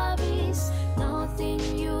love is nothing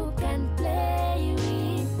you can play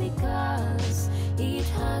with, because it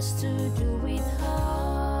has to do with heart.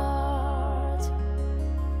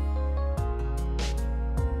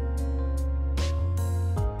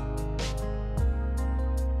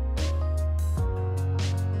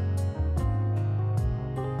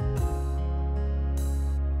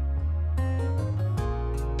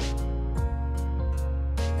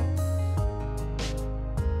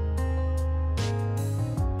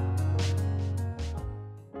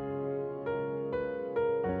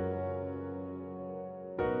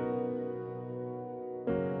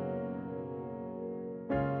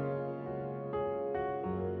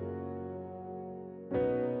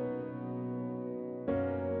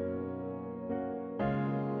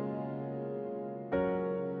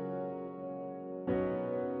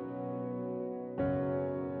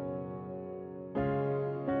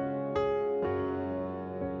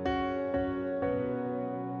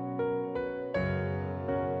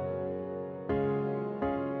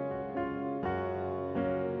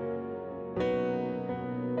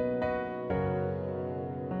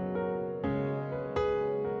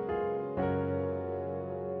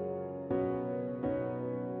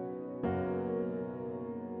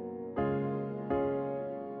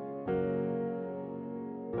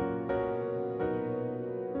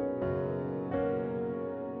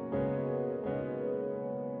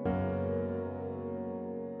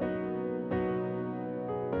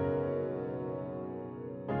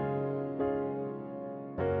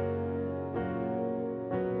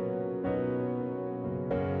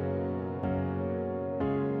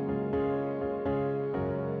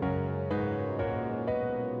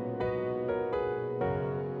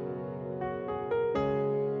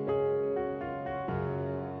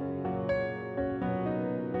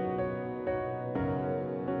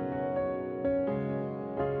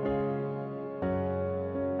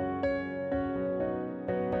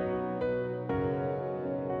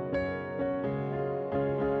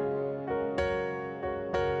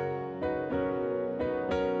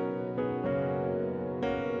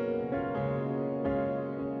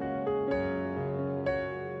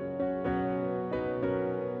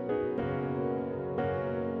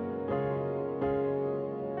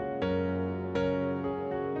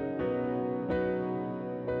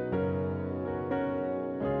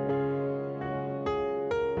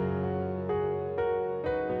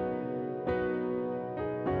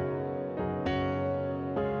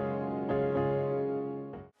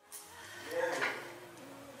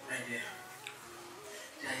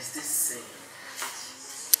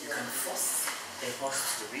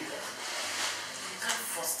 forced to be there. You can't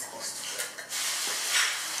force us to drink.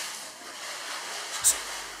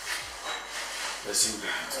 Listen,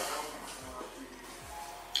 Peter.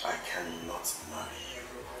 I cannot marry you,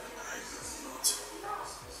 and I will not.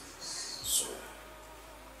 So,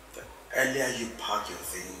 the earlier you pack your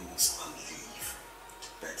things and leave,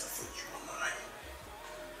 the better for you and I.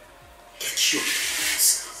 Get your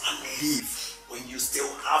things and leave when you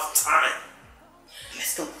still have time.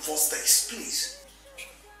 Let's not force this, please.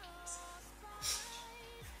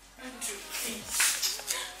 Andrew, please.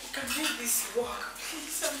 We can make this work.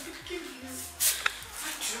 Please, I'm begging you.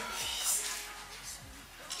 Andrew, please.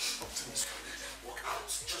 Walk out.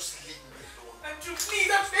 Just leave me alone. Andrew,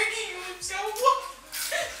 please, I'm begging you. I'll walk.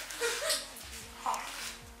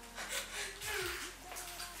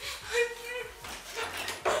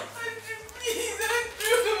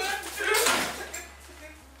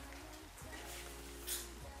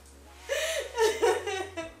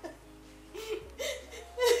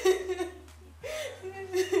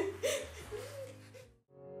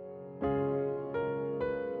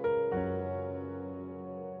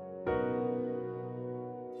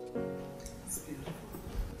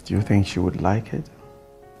 Do you think she would like it?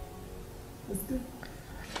 I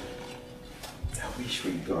wish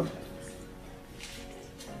we got a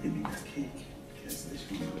big cake because this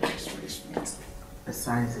one looks very sweet. The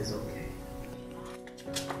size is okay.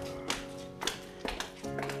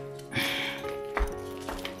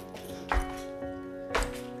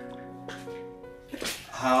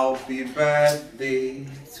 Happy birthday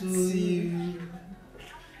to you.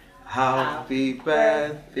 Happy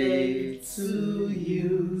birthday to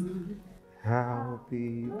you.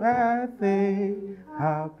 Happy birthday,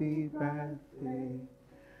 happy birthday,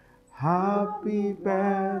 happy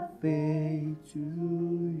birthday to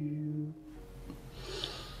you.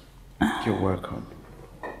 You're welcome.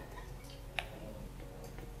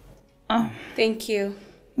 Oh, thank you.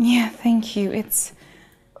 Yeah, thank you. It's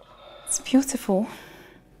beautiful.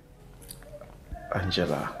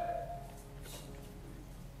 Angela,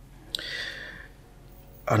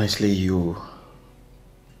 honestly, you're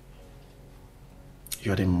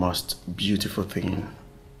the most beautiful thing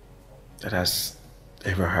that has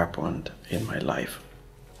ever happened in my life.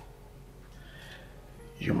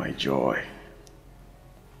 You're my joy.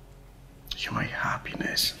 You're my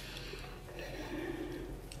happiness.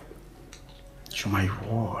 You're my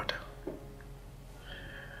world.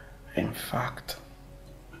 In fact,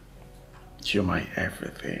 you're my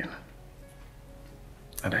everything.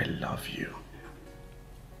 And I love you.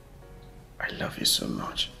 I love you so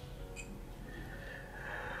much.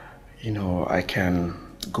 You know, I can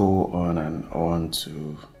go on and on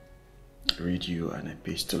to read you an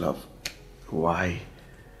epistle of why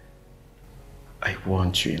I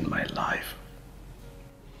want you in my life.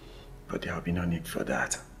 But there will be no need for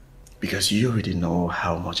that. Because you already know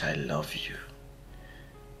how much I love you.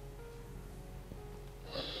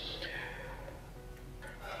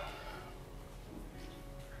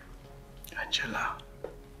 Angela,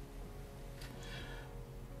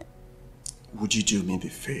 would you do me the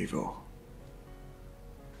favor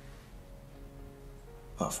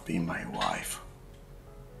of being my wife?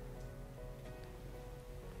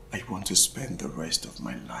 I want to spend the rest of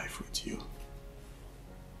my life with you.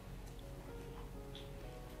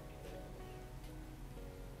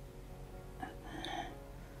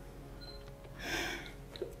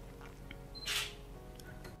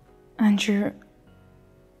 Andrew,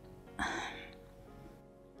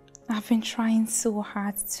 I've been trying so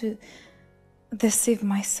hard to deceive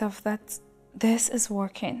myself that this is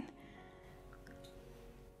working.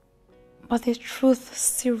 But the truth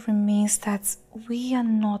still remains that we are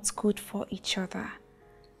not good for each other.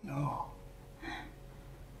 No.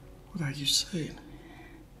 What are you saying?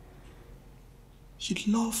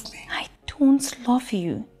 You love me. I don't love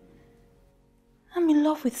you. I'm in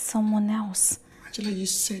love with someone else. Angela, you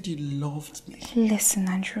said you loved me. Listen,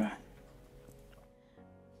 Andrew.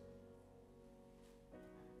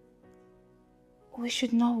 We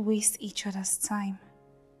should not waste each other's time.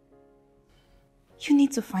 You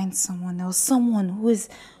need to find someone else, someone who is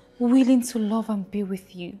willing to love and be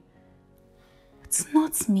with you. It's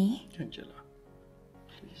not me. Angela,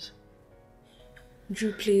 please.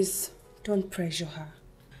 Drew, please, don't pressure her.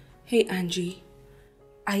 Hey, Angie,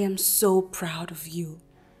 I am so proud of you.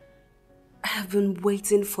 I have been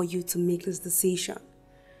waiting for you to make this decision.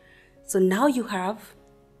 So now you have.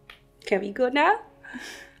 Can we go now?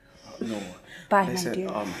 No. Bye, Listen, my dear.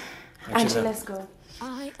 Angela, Angie, let's go.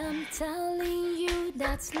 I am telling you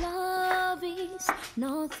that love is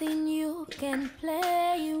nothing you can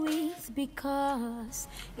play with because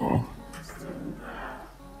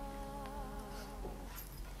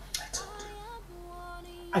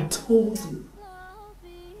I told you.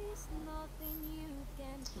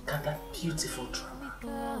 Look at that beautiful drama.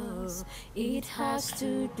 Because it has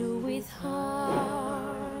to do with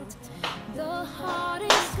heart. The heart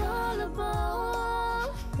is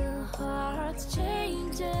gullible. The heart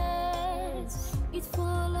changes. It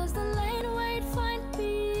follows the lane where it finds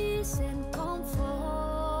peace and comfort.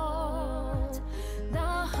 The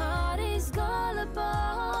heart is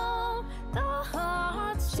gullible. The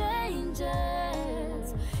heart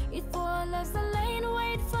changes. It follows the lane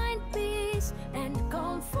where it finds peace and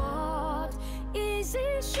comfort. Is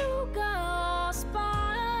it sugar or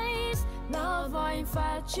spice? Love or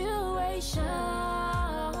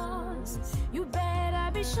infatuations? You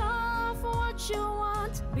better be sure of what you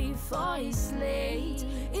want before it's late.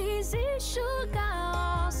 Is it sugar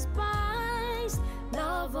or spice?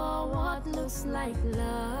 Love or what looks like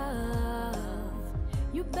love?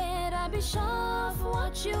 You better be sure of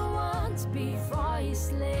what you want before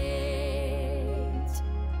it's late.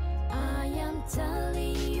 I am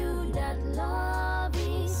telling you that love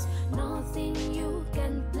is nothing you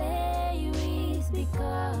can play with,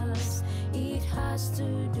 because it has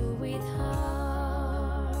to do with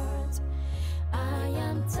heart. I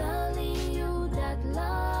am telling you that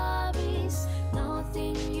love is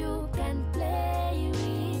nothing you can play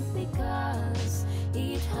with, because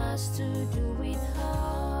it has to do with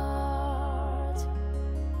heart.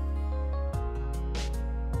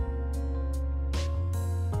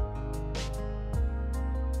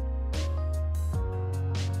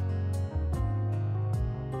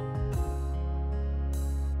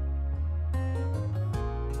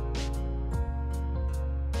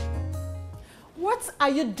 What are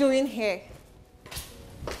you doing here?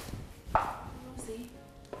 Rosie,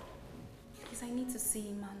 please, I need to see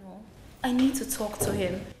Emmanuel. I need to talk to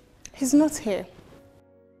him. He's not here.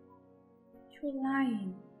 You're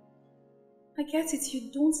lying. I get it, you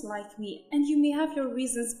don't like me, and you may have your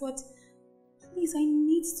reasons, but please, I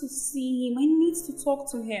need to see him. I need to talk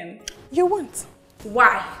to him. You won't.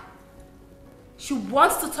 Why? She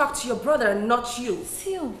wants to talk to your brother, not you.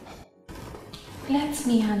 Seal, let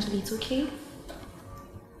me handle it, okay?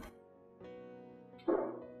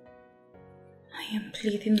 I am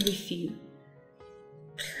pleading with you.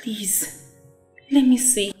 Please, let me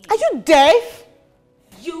see. Are you deaf?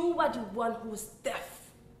 You are the one who's deaf.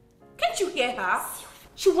 Can't you hear her?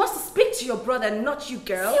 She wants to speak to your brother, not you,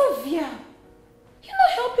 girl. Sylvia, you're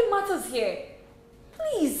not helping matters here.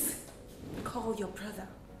 Please. Call your brother.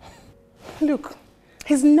 Look,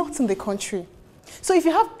 he's not in the country. So if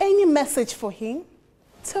you have any message for him,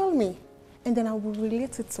 tell me, and then I will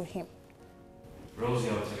relate it to him. Rosie,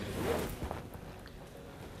 I'll take it.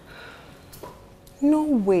 No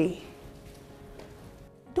way.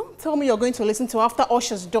 Don't tell me you're going to listen to after all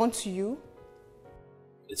she's done to you.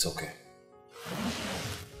 It's okay.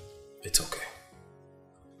 It's okay.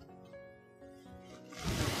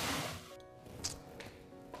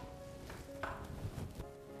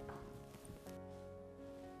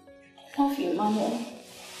 I love you, Mama.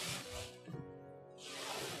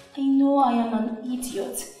 I know I am an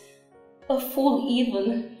idiot, a fool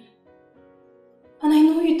even. And I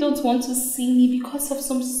know you don't want to see me because of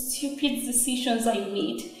some stupid decisions I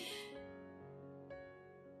made.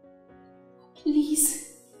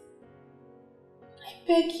 Please, I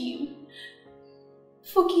beg you,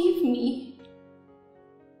 forgive me.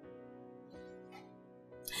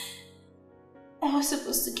 I was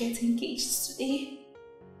supposed to get engaged today,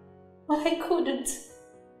 but I couldn't.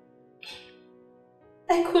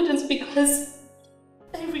 I couldn't because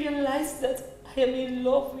I realized that I am in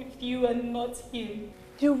love with you and not him.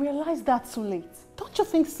 You realize that too late. Don't you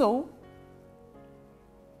think so?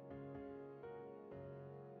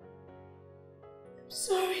 I'm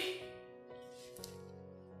sorry.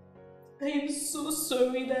 I am so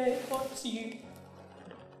sorry that I hurt you.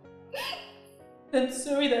 I'm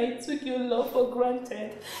sorry that I took your love for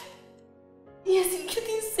granted. Yes, you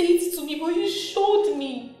didn't say it to me, but you showed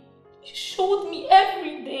me. You showed me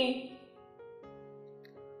every day.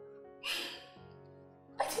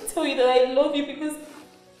 I didn't tell you that I love you because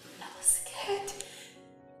I was scared.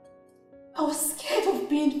 I was scared of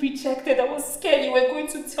being rejected. I was scared you were going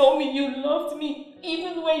to tell me you loved me,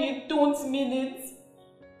 even when you don't mean it.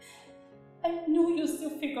 I know you're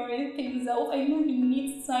still figuring things out. I know you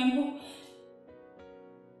need time,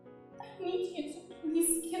 but I need you to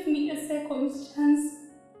please give me a second chance.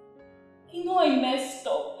 I know I messed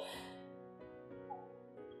up.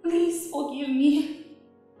 Please forgive me.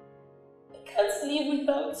 I can't live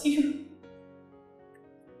without you.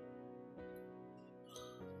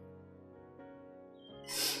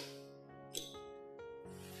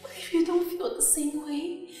 But if you don't feel the same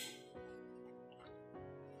way,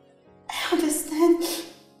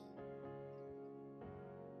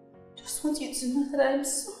 just want you to know that I'm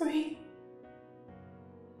sorry.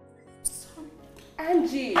 I'm sorry.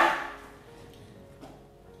 Angie!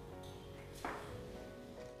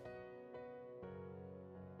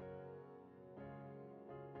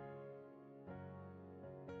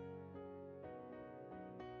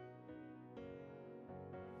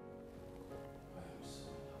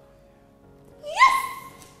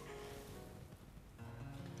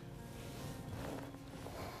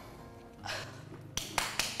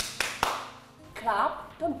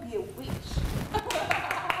 Clap, don't be a witch.